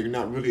realize that you're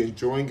not really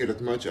enjoying it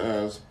as much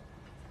as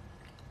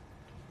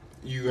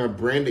you have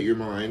branded your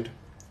mind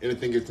and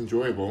think it's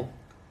enjoyable,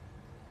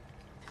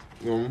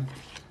 you're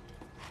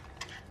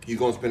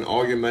going to spend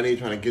all your money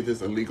trying to get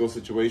this illegal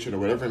situation or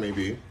whatever it may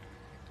be.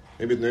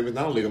 Maybe it's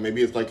not illegal.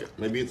 Maybe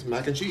it's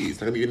mac and cheese.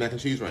 Like I'm eating mac and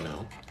cheese right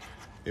now.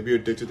 Maybe you're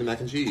addicted to mac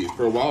and cheese.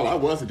 For a while, I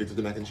was addicted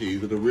to mac and cheese,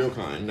 but the real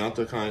kind, not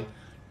the kind.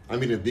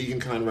 I'm eating a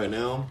vegan kind right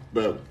now,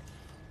 but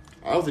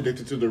I was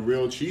addicted to the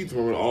real cheese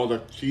one with all the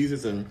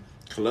cheeses and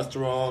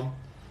cholesterol.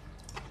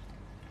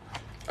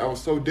 I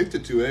was so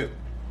addicted to it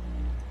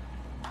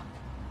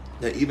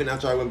that even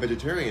after I went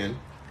vegetarian,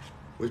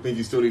 which means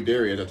you still eat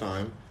dairy at the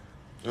time,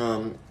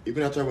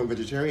 even after I went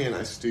vegetarian,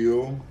 I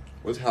still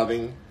was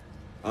having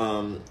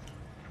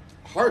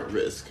heart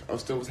risk. I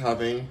still was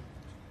having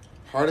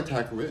heart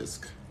attack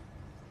risk.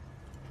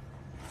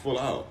 Full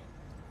out.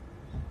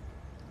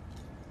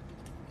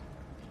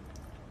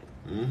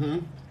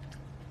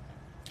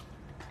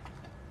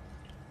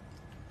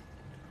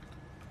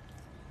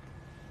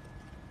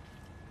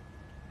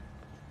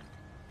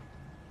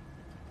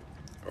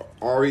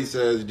 Ari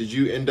says, did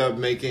you end up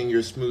making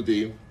your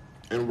smoothie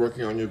and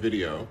working on your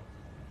video?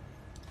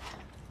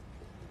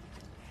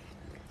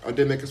 I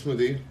did make a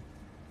smoothie.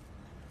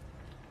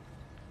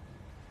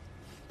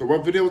 But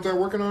what video was I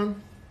working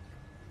on?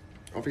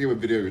 I forget what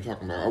video you're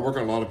talking about. I work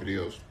on a lot of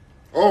videos.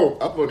 Oh,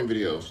 uploading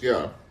videos,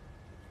 yeah.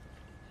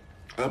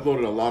 I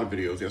uploaded a lot of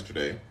videos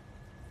yesterday.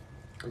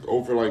 It was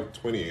over like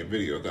 20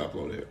 videos I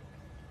uploaded.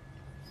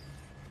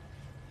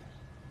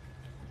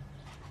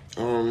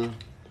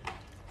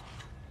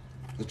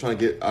 Just trying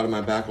to get out of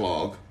my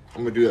backlog.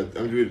 I'm gonna do it.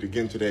 I'm gonna do it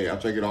again today.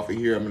 After I get off of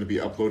here, I'm gonna be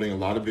uploading a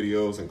lot of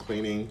videos and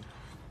cleaning,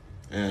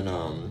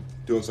 and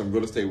doing some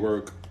real estate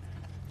work.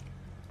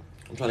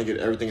 I'm trying to get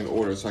everything in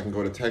order so I can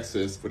go to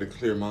Texas with a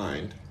clear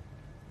mind.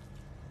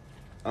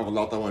 I have a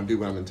lot that I want to do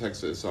when I'm in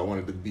Texas, so I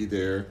wanted to be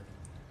there,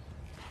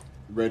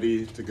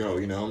 ready to go.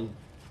 And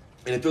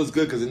it feels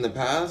good because in the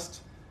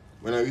past,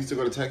 when I used to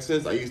go to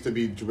Texas, I used to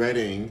be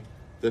dreading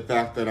the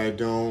fact that I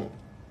don't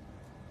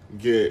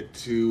get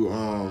to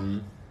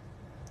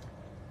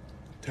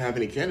have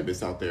any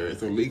cannabis out there.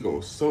 It's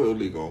illegal, so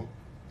illegal.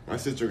 My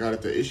sister got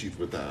into issues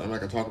with that. I'm not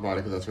gonna talk about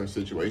it because that's her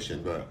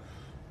situation, but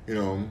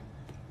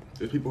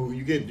there's people who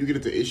you get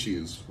into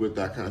issues with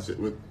that kind of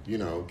with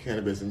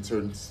cannabis in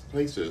certain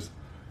places,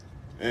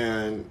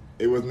 and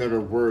it was never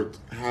worth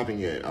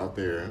having it out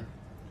there.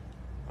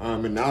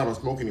 And now I don't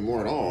smoke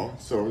anymore at all,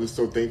 so I'm just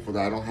so thankful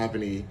that I don't have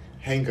any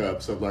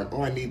hang-ups of like,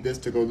 oh, I need this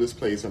to go this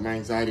place, or my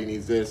anxiety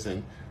needs this,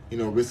 and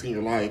risking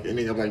your life,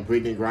 ending up like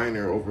Brittany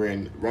Griner over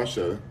in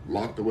Russia,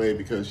 locked away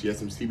because she has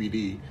some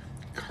CBD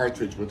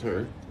cartridge with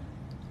her.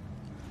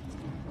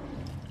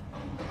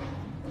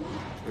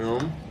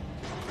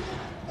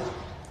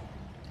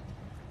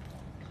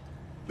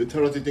 They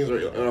tell us these things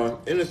are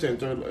innocent,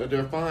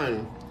 they're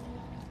fine.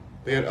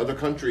 They had other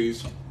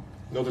countries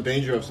know the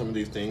danger of some of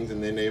these things,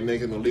 and then they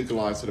make them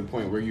illegalized to the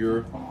point where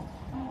you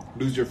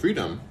lose your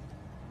freedom.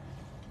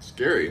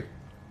 Scary.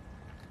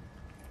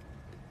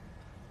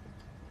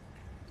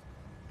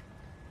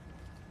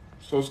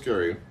 So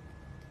scary.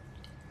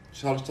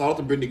 Shout out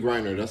to Brittany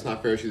Griner. That's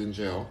not fair. She's in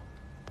jail.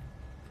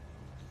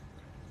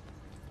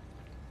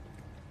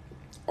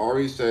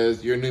 Ari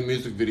says, your new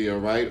music video,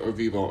 right? Or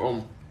Vivo?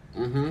 Oh,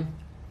 mm-hmm.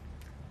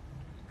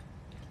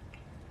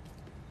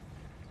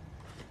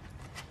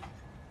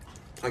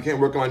 I can't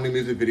work on my new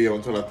music video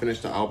until I finish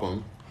the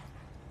album.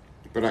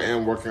 But I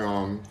am working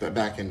on the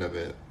back end of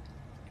it.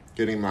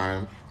 Getting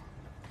my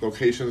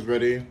locations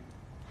ready.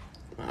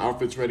 My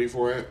outfits ready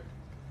for it.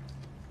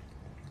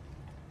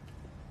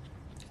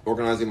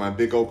 Organizing my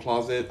big old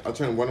closet. I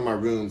turned one of my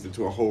rooms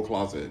into a whole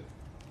closet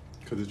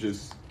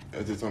because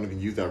I just don't even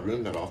use that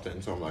room that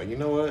often. So I'm like, you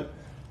know what?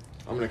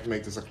 I'm gonna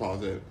make this a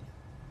closet.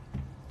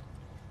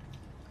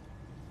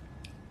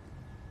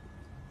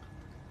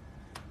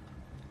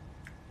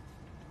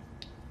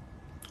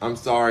 I'm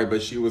sorry,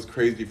 but she was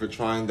crazy for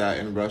trying that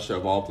in Russia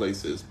of all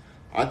places.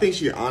 I think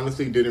she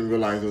honestly didn't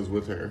realize it was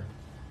with her.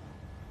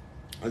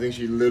 I think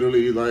she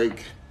literally I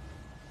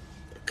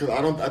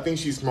think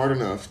she's smart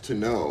enough to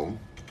know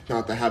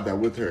not to have that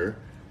with her.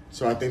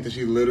 So I think that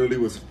she literally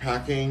was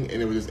packing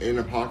and it was just in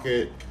her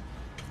pocket.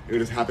 It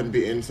just happened to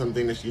be in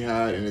something that she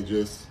had, and it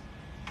just,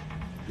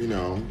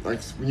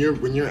 like when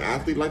you're an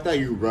athlete like that,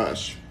 you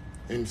rush.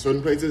 In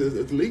certain places,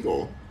 it's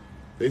legal.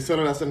 They sell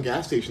it at some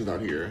gas stations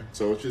out here.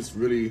 So it's just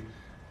really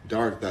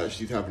dark that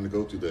she's having to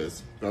go through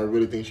this. But I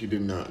really think she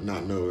did not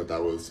know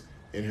that was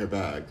in her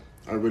bag.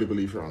 I really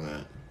believe her on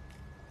that.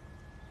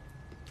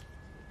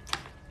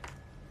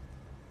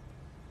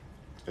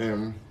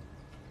 And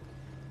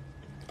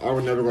I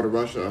would never go to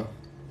Russia,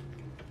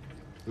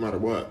 no matter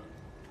what.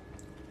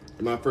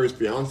 And my first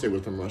fiance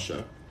was from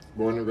Russia,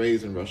 born and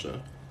raised in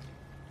Russia.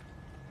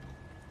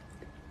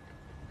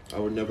 I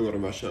would never go to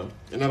Russia.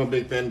 And I have a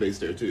big fan base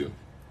there too.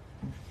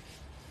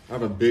 I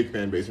have a big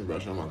fan base in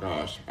Russia, oh my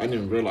gosh. I didn't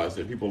even realize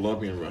that people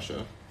love me in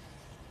Russia.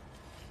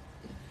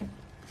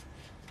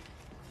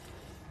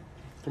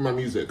 For my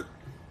music.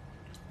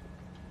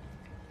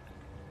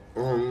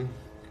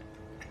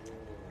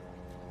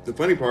 The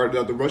funny part is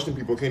that the Russian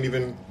people can't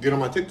even get on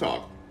my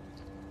TikTok.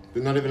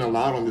 They're not even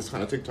allowed on this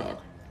kind of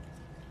TikTok.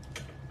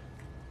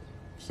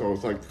 So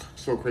it's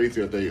so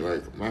crazy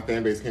that my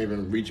fan base can't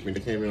even reach me.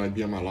 They can't even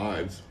be on my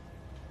lives.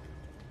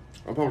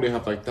 I'll probably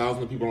have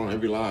thousands of people on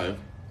every live.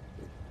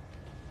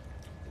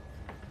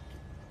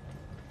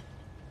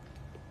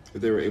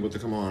 If they were able to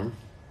come on.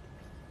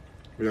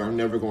 But yeah, I'm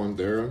never going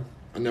there.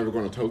 I'm never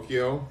going to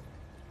Tokyo.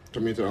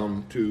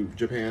 To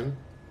Japan.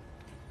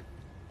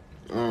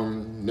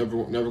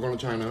 Never going to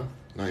China.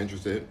 Not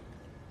interested.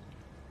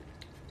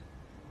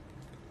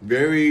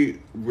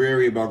 Very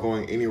wary about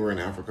going anywhere in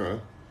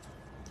Africa,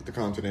 the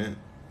continent.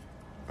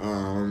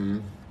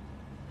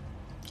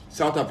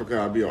 South Africa,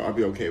 I'll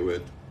be okay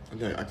with.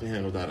 I can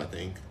handle that. I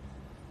think.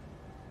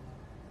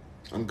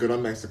 I'm good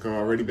on Mexico.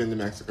 I've already been to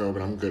Mexico,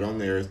 but I'm good on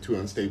there. It's too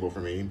unstable for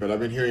me. But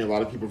I've been hearing a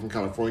lot of people from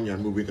California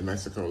moving to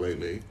Mexico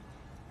lately.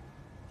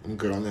 I'm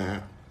good on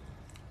that.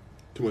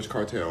 Too much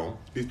cartel.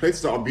 These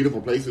places are all beautiful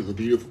places with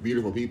beautiful,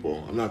 beautiful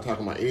people. I'm not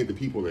talking about any of the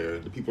people there.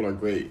 The people are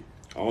great.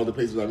 All the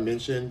places I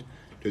mentioned,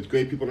 there's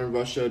great people in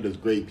Russia. There's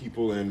great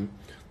people in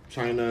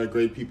China.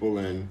 Great people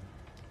in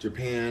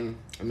Japan.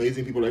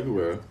 Amazing people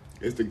everywhere.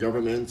 It's the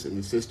governments and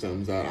the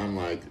systems that I'm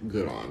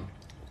good on.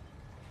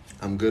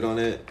 I'm good on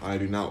it. I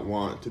do not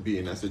want to be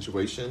in that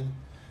situation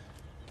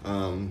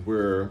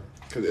because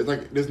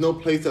it's there's no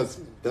place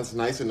that's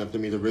nice enough to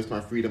me to risk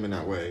my freedom in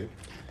that way,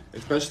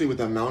 especially with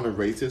the amount of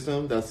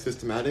racism that's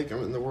systematic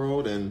in the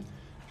world and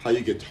how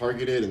you get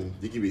targeted and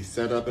you can be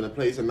set up in a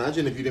place.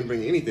 Imagine if you didn't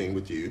bring anything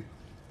with you,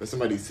 but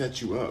somebody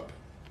set you up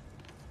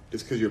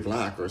just because you're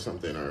black or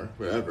something or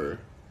whatever.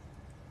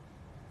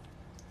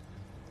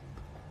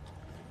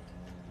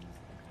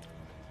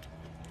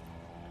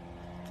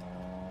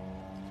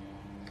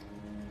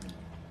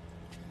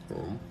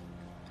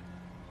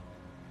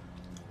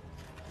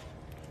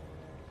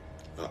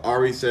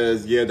 Ari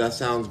says, yeah, that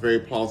sounds very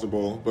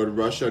plausible, but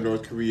Russia,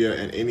 North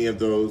Korea, and any of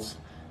those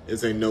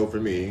is a no for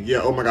me.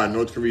 Yeah, oh my God,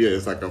 North Korea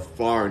is like a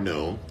far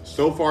no.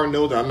 So far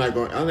no that I'm not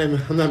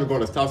even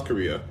going to South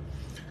Korea,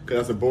 because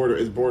that's a border.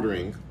 It's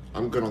bordering.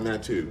 I'm good on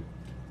that too.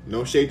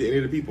 No shade to any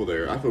of the people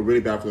there. I feel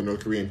really bad for the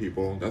North Korean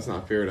people. That's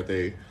not fair that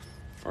they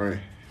are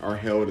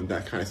held in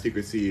that kind of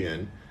secrecy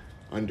and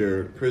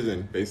under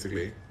prison,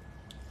 basically.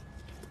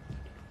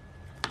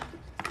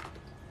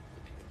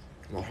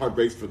 My heart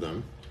breaks for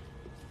them.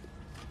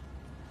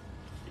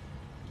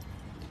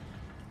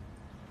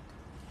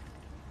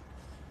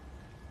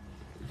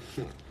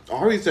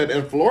 Ari said,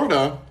 in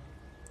Florida.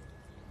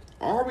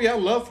 Ari, I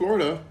love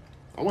Florida.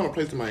 I want a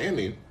place in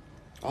Miami.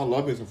 I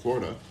love me some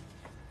Florida.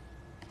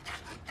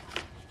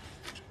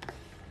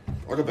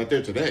 I'll go back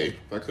there today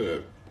if I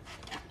could.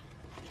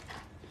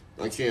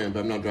 I can, but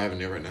I'm not driving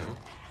there right now.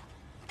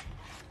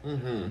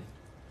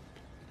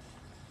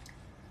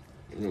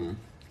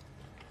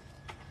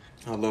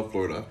 I love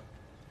Florida.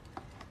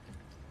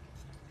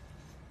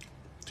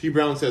 T.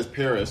 Brown says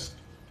Paris.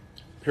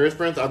 Paris,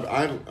 France.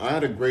 I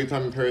had a great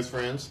time in Paris,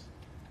 France.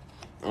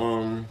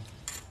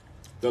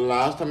 The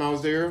last time I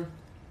was there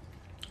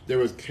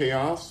was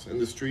chaos in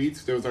the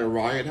streets. There was like a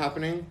riot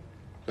happening.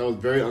 That was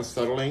very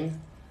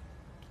unsettling.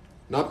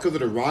 Not because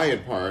of the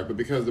riot part, but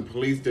because the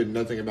police did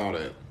nothing about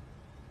it.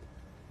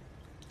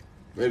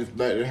 They just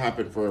let it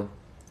happen for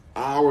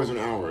hours and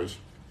hours.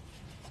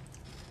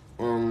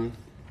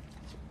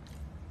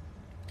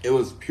 It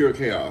was pure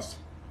chaos.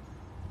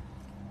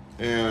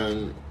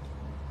 And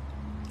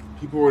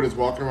people were just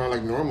walking around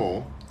like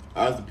normal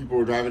as the people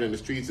were driving in the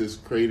streets,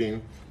 just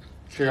creating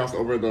chaos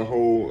over the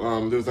whole,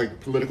 there was like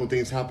political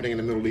things happening in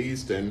the Middle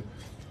East, and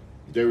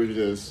they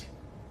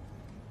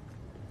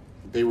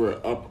were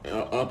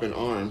up in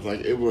arms. Like,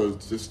 it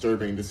was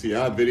disturbing to see.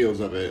 I have videos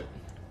of it.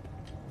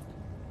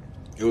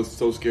 It was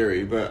so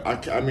scary, but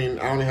I mean,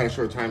 I only had a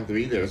short time to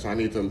be there, so I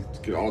need to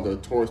get all the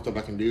tourist stuff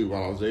I can do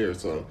while I was there.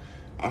 So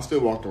I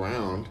still walked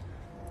around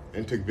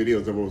and took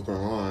videos of what was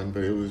going on,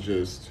 but it was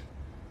just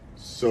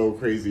so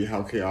crazy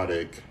how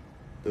chaotic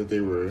that they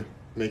were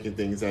making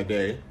things that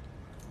day.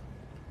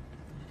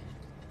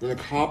 And the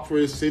cops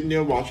were just sitting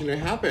there watching it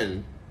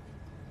happen.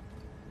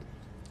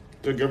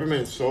 The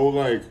government is so,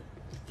 like,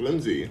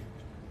 flimsy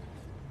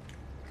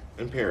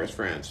in Paris,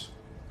 France.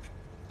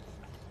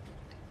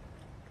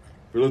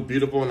 It looks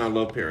beautiful, and I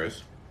love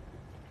Paris.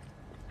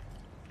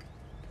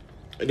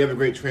 And they have a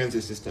great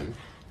transit system.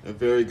 A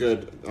very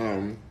good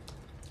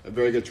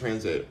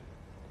transit.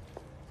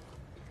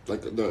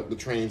 Like the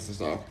trains and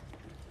stuff.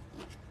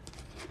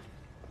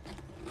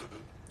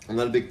 I'm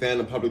not a big fan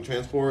of public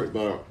transport,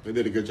 but they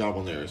did a good job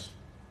on theirs,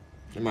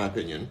 in my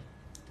opinion.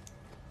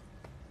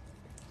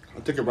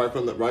 I took it right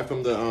from the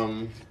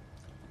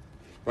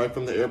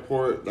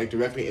airport, like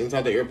directly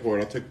inside the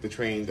airport. I took the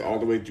trains all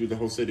the way through the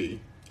whole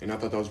city, and I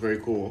thought that was very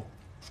cool.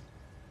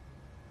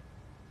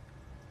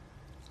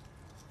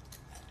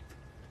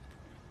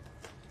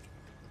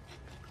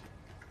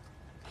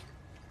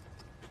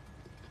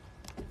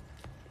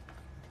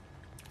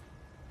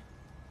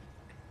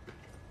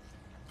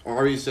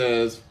 Ari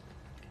says,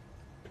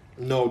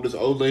 no, this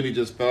old lady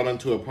just fell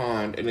into a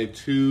pond and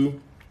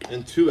two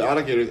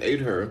alligators ate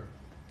her.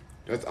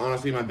 That's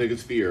honestly my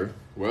biggest fear.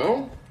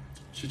 Well,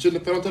 she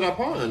shouldn't have fell into that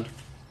pond.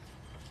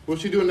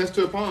 What's she doing next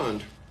to a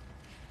pond?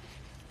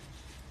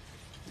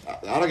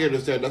 Alligator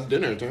said that's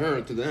dinner to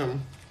her, to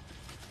them.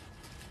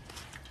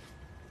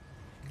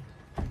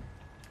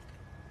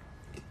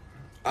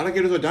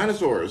 Alligators are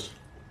dinosaurs.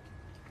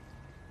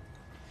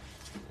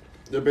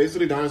 They're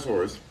basically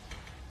dinosaurs.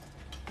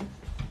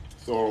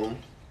 So,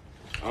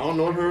 I don't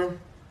know her.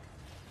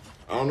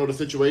 I don't know the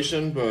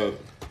situation, but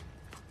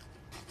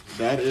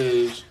that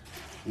is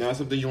not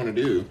something you want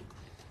to do.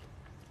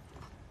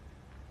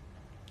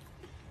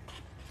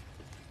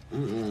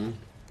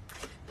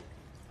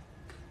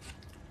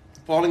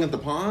 Falling into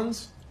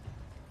ponds?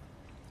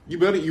 You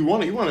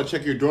want to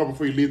check your door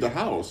before you leave the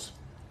house.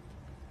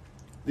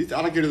 These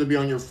alligators will be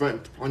on your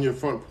front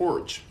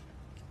porch.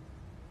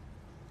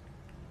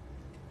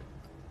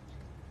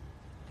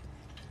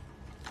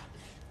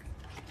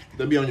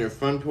 They'll be on your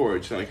front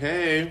porch, like,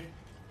 hey,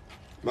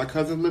 my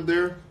cousins live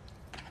there.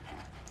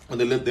 Well,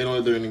 they don't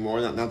live there anymore.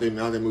 Now they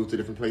moved to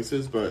different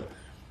places, but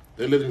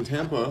they lived in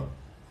Tampa,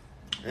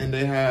 and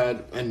they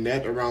had a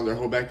net around their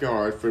whole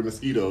backyard for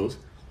mosquitoes,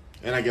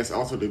 and I guess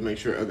also to make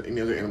sure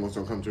any other animals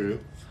don't come through.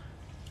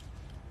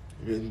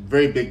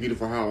 Very big,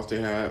 beautiful house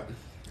they had.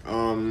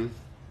 There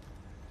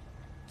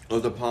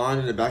was a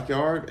pond in the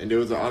backyard, and there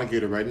was an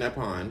alligator right in that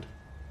pond.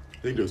 I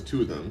think there was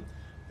two of them,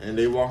 and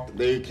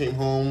they came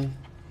home.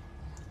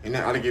 And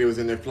that alligator was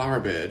in their flower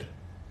bed.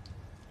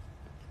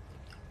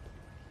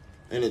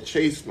 and it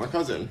chased my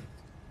cousin.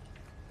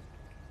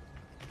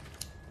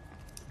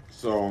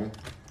 So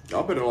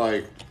y'all better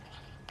like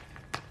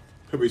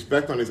put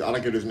respect on this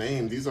alligator's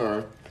name. These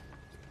are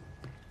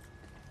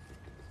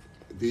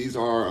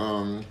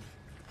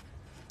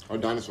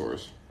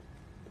dinosaurs.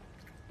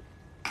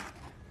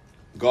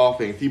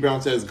 Golfing. T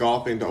Brown says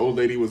golfing. The old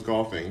lady was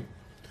golfing.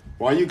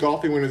 Why are you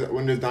golfing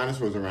when there's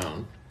dinosaurs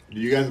around? Do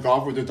you guys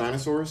golf with the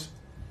dinosaurs?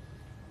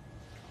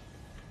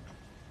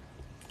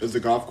 Is the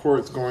golf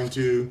course going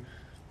to,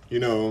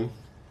 is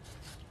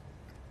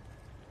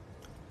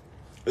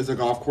the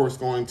golf course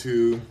going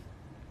to,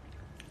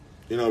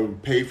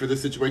 pay for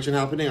this situation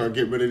happening or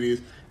get rid of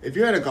these? If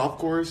you're at a golf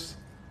course,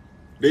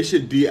 they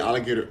should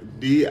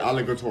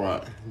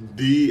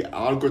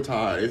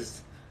de-alligatize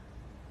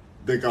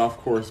the golf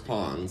course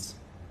ponds.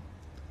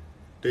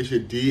 They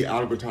should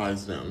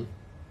de-alligatize them.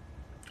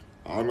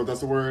 I don't know if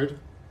that's a word,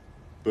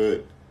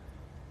 but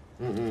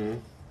there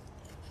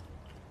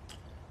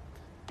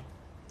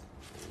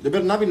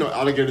better not be no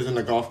alligators in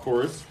the golf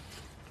course.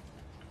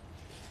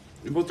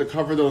 You're supposed to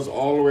cover those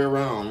all the way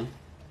around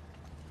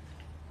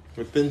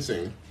with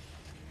fencing.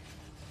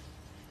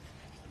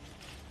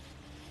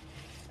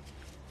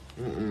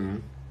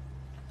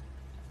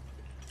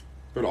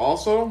 But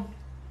also,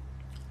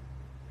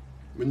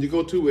 when you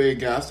go to a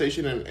gas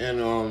station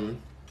in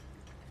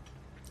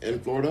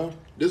Florida,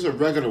 this is a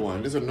regular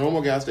one. This is a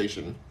normal gas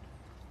station.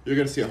 You're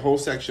gonna see a whole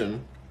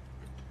section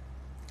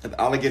of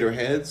alligator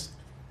heads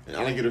and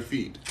alligator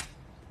feet,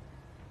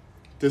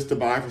 just to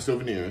buy for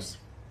souvenirs,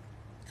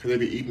 because they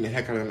be eating the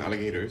heck out of them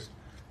alligators.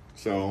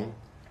 So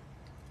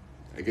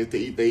I guess they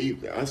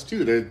eat us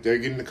too. They're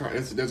getting the car.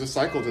 There's a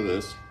cycle to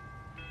this.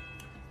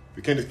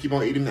 We can't just keep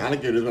on eating the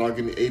alligators without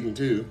getting eaten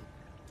too.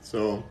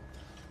 So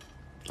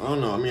I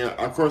don't know. I mean,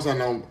 of course I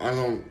don't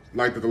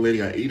like that the lady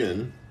got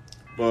eaten,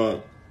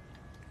 but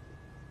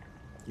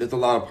there's a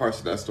lot of parts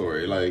of that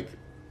story. Like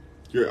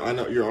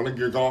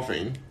you're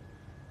golfing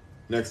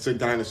next to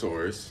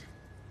dinosaurs.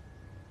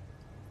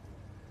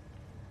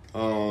 I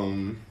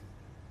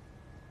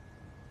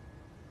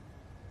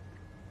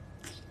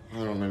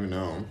don't even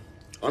know.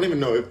 I don't even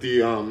know if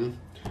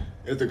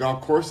the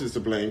golf course is to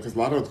blame, because a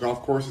lot of those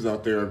golf courses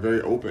out there are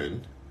very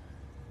open.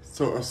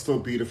 So it's so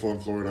beautiful in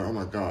Florida. Oh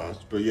my gosh!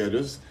 But yeah,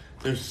 there's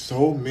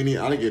so many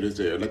alligators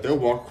there. Like they'll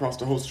walk across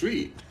the whole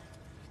street.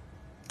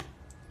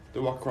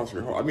 They'll walk across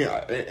your whole. I mean,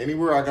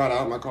 anywhere I got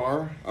out of my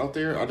car out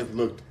there, I just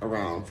looked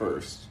around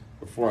first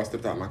before I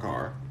stepped out of my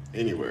car.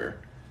 Anywhere.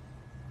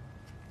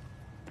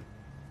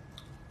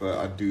 But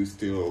I do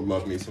still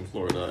love me some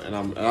Florida, and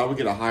I would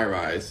get a high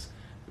rise.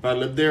 If I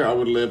lived there, I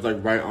would live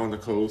like right on the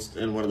coast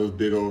in one of those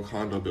big old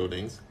condo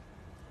buildings.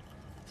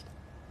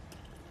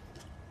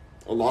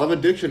 A lot of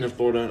addiction in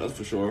Florida, that's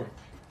for sure.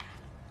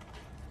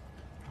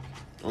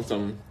 On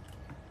some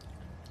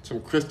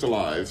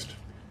crystallized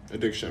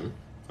addiction,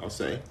 I'll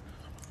say.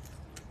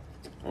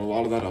 A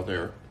lot of that out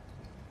there.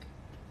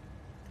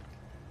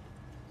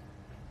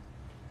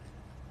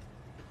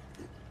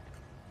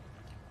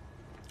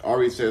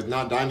 Ari says,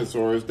 not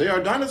dinosaurs. They are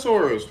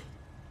dinosaurs.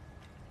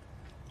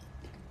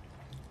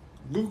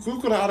 Google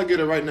the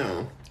alligator right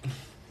now.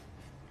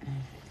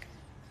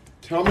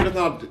 Tell me that's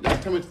not a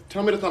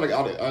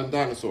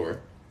dinosaur.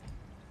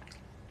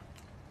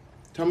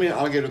 Tell me an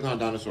alligator's not a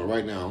dinosaur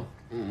right now.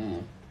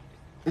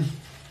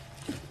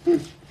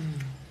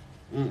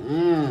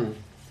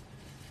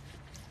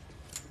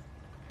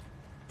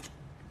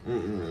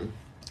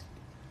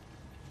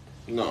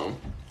 No.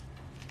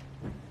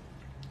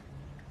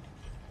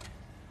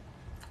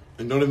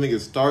 And don't even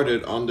get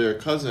started on their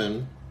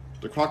cousin,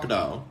 the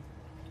crocodile,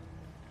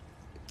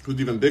 who's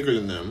even bigger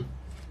than them,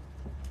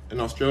 in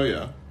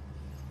Australia.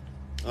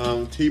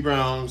 T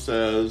Brown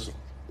says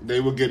they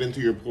will get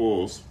into your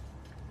pools.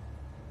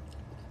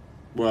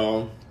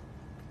 Well,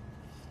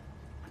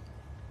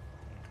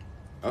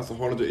 that's a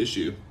whole other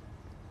issue.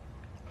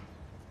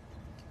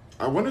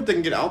 I wonder if they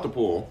can get out the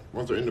pool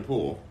once they're in the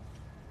pool.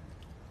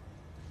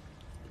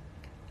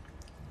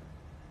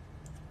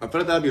 I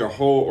feel like that'd be a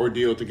whole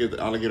ordeal to get the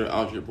alligator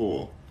out of your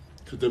pool,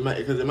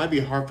 because it might be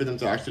hard for them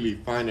to actually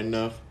find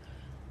enough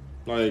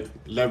like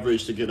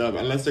leverage to get up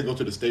unless they go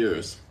to the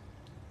stairs.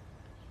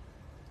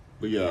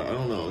 But yeah, I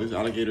don't know. These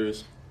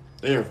alligators,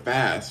 they are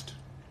fast,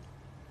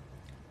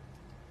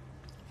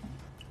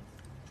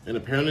 and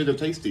apparently they're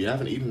tasty. I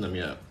haven't eaten them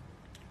yet.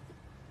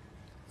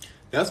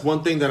 That's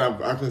one thing that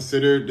I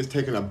considered, just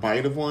taking a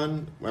bite of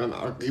one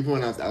even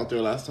when I was out there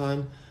last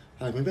time.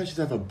 I'm like, maybe I should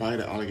have a bite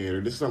of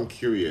alligator. This is I'm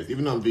curious.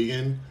 Even though I'm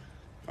vegan,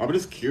 I'm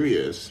just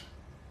curious.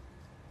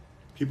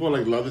 People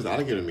like love this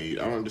alligator meat.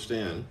 I don't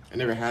understand. I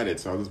never had it,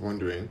 so I was just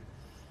wondering.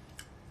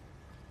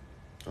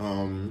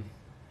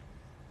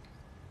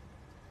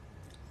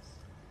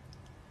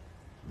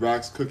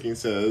 Rax Cooking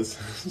says,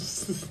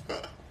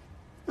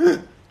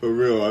 for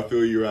real, I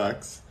feel you,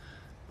 Rax.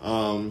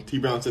 T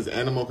Brown says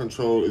animal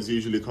control is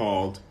usually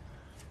called.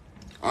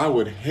 I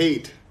would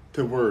hate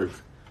to work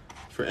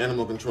for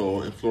animal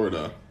control in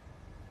Florida,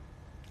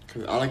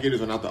 because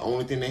alligators are not the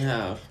only thing they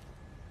have.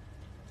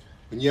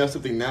 When you have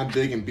something that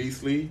big and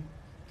beastly,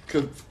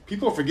 because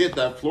people forget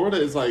that Florida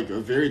is like a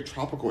very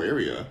tropical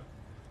area.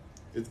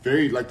 It's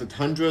very like the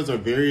tundras are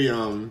very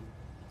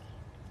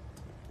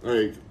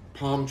like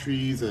palm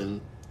trees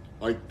and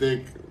like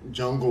thick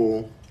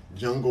jungle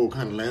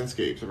kind of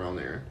landscapes around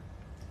there.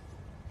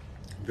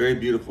 Very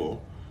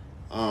beautiful,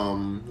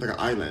 like an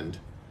island,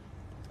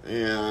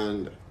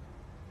 and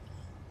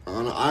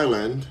on an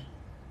island,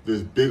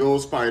 there's big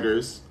old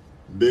spiders,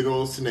 big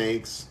old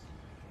snakes,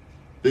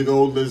 big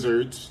old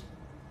lizards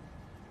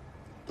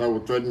that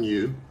will threaten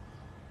you.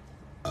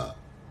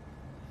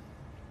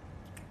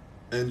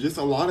 And just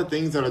a lot of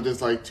things that are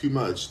just like too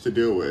much to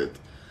deal with.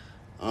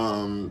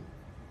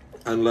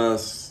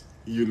 Unless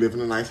you live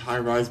in a nice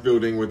high-rise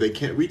building where they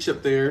can't reach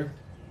up there.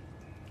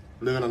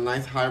 Live in a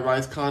nice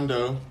high-rise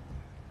condo.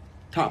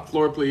 Top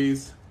floor,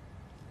 please.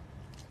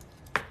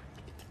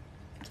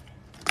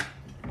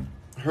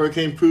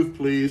 Hurricane-proof,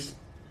 please.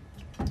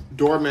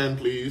 Doorman,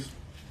 please.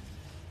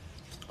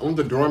 I want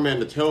the doorman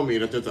to tell me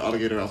that there's an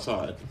alligator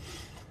outside.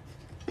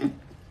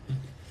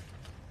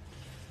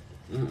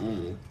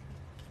 Mm-mm.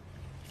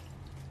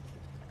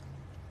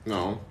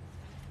 No.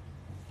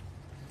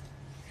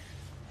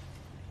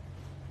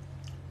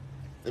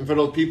 And for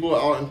those people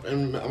out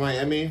in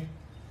Miami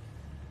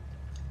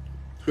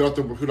who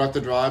like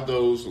to drive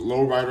those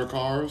lowrider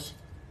cars,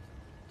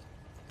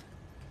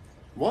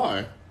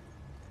 why?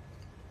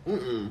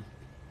 Mm-mm.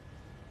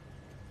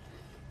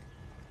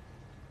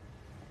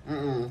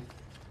 Mm-mm.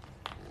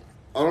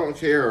 I don't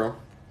care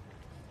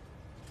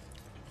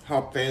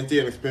how fancy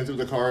and expensive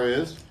the car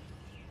is.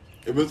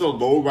 If it's a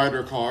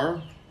lowrider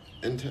car,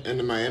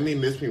 and Miami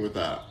missed me with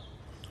that.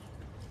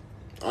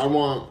 I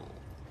want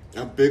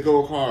a big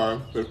old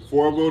car with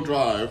 4-wheel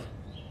drive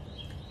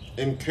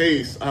in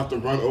case I have to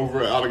run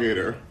over an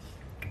alligator.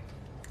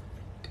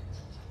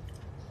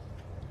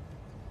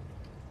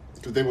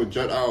 Because they will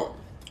jet out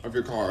of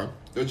your car.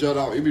 They'll jet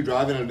out. You'll be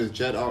driving and just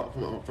jet out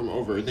from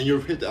over. Then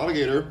you'll hit the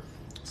alligator,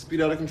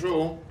 speed out of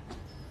control,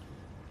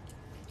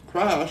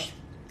 crash,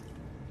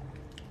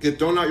 get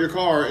thrown out your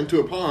car into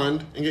a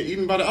pond, and get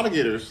eaten by the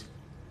alligators.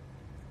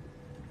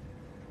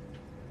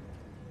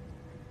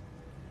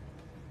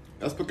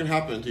 That's what can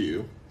happen to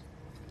you.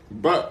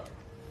 But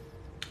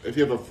if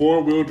you have a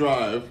 4-wheel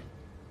drive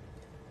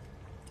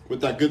with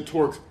that good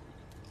torque,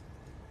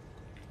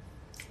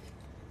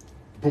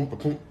 boom, boom,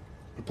 boom,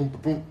 boom,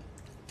 boom,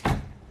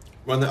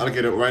 run the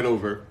alligator right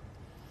over.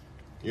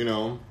 You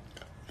know,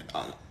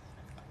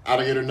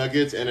 alligator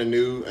nuggets and a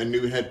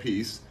new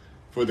headpiece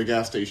for the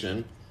gas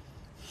station.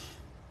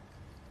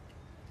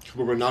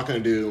 What we're not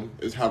going to do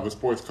is have a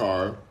sports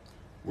car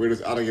where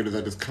there's alligators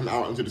that just come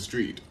out into the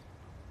street.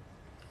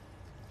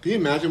 Can you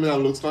imagine what that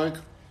looks like?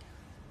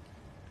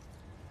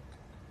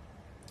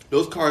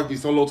 Those cars be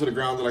so low to the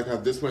ground they like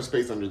have this much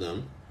space under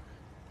them.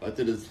 Like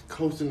they're just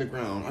coasting the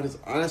ground.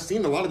 I've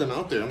seen a lot of them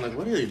out there. I'm like,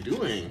 what are they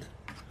doing?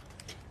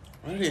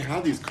 Why do they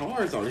have these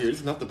cars out here?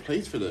 This is not the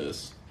place for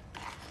this.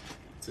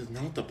 This is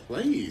not the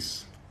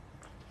place.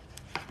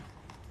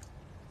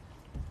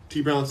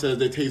 T Brown says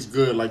they taste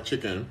good like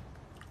chicken.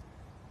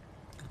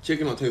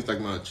 Chicken don't taste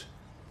like much.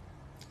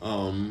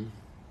 But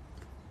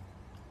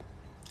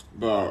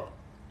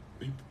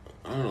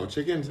I don't know.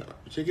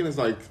 Chicken is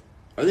like,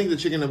 I think the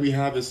chicken that we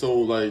have is so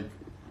like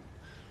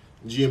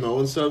GMO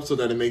and stuff, so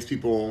that it makes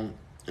people,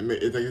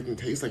 it doesn't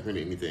taste like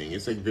really anything.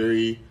 It's like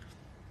very,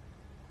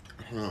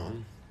 I don't know.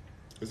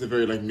 It's a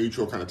very like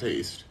neutral kind of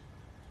taste.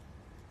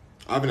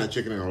 I haven't had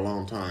chicken in a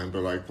long time,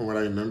 but like from what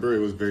I remember, it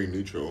was very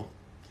neutral.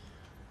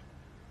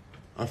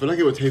 I feel like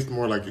it would taste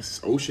more like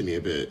oceany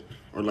a bit,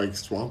 or like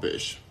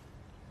swampish.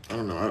 I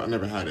don't know. I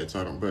never had it,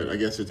 so I don't. But I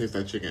guess it tastes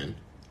like chicken.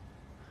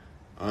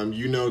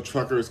 You know,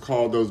 truckers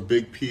call those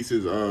big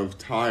pieces of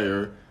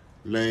tire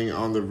laying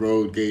on the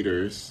road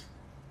gators.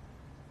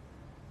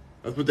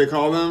 That's what they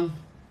call them?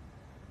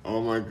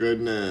 Oh my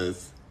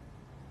goodness.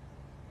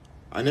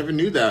 I never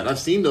knew that. I've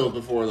seen those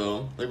before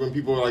though. Like when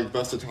people like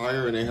bust a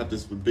tire and they have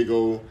this big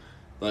old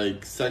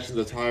like sections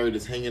of tire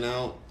just hanging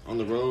out on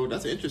the road.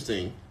 That's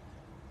interesting.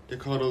 They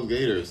call those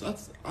gators.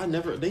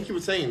 Thank you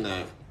for saying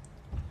that.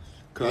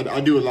 Cause I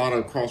do a lot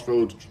of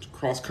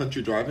cross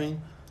country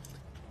driving.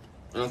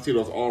 And I see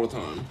those all the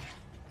time.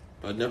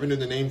 But I never knew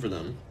the name for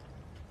them.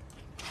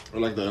 Or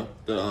like the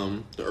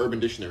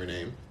Urban Dictionary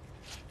name.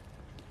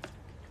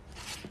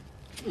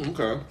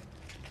 Okay.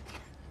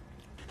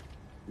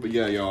 But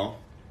yeah, y'all.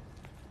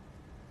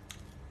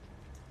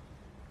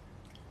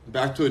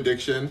 Back to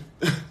addiction.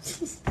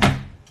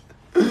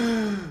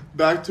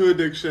 Back to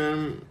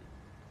addiction.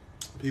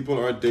 People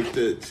are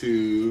addicted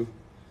to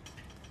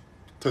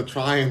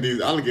trying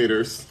these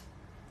alligators.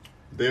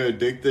 They're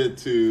addicted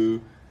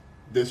to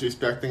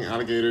disrespecting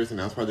alligators, and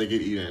that's why they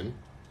get eaten.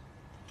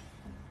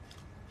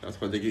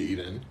 That's why they get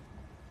eaten.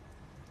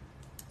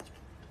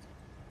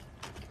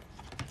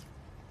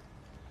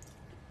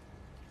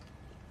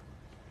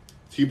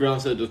 T. Brown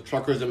said, the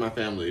truckers in my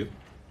family.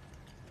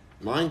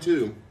 Mine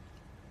too.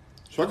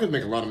 Truckers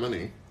make a lot of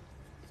money.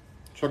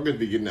 Truckers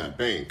be getting that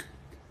bank.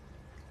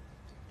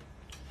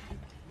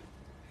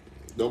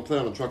 Don't play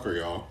on a trucker,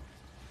 y'all.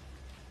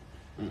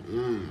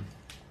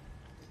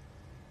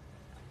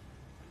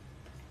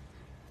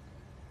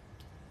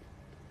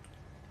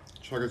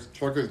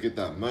 Truckers get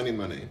that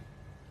money.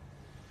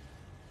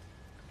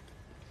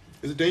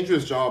 It's a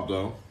dangerous job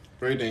though,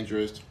 very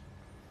dangerous.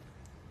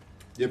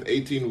 You have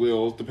 18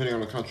 wheels, depending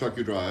on the kind of truck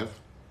you drive.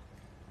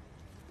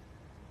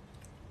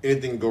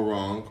 Anything can go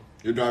wrong.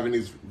 You're driving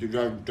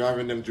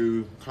them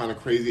through kind of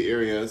crazy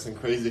areas and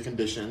crazy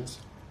conditions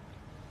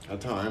at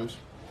times.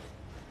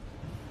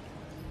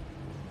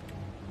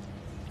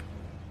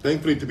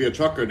 Thankfully, to be a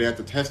trucker, they have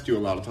to test you a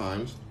lot of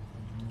times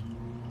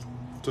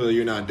so that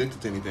you're not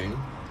addicted to anything,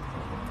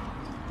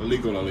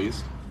 illegal at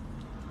least,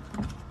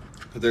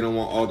 because they don't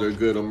want all their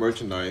good or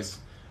merchandise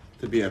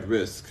to be at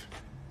risk.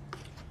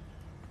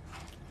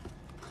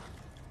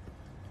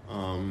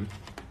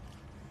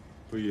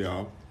 But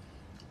yeah,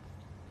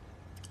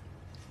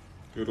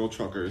 good old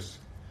truckers.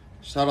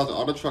 Shout out to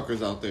all the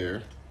truckers out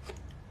there.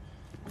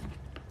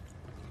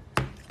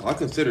 I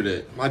considered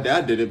it. My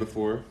dad did it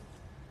before.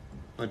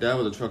 My dad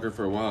was a trucker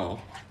for a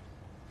while.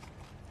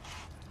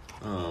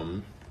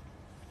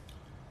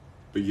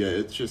 But yeah,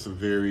 it's just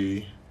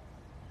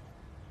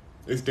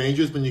it's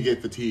dangerous when you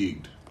get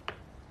fatigued.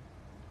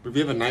 But if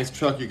you have a nice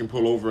truck, you can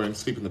pull over and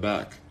sleep in the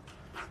back.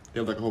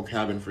 They have like a whole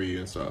cabin for you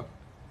and stuff.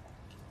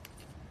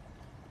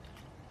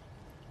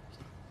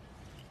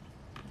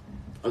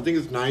 I think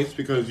it's nice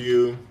because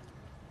you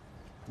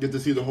get to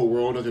see the whole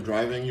world as you're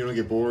driving. You don't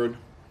get bored.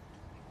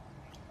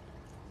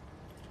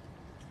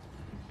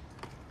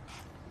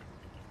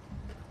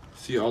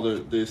 See all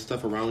the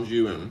stuff around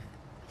you and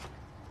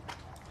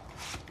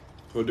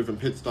go different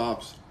pit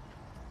stops.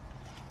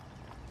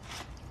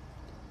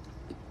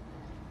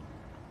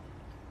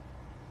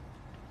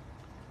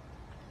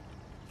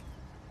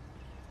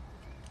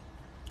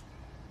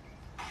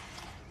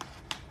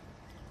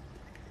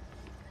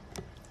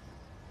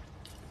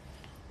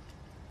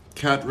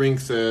 Katrink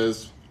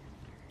says,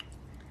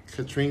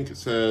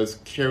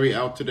 carry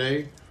out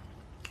today.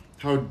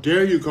 How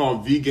dare you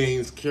call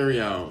vegans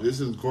carry out? This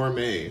is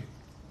gourmet.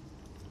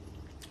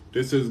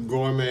 This is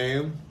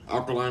gourmet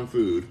alkaline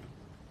food.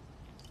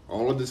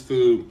 All of this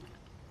food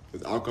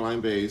is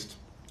alkaline based,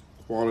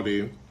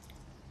 quality,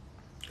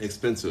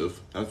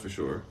 expensive, that's for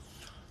sure.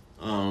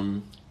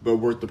 But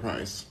worth the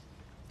price.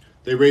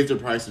 They raised their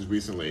prices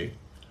recently.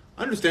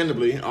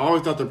 Understandably, I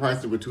always thought their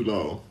prices were too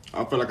low.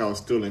 I felt like I was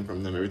stealing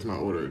from them every time I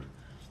ordered.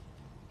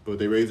 But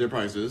they raised their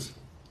prices.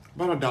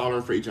 About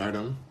 $1 for each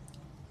item.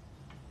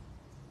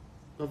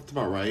 That's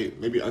about right.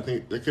 Maybe I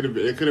think they could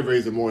have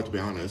raised it more, to be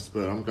honest,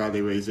 but I'm glad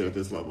they raised it at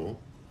this level.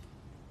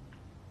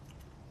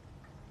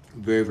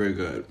 Very, very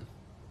good.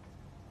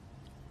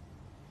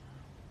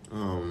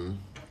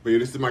 But yeah,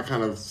 this is my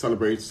kind of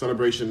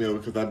celebration meal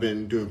because I've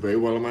been doing very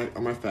well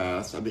on my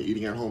fast. I've been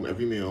eating at home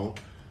every meal.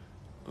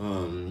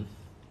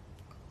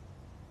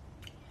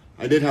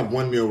 I did have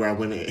one meal where I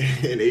went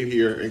and ate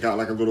here and got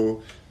like a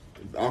little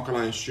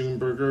alkaline shroom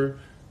burger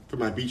for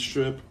my beach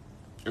trip.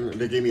 And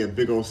they gave me a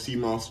big old sea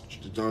moss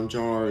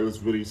jar. It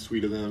was really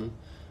sweet of them.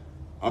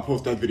 I'll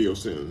post that video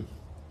soon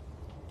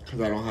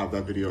because I don't have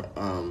that video.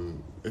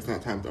 It's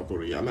not time to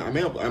upload it yet. I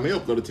may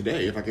upload it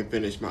today if I can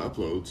finish my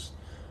uploads.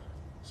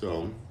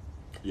 So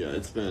yeah,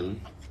 it's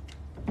been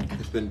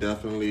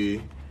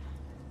definitely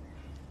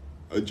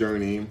a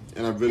journey,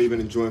 and I've really been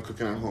enjoying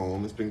cooking at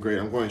home. It's been great.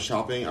 I'm going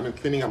shopping. I've been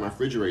cleaning out my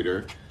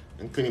refrigerator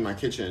and cleaning my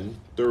kitchen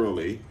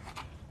thoroughly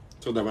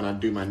so that when I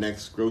do my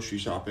next grocery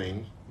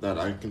shopping, that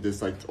I can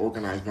just like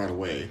organize right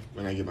away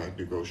when I get my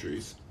new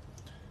groceries.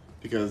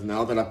 Because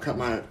now that I've cut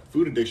my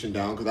food addiction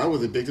down, because I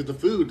was addicted to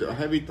food,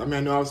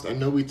 I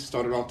know we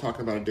started off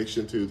talking about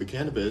addiction to the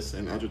cannabis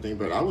and everything,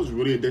 but I was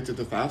really addicted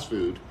to fast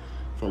food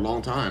for a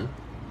long time.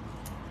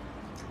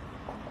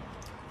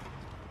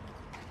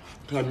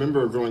 Because I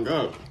remember growing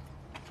up,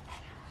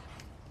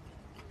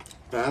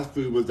 fast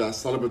food was that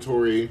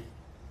celebratory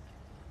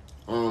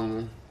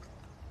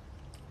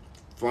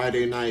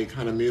Friday night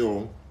kind of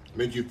meal.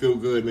 Made you feel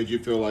good, made you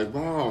feel like,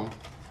 wow,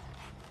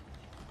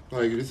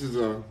 like this is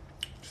a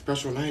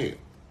special night,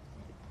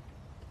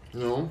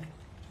 you know?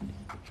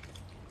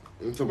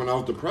 And so when I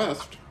was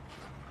depressed,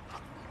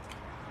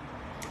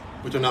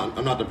 which I'm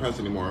not depressed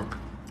anymore,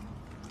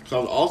 so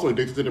I was also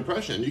addicted to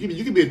depression.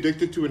 You can be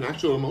addicted to an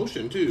actual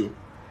emotion too.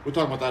 We'll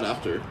talk about that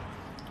after.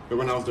 But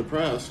when I was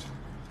depressed,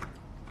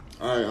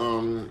 I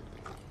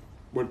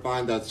would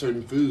find that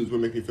certain foods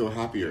would make me feel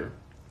happier.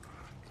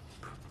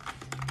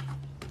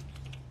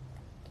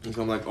 And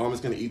so I'm like, oh, I'm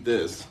just going to eat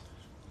this.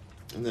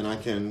 And then I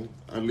can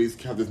at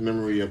least have this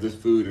memory of this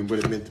food and what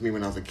it meant to me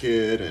when I was a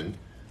kid and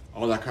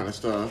all that kind of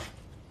stuff.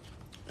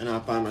 And I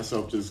find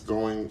myself just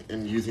going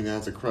and using that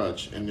as a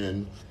crutch and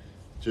then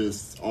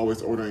just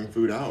always ordering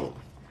food out.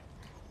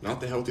 Not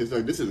the healthiest.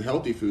 Like, this is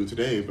healthy food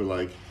today, but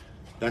like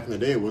back in the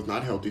day, it was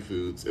not healthy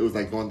foods. It was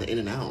like going to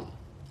In-N-Out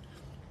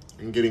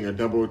and getting a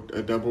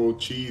double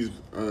cheese,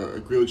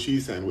 a grilled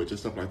cheese sandwich and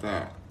stuff like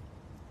that.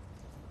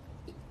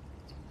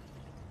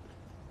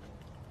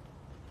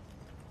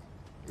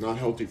 Not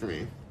healthy for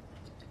me.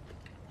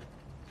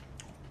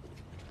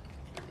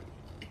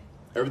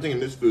 Everything in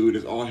this food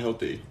is all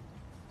healthy.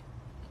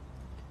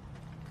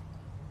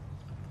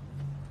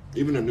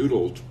 Even the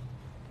noodles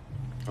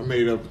are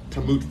made of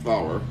tamut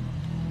flour.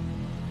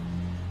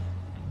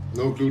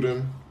 no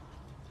gluten,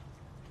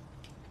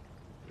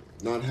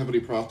 not heavily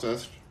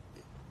processed,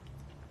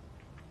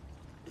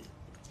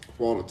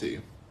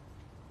 quality.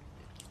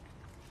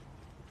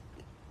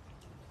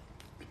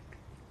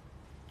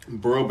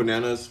 Boiled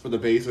bananas for the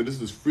base. So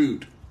this is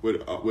fruit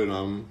with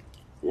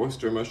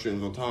oyster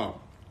mushrooms on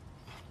top.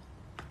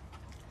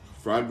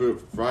 Fried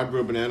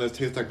boiled bananas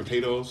taste like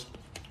potatoes,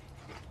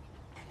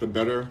 but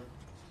better, a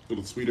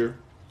little sweeter.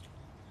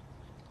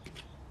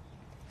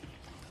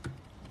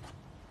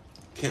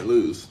 Can't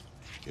lose,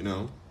 you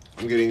know.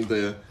 I'm getting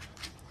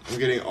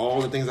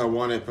all the things I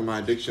wanted from my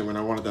addiction when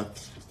I wanted the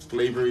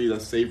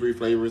savory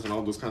flavors and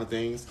all those kind of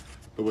things,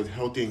 but with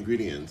healthy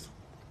ingredients.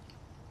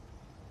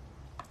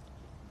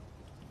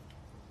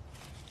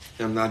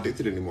 And I'm not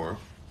addicted anymore.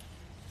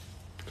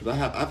 Because I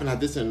haven't had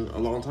this in a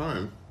long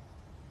time.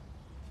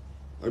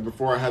 Like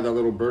before I had that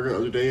little burger the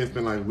other day, it's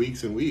been like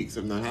weeks and weeks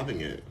of not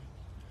having it.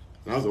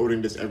 And I was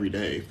ordering this every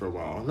day for a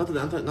while. Not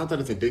that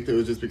it's addictive, it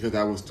was just because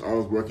I was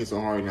working so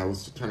hard and I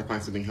was trying to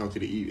find something healthy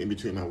to eat in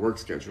between my work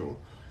schedule.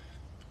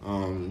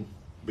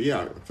 But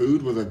yeah,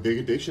 food was a big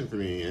addiction for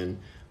me. And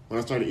when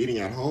I started eating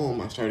at home,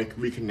 I started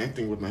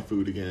reconnecting with my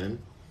food again.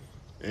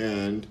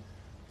 And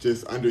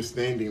just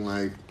understanding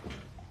like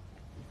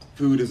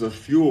food is a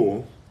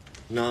fuel,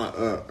 not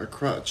a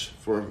crutch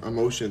for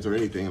emotions or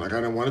anything. Like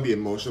I don't want to be an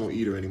emotional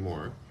eater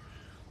anymore.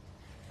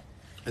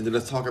 And then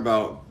let's talk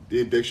about the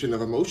addiction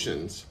of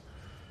emotions.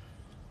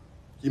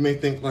 You may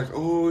think like,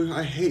 oh,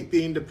 I hate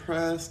being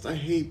depressed. I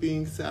hate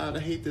being sad. I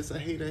hate this. I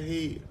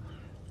hate.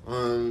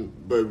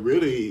 But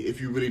really, if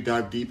you really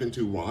dive deep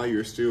into why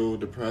you're still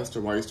depressed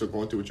or why you're still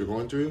going through what you're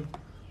going through,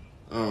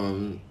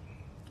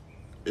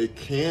 it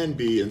can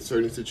be in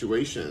certain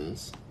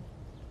situations.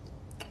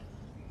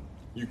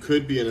 You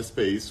could be in a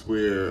space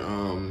where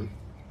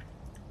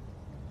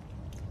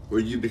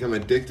you become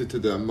addicted to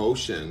the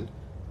emotion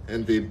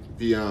and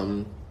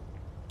the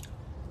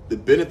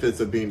benefits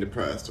of being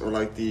depressed, or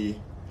like the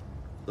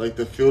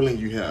feeling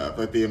you have,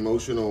 like the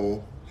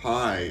emotional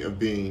high of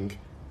being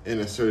in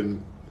a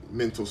certain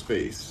mental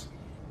space.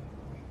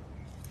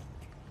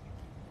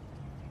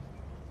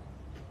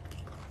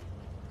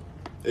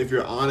 If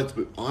you're honest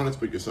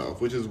with yourself,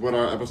 which is what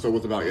our episode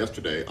was about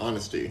yesterday,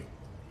 honesty.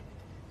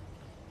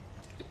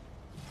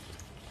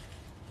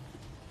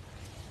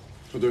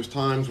 So there's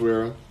times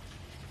where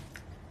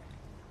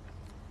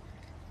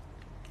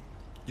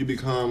you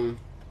become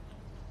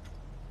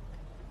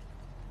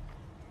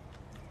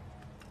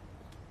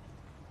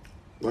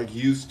like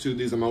used to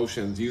these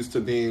emotions, used to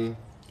being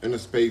in a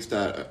space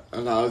that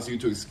allows you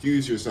to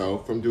excuse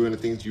yourself from doing the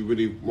things you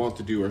really want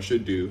to do or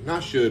should do.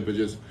 Not should, but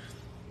just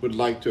would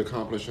like to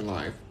accomplish in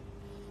life.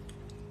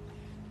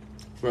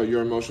 But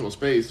your emotional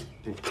space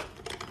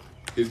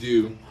gives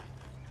you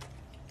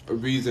a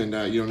reason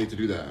that you don't need to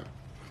do that.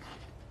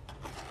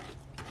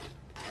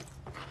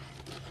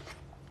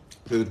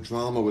 There's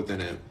drama within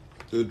it.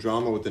 There's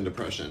drama within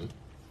depression.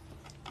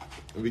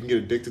 And we can get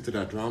addicted to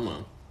that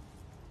drama.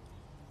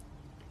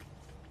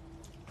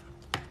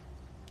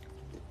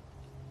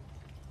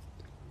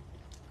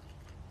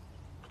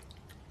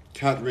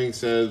 Cat Ring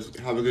says,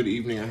 have a good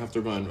evening, I have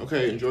to run.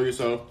 Okay, enjoy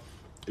yourself.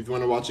 If you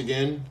want to watch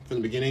again from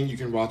the beginning, you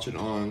can watch it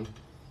on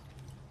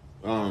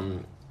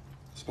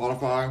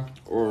Spotify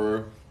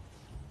or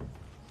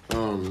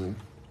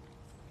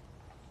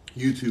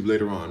YouTube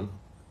later on.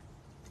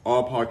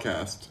 All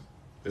podcasts,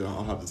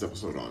 I'll have this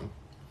episode on.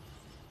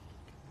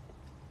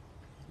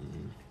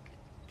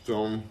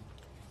 So,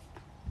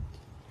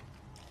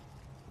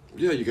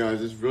 yeah, you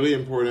guys, it's really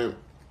important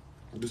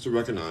just to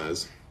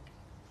recognize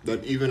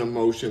that even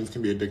emotions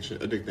can be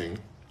addicting.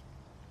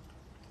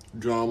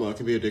 Drama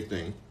can be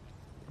addicting.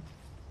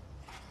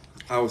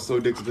 I was so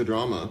addicted to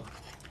drama.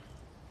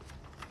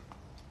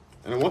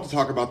 And I want to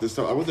talk about this.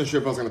 So I wasn't sure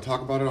if I was going to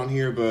talk about it on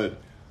here,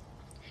 but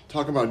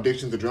talking about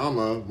addiction to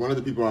drama, one of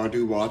the people I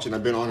do watch, and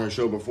I've been on her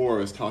show before,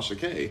 is Tasha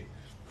K.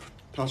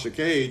 Tasha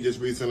K just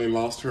recently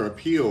lost her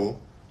appeal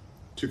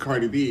to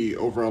Cardi B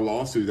over a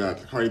lawsuit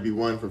that Cardi B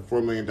won for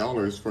 $4 million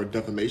for a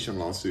defamation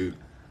lawsuit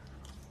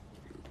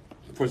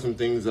for some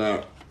things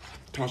that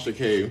Tasha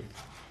K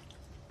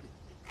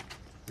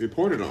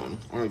reported on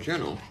her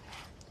channel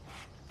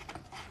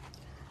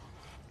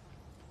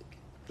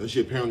that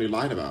she apparently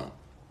lied about.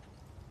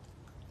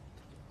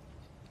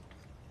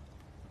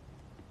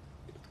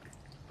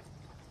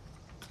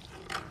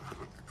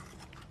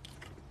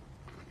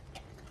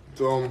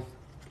 So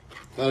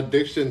that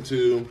addiction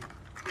to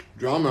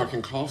drama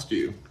can cost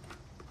you.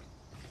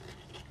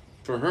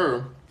 For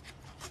her,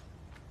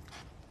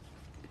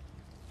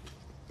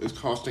 it's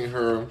costing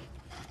her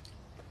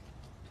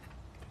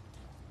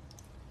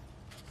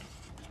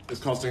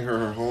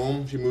her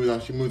home. She moves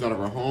out of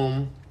her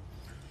home.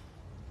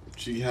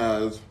 She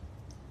has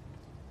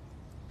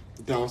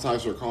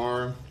downsized her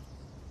car.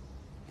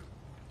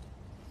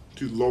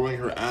 She's lowering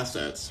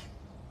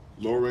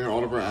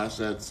all of her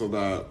assets so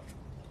that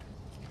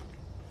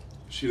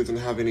she doesn't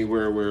have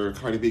anywhere where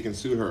Cardi B can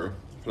sue her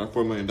for that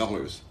 $4 million.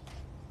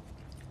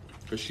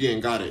 Because she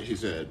ain't got it, she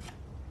said.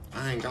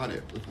 I ain't got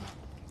it.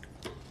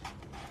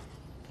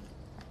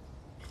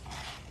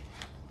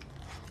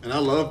 And I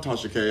love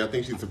Tasha K. I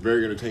think she's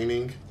very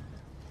entertaining.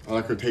 I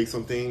like her takes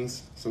on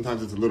things.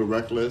 Sometimes it's a little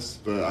reckless,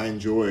 but I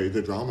enjoy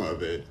the drama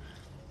of it.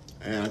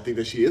 And I think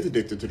that she is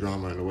addicted to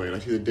drama in a way.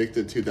 Like she's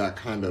addicted to that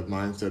kind of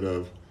mindset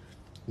of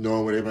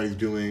knowing what everybody's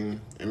doing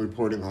and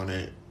reporting on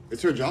it.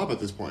 It's her job at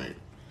this point.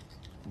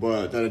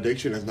 But that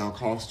addiction has now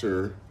cost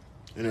her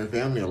and her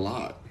family a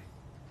lot.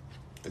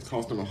 It's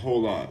cost them a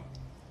whole lot.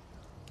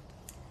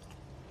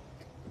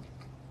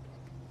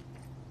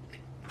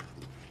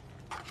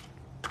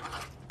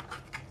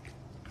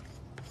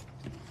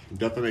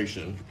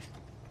 Defamation.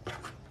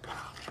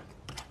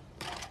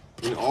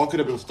 And all could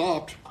have been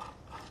stopped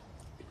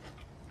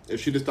if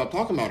she just stopped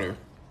talking about her.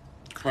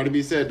 Cardi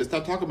B said, just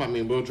stop talking about me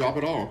and we'll drop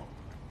it all.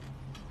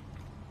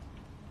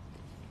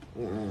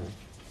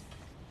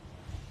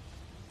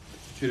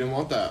 She didn't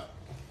want that.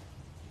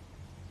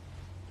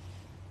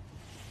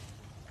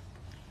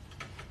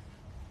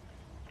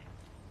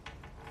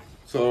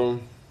 So,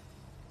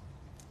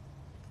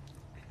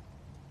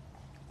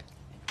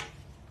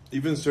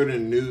 even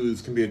certain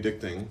news can be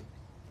addicting.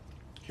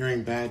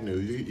 Hearing bad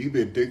news. You can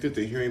be addicted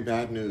to hearing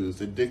bad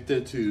news,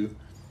 addicted to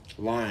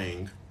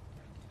lying,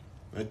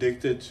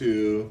 addicted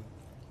to,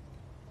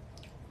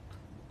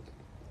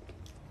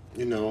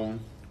 to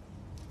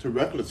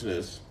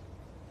recklessness,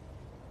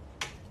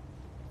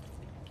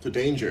 to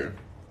danger,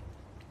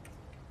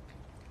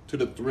 to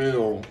the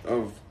thrill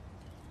of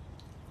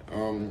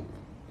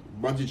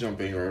bungee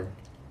jumping or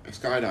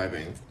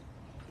skydiving,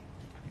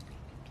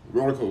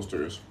 roller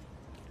coasters,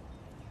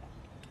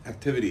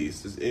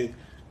 activities.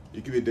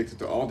 You can be addicted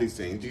to all these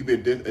things. You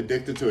can be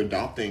addicted to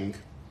adopting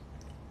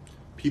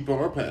people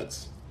or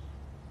pets.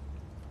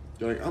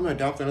 You're like, I'm gonna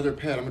adopt another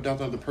pet. I'm gonna adopt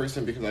another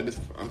person because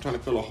I'm trying to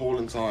fill a hole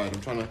inside.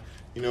 I'm trying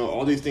to,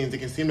 all these things that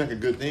can seem like a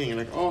good thing. And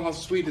like, oh, how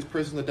sweet, this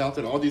person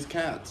adopted all these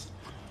cats.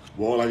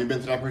 Well, have you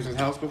been to that person's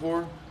house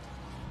before?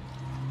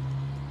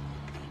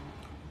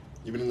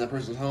 You been in that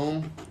person's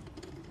home?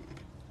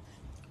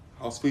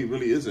 How sweet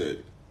really is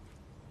it?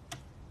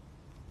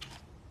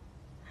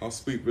 How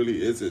sweet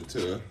really is it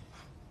to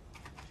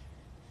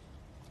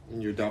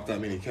when you adopt that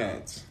many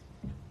cats?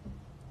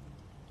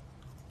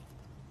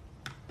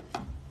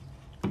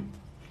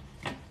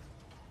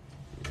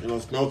 It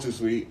don't smell too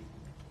sweet.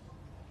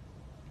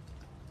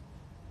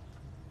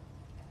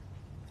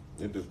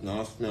 It does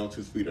not smell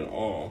too sweet at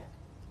all.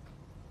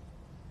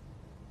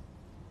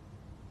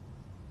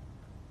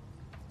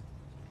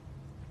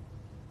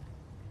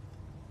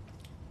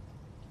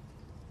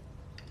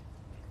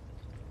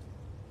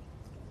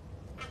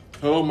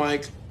 Hello,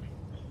 Mike.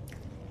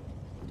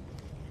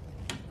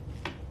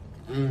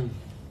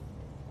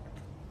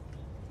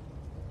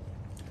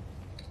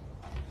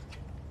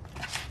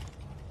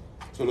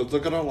 So let's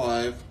look at our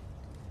life,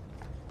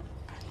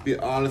 be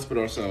honest with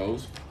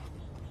ourselves,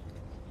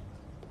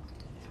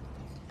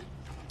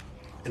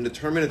 and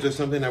determine if there's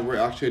something that we're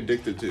actually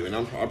addicted to. And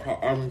I'm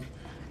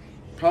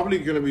probably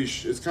gonna be.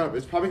 It's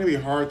probably gonna be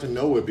hard to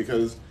know it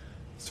because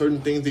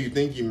certain things that you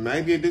think you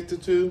might be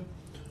addicted to,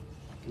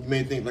 you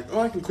may think like, oh,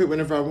 I can quit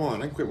whenever I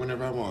want. I can quit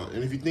whenever I want.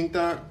 And if you think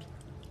that,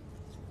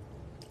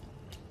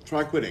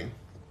 try quitting.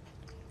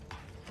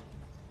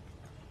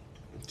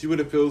 See what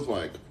it feels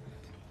like.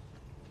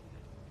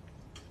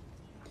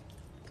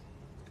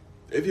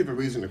 If you have a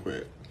reason to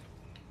quit.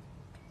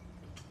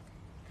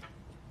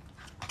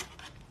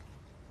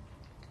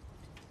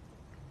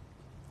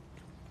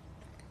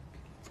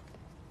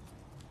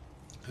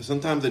 Because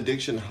sometimes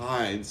addiction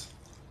hides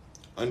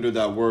under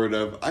that word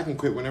of, I can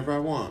quit whenever I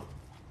want.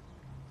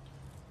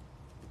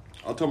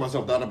 I told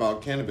myself that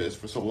about cannabis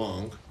for so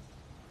long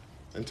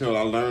until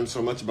I learned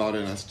so much about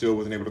it and I still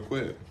wasn't able to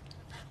quit.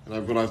 And I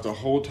realized the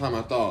whole time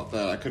I thought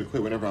that I could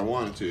quit whenever I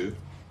wanted to,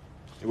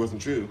 it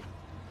wasn't true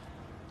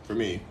for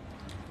me.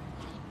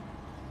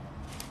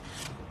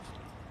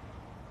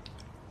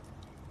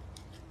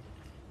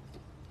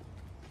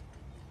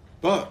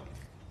 But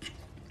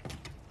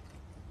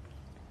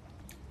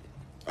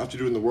after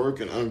doing the work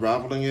and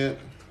unraveling it,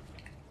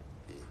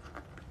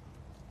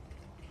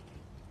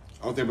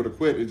 I was able to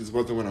quit. It just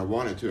wasn't when I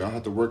wanted to. I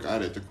had to work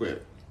at it to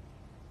quit.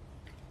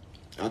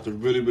 I had to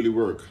really, really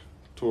work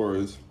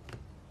towards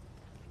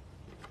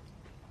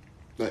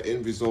that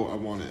end result I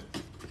wanted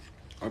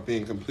of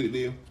being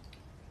completely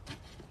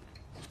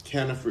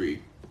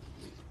canna-free,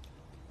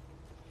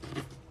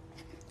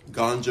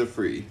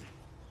 ganja-free.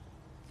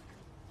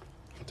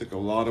 It took a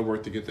lot of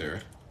work to get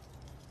there.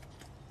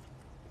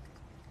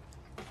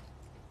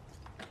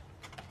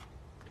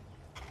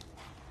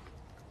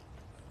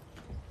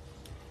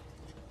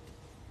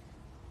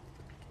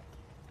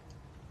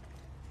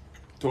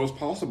 So it's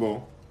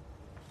possible.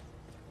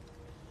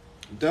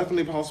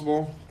 Definitely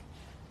possible.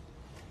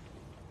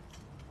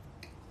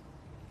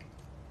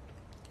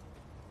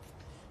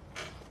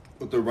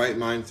 With the right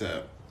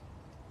mindset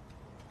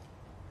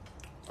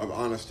of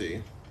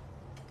honesty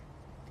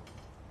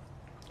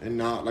and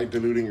not like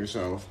deluding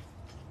yourself.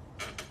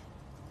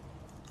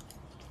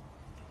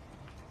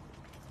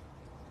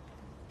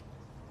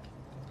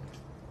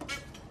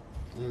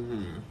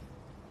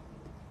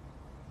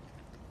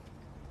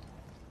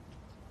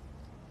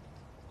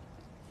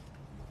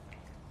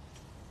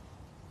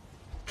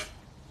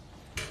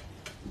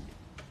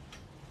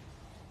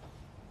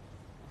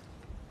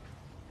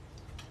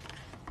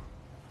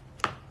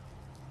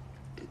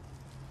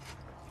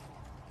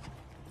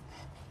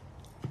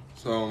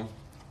 So,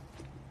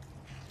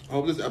 I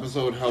hope this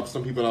episode helps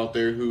some people out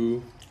there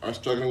who are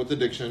struggling with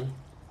addiction,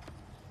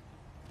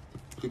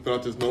 who feel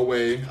like there's no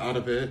way out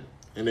of it,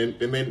 and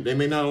they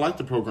may not like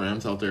the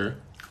programs out there.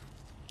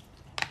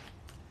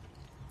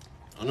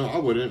 I know I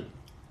wouldn't.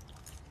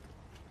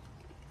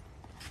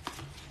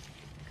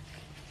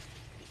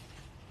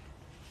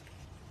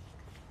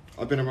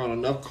 I've been around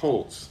enough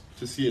cults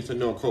to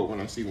know a cult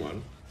when I see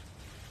one.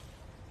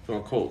 So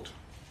a cult.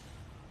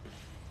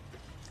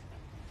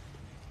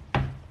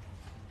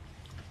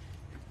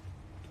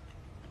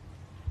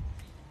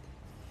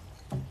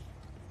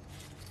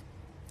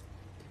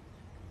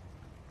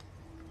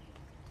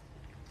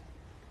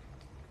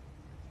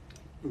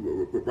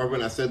 Right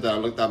when I said that, I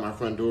looked out my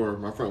front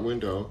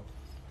window,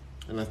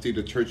 and I see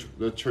the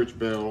church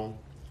bell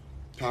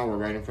tower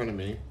right in front of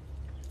me.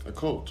 A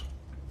cult.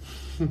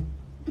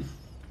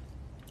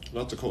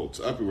 Lots of cults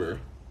everywhere.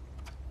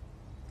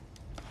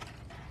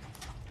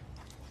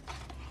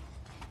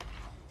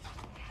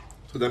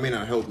 So that may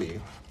not help me.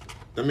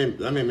 That may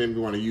make me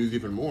want to use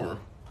even more.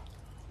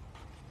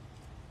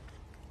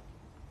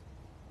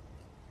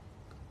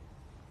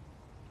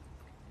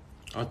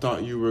 I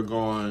thought you were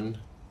gone.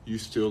 You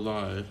still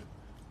alive.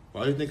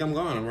 Why do you think I'm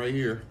gone? I'm right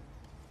here.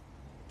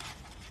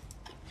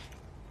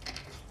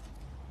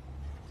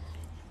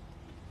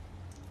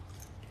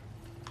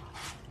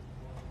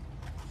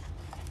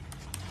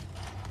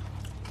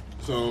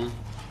 So,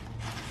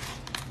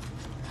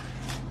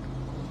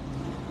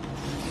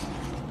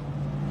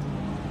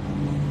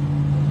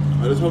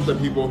 I just hope that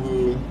people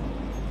who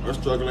are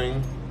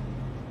struggling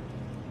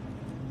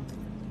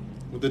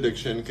with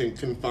addiction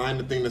can find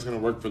the thing that's going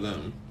to work for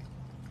them.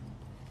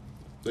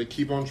 They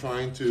keep on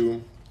trying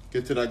to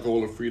get to that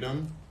goal of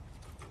freedom.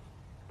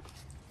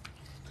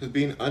 Because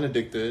being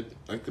unaddicted,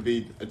 like to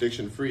be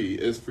addiction free,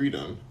 is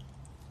freedom.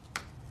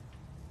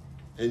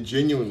 And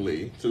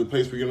genuinely to the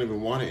place where you don't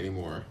even want it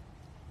anymore.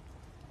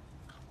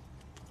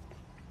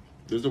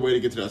 There's a way to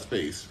get to that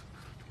space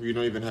where you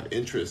don't even have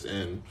interest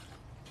in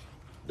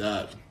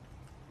that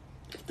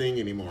thing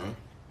anymore.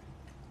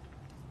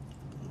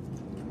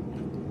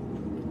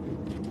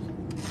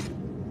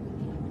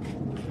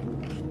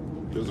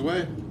 There's a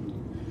way.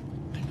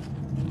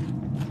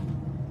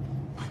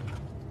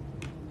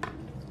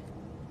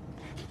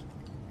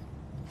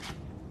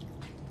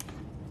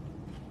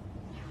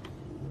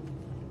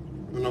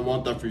 And I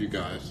want that for you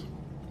guys.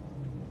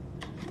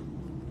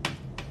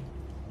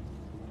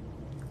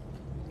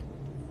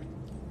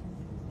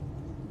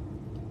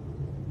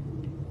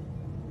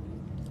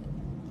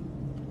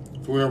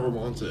 For whoever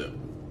wants it.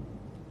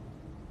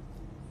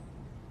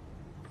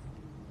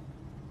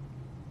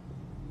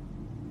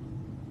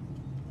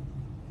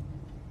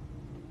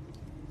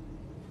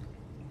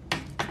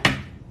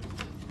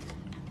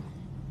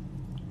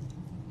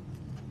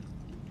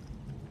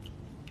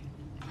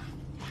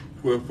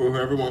 For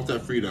whoever wants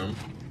that freedom,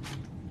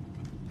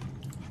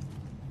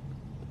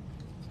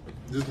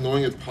 just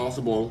knowing it's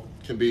possible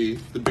can be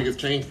the biggest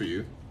change for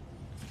you.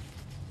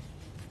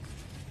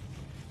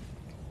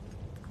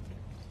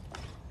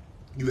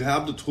 You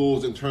have the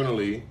tools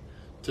internally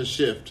to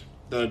shift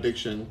that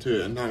addiction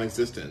to a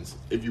non-existence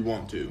if you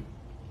want to.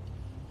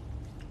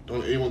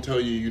 Don't anyone tell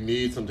you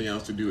need something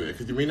else to do it,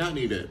 because you may not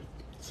need it.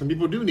 Some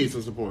people do need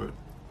some support.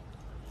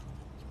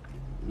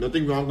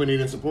 Nothing wrong with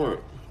needing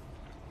support.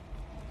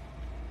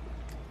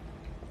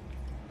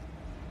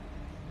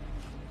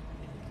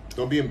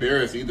 Don't be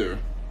embarrassed either.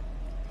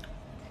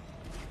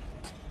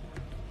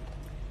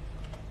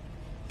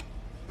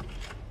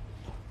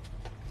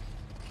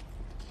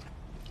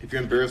 If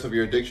you're embarrassed of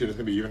your addiction, it's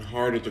going to be even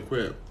harder to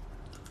quit.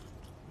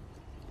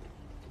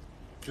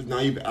 Because now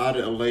you've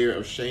added a layer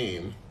of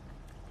shame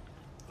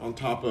on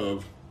top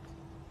of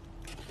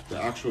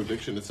the actual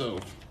addiction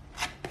itself,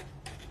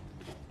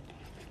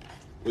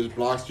 which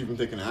blocks you from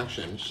taking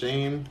action.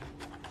 Shame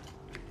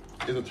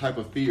is a type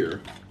of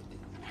fear.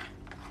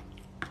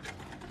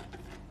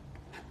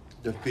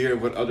 The fear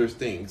of what others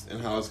think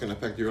and how it's going to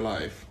affect your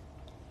life.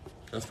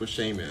 That's what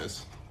shame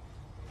is.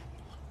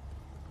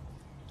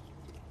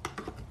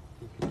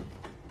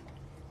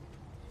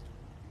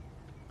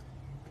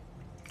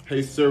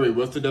 Hey Siri,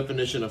 what's the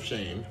definition of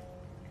shame?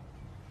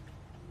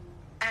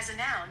 As a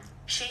noun,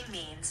 shame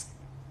means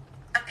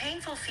a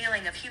painful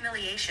feeling of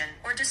humiliation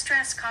or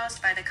distress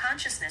caused by the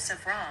consciousness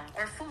of wrong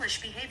or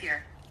foolish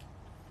behavior.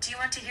 Do you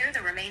want to hear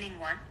the remaining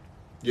one?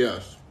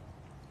 Yes.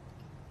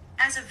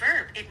 As a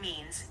verb, it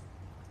means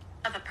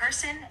of a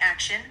person,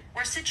 action,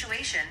 or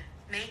situation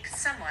make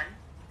someone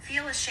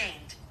feel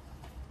ashamed.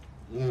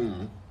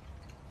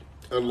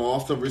 A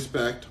loss of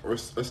respect or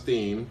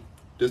esteem,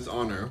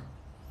 dishonor,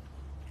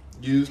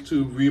 used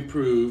to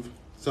reprove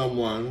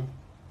someone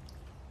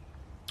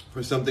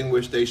for something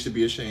which they should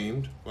be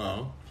ashamed.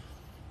 Wow.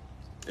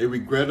 A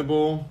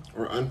regrettable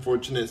or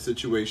unfortunate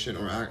situation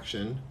or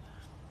action.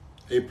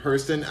 A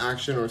person,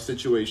 action, or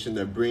situation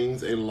that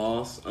brings a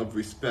loss of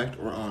respect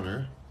or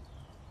honor.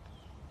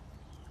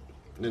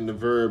 And then the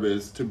verb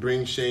is to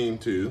bring shame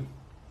to.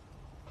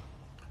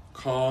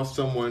 Cause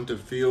someone to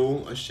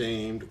feel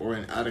ashamed or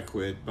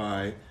inadequate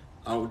by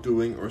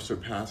outdoing or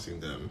surpassing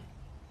them.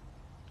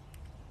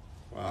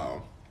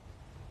 Wow.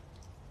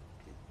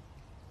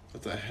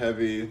 That's a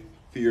heavy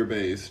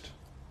fear-based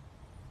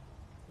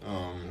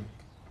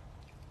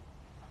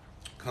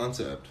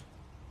concept.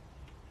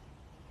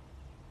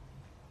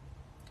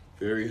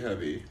 Very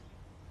heavy.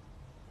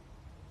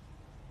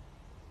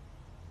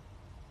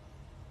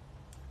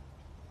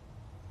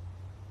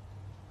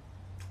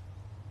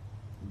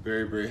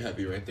 Very, very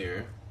heavy right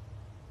there.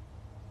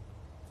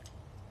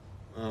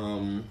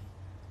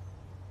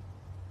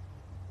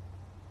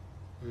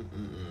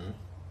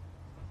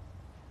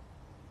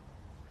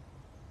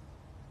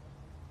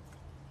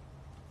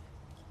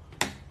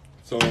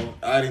 So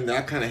adding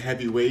that kind of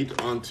heavy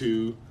weight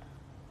onto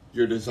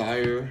your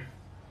desire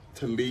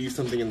to leave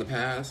something in the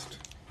past,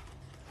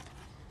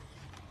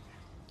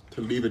 to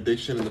leave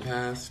addiction in the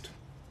past,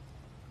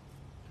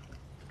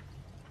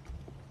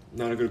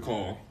 not a good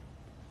call.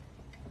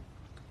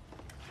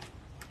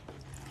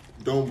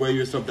 Don't weigh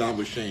yourself down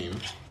with shame.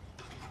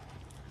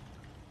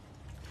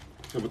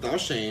 So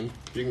without shame,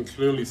 you can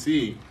clearly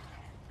see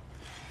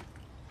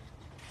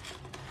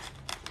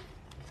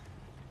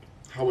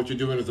how what you're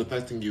doing is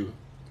affecting you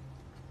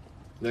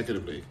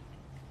negatively.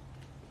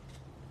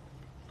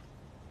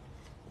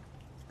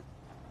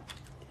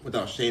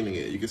 Without shaming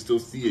it, you can still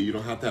see it. You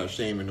don't have to have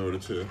shame in order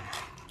to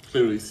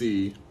clearly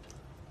see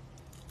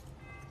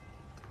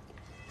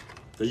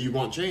that you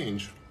want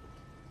change.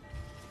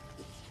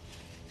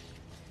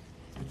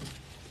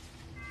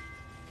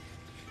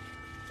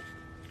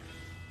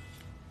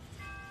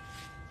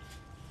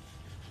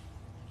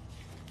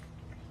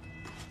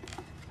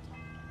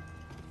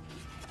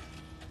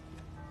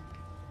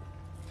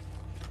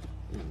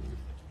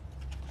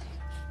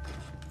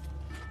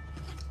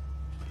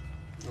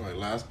 All right,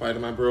 last bite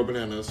of my Bro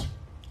Bananas.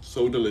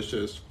 So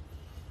delicious.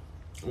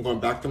 I'm going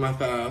back to my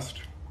fast,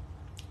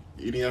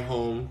 eating at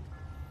home.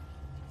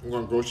 I'm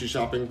going grocery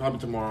shopping probably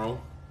tomorrow.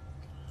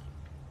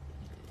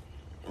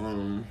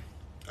 I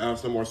have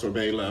some more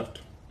sorbet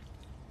left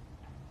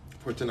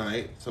for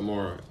tonight. Some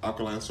more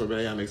alkaline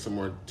sorbet. I make some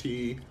more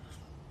tea.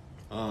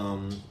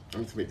 I'm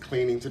going to be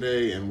cleaning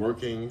today and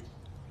working.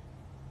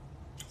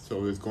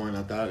 So it's going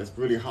at that. It's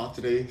really hot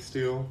today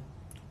still.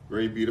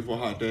 Very beautiful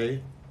hot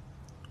day.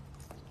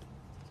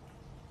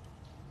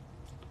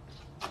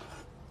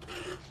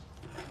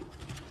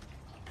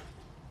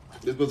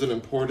 This was an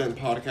important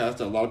podcast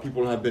that a lot of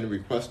people have been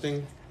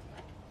requesting.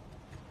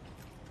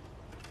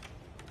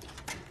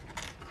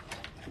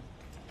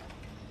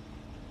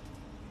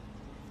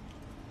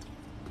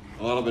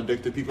 A lot of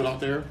addicted people out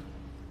there.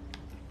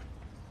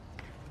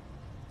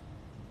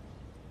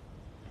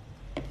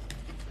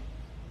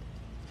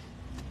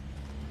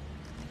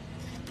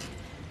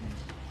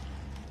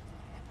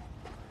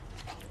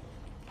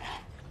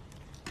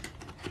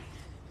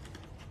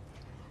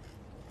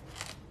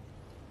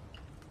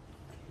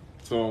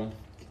 So,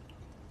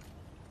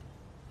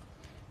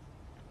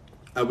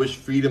 I wish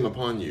freedom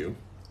upon you.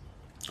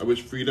 I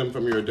wish freedom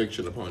from your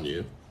addiction upon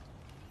you.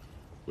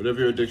 Whatever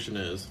your addiction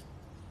is.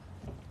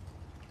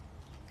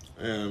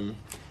 And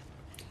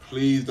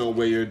please don't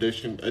weigh your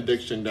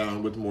addiction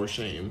down with more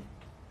shame.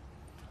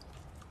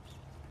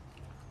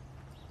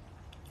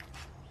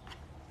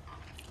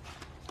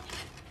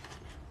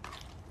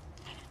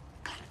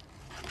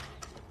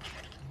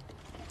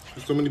 For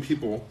so many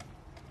people,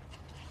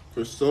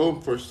 for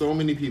so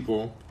many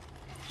people,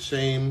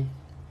 shame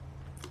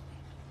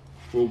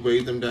will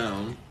weigh them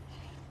down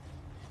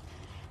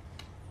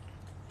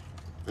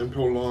and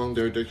prolong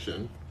their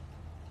addiction.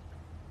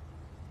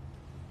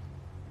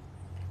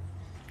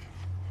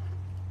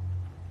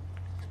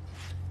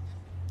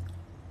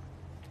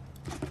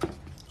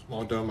 I'm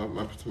all done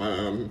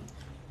my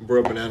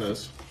Bro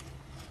Bananas.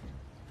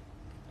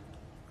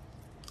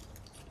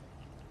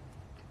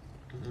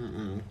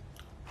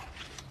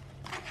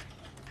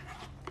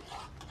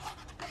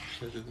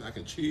 There's just mac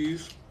and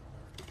cheese.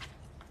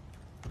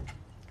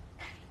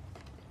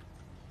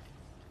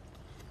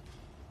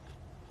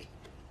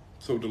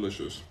 So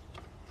delicious.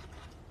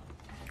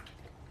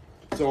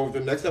 So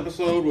the next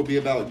episode will be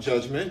about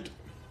judgment.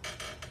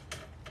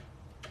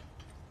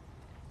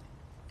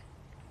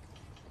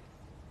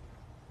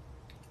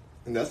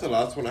 And that's the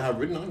last one I have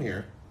written on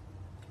here.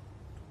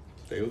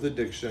 Today was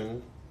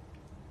addiction.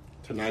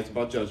 Tonight's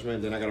about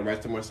judgment. Then I gotta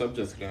write some more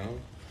subjects down.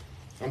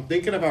 I'm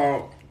thinking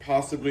about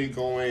possibly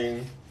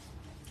going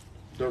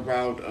the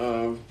route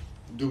of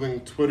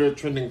doing Twitter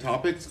trending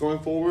topics going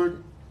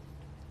forward.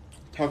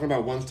 Talking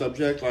about one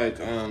subject, like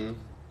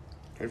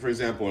for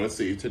example, let's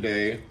see,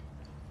 today,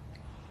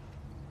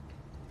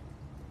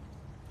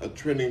 a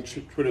trending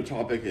Twitter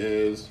topic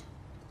is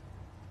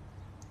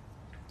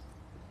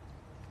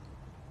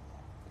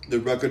the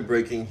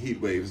record-breaking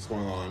heat waves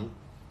going on,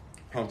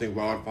 prompting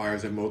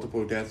wildfires and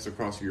multiple deaths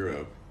across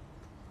Europe.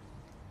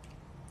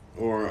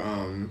 Or,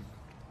 oh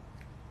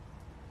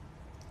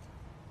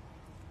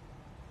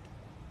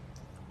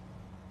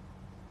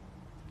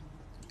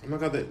my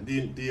god,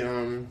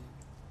 the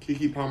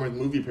Keke Palmer's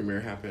movie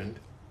premiere happened.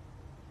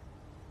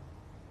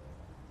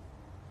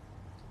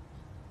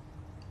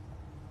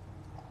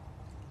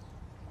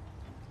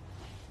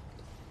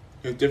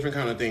 There's different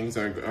kind of things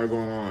that are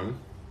going on.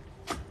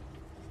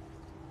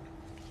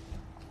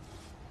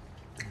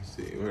 Let's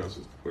see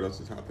what else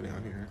is happening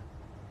out here.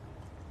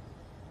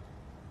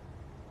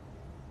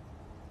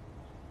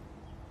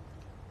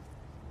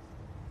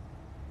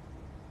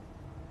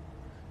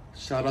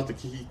 Shout out to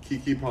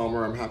Keke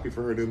Palmer. I'm happy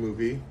for her new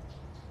movie.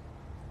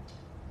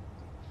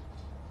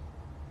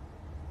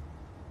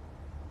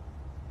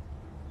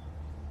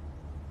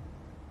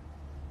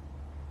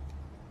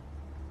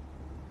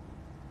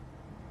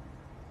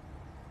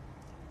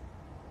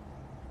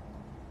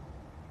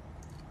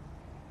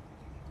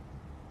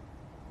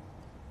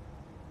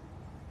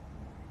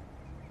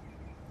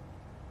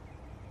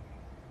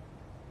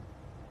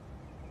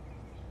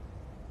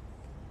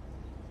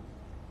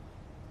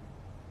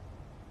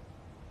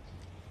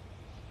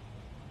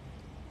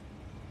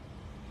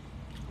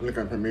 Look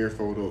at premiere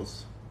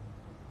photos.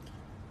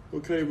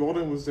 Okay,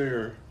 Walden was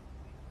there.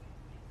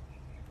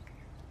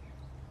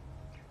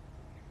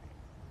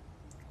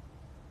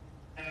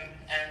 And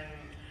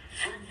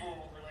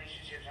fruitful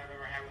relationships I've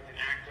ever had with an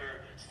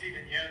actor.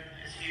 Stephen Yeun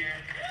is here.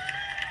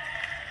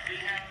 We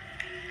have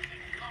the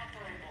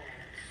incomparable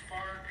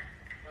Spark,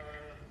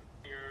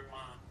 your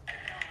mom.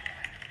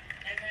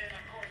 And then,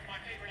 of course,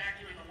 my favorite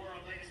actor in the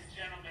world, ladies and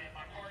gentlemen,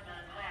 my partner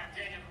in crime,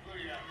 Daniel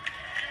Kaluuya.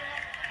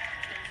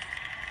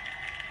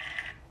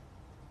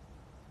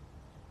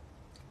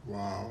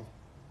 Wow.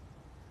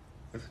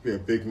 That could be a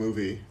big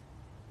movie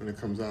when it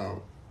comes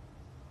out.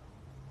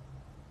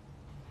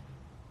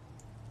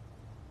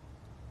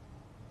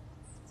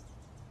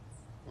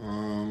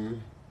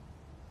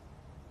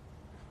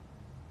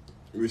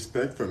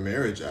 Respect for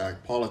Marriage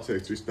Act,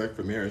 politics, respect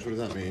for marriage. What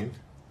does that mean?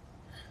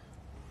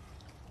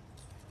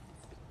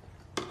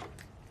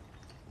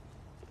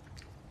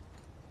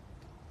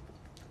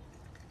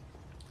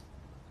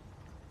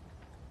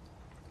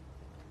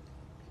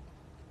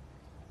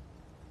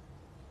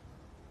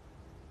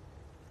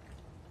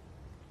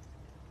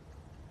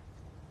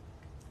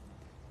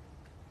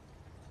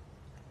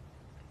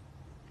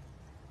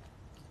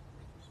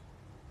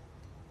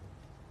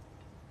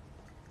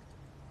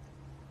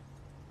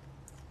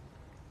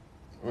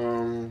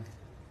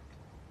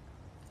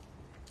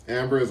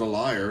 Amber is a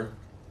liar.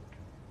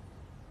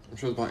 I'm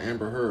sure it's about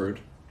Amber Heard.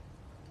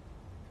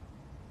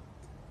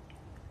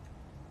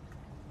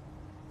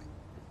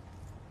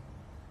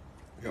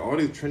 Yeah, all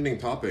these trending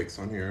topics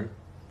on here.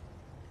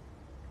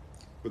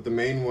 But the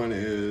main one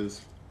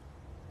is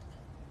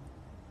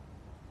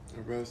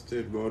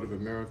arrested, Road of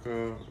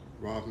America,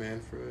 Rob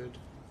Manfred,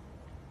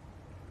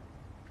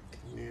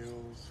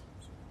 Niels.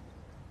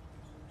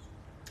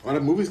 Oh,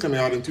 that movie's coming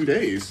out in 2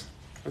 days.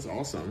 That's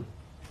awesome.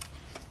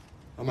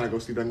 I might go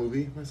see that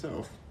movie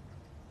myself.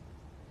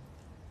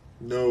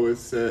 No, it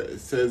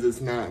says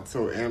it's not,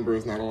 so Amber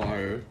is not a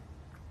liar.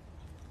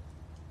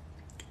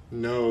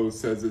 No,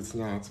 says it's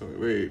not, so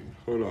wait,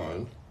 hold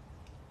on.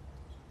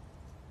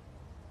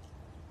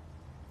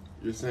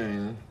 You're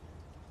saying,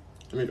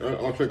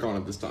 I'll click on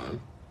it this time.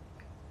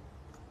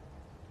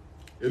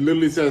 It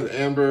literally says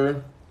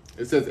Amber,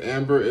 it says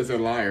Amber is a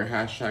liar,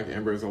 hashtag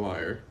Amber is a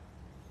liar.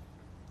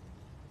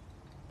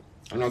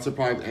 I'm not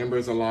surprised Amber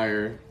is a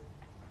liar.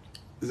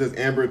 It says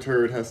Amber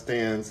Turd has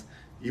stands.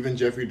 Even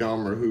Jeffrey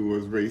Dahmer, who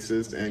was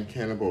racist and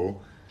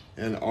cannibal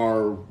and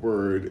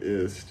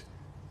R-wordist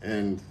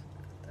and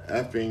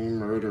effing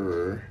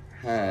murderer,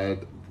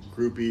 had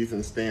groupies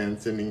and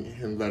stands sending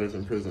him letters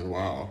in prison.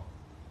 Wow.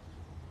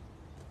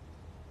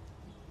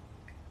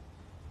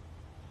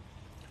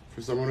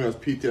 For someone who has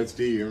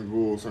PTSD and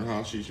rules on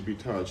how she should be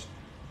touched,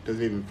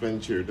 doesn't even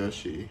flinch here, does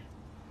she?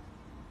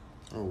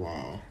 Oh,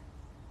 wow.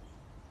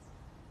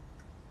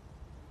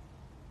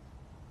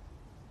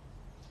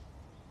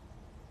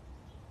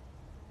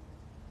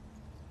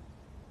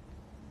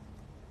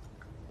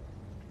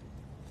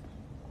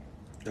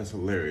 That's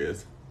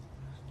hilarious.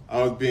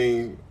 I was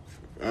being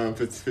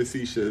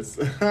facetious.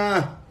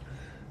 Yeah,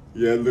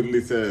 it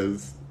literally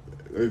says,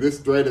 this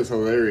thread is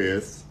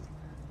hilarious.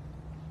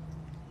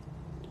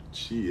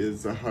 She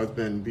is a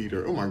husband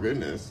beater. Oh my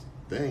goodness.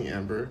 Dang,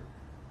 Amber.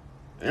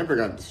 Amber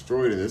got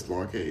destroyed in this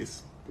law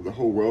case. But the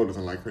whole world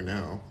doesn't like her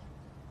now.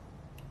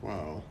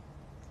 Wow.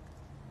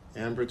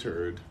 Amber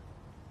Turd.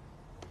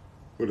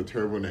 What a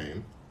terrible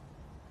name.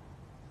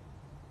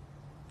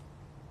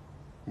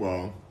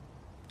 Well,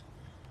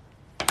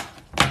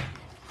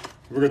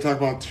 we're going to talk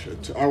about,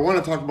 I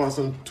want to talk about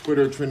some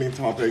Twitter trending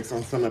topics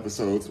on some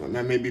episodes. I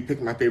maybe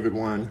pick my favorite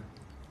one.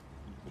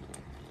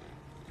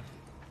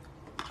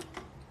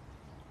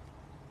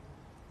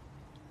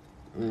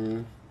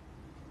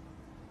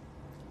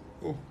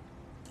 Oh,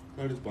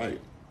 I just bite.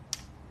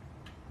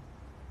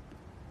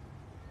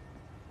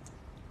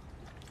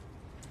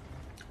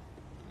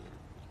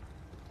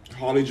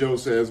 Holly Joe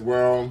says,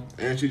 well,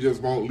 and she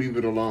just won't leave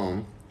it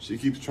alone. She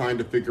keeps trying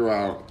to figure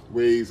out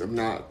ways of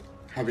not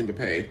having to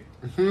pay.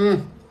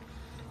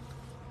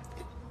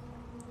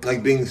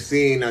 Like being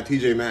seen at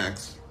TJ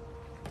Maxx.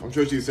 I'm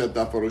sure she set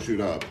that photo shoot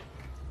up.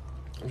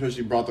 I'm sure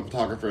she brought the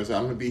photographer and said,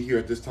 I'm going to be here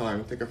at this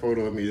time. Take a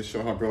photo of me to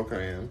show how broke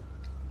I am.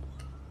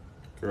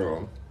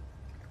 Girl.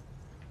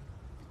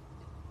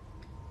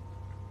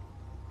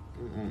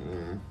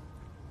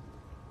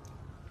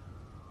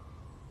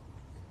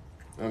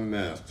 a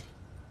mess.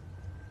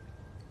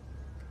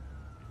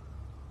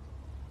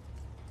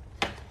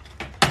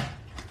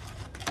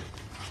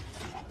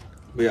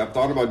 But yeah, I've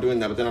thought about doing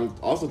that, but then I'm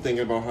also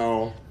thinking about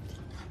how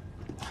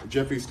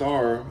Jeffree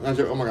Star,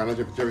 oh my god, not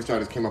Jeffree Star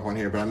just came up on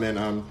here, but I meant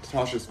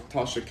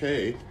Tasha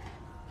K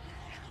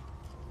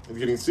is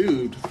getting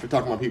sued for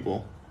talking about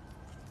people.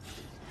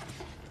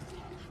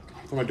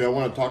 So I'm like, do I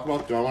want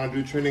to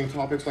do trending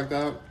topics like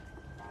that?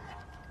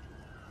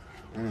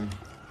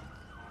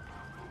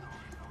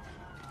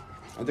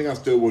 I think I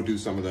still will do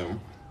some of them.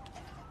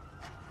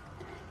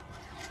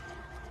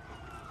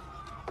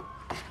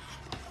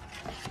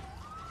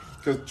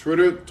 Because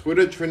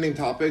Twitter trending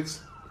topics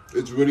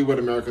is really what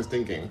America's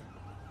thinking.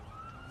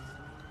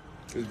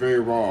 It's very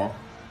raw.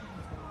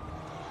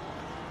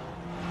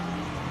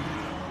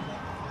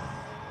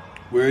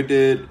 Where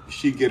did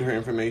she get her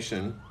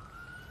information?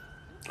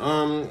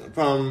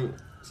 From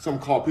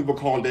people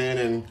called in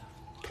and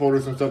told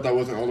her some stuff that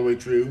wasn't all the way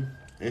true,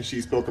 and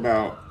she spoke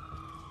about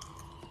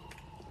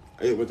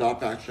it without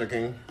fact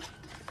checking,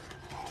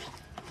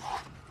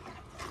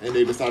 and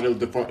they decided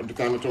it was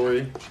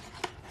defamatory.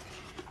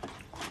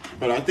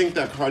 But I think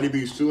that Cardi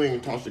B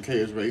suing Tasha K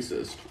is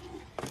racist,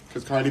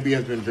 because Cardi B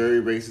has been very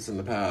racist in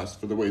the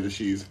past for the way that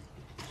she's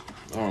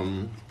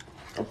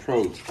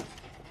approached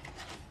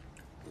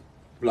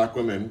black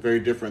women, very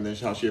different than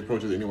how she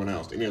approaches anyone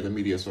else, any other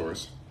media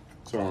source.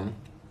 So,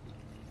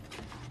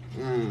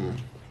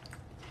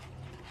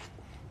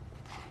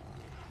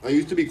 I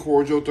used to be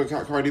cordial to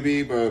Cardi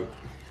B, but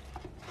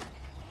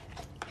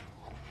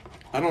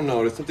I don't know.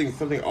 There's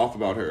something off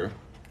about her.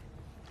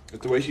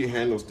 It's the way she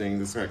handles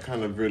things. It's like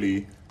kind of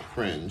really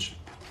cringe.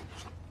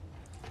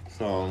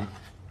 So,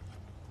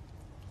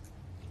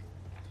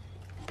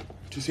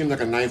 she seems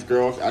like a nice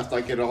girl. She acts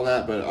like it, all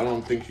that, but I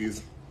don't think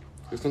there's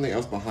something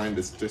else behind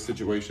this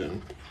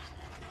situation.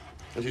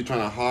 And she's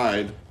trying to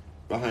hide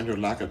behind her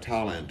lack of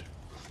talent.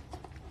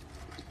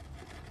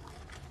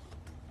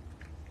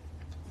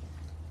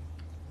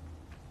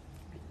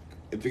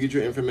 If you get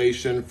your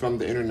information from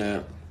the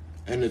internet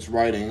and it's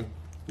writing,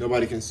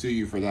 nobody can sue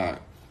you for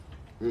that.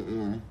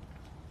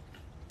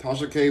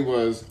 Tasha K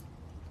was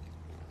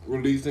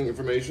releasing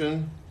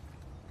information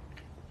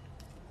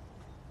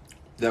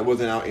that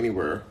wasn't out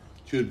anywhere.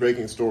 She was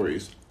breaking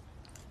stories.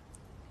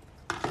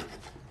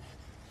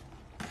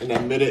 And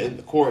admitted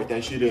in court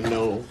that she didn't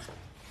know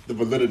the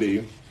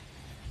validity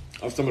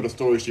of some of the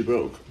stories she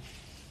broke.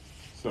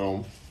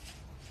 So,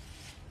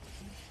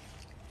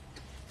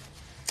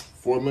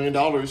 $4 million.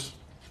 $4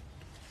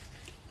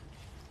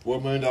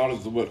 million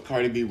is what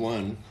Cardi B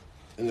won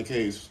in the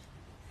case.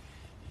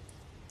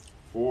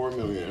 $4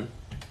 million.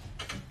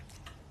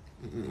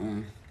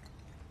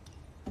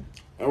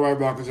 All right,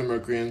 Rockers and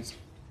Mercuryans.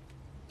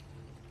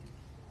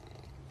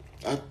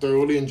 I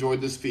thoroughly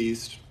enjoyed this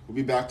feast. We'll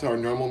be back to our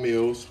normal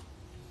meals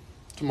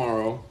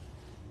tomorrow.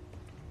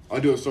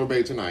 I'll do a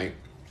sorbet tonight,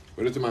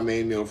 but it's my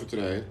main meal for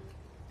today.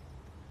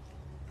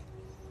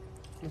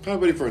 I'm kind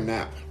of ready for a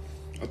nap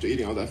after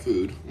eating all that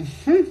food.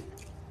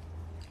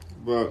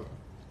 But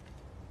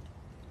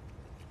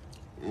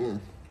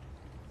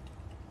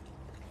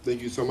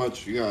thank you so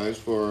much, you guys,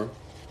 for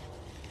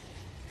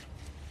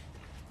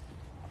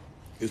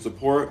your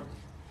support.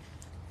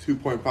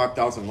 2.5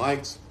 thousand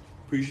likes.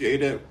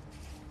 Appreciate it.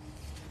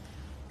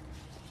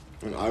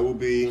 And I will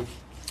be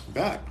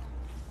back.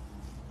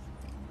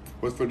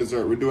 What's for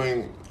dessert? We're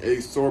doing a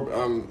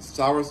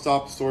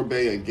soursop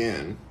sorbet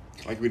again,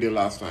 like we did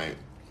last night.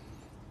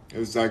 It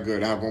was that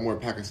good. I have one more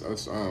pack of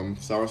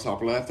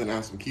soursop left, and I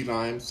have some key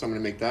limes, so I'm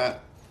gonna make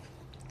that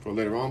for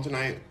later on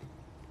tonight.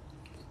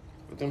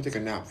 But then I'm gonna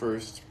take a nap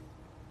first.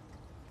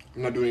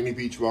 I'm not doing any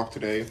beach walk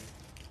today.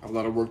 I have a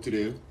lot of work to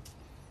do,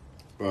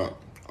 but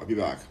I'll be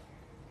back.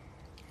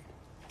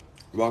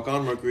 Rock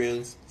on,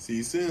 Mercuryans. See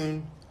you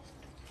soon.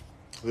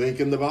 Link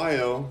in the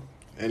bio.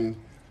 And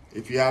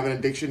if you have an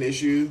addiction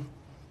issue,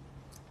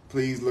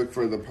 please look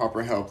for the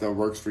proper help that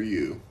works for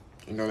you.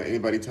 And don't let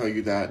anybody tell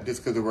you that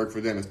just because it worked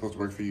for them, it's supposed to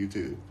work for you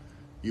too.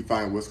 You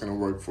find what's going to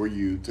work for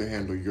you to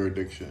handle your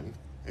addiction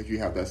if you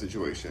have that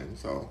situation.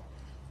 So,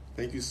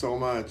 thank you so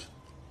much.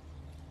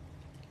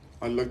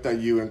 I looked at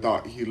you and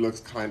thought he looks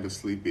kind of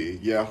sleepy.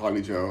 Yeah,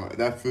 Holly Joe,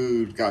 that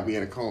food got me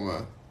in a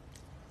coma.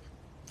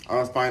 I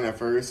was fine at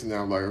first, and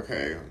then I'm like,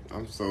 okay,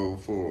 I'm so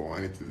full.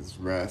 I need to just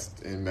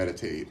rest and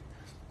meditate.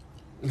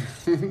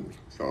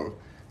 So,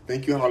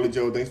 thank you, Holly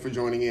Joe. Thanks for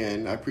joining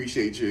in. I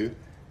appreciate you.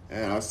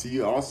 And I'll see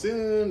you all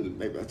soon.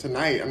 Maybe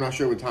tonight. I'm not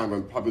sure what time,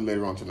 but probably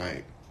later on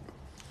tonight.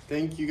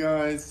 Thank you,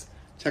 guys.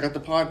 Check out the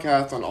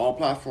podcast on all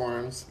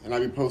platforms. And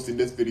I'll be posting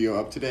this video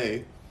up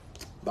today.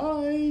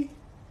 Bye.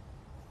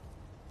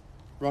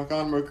 Rock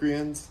on,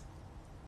 Mercuryans.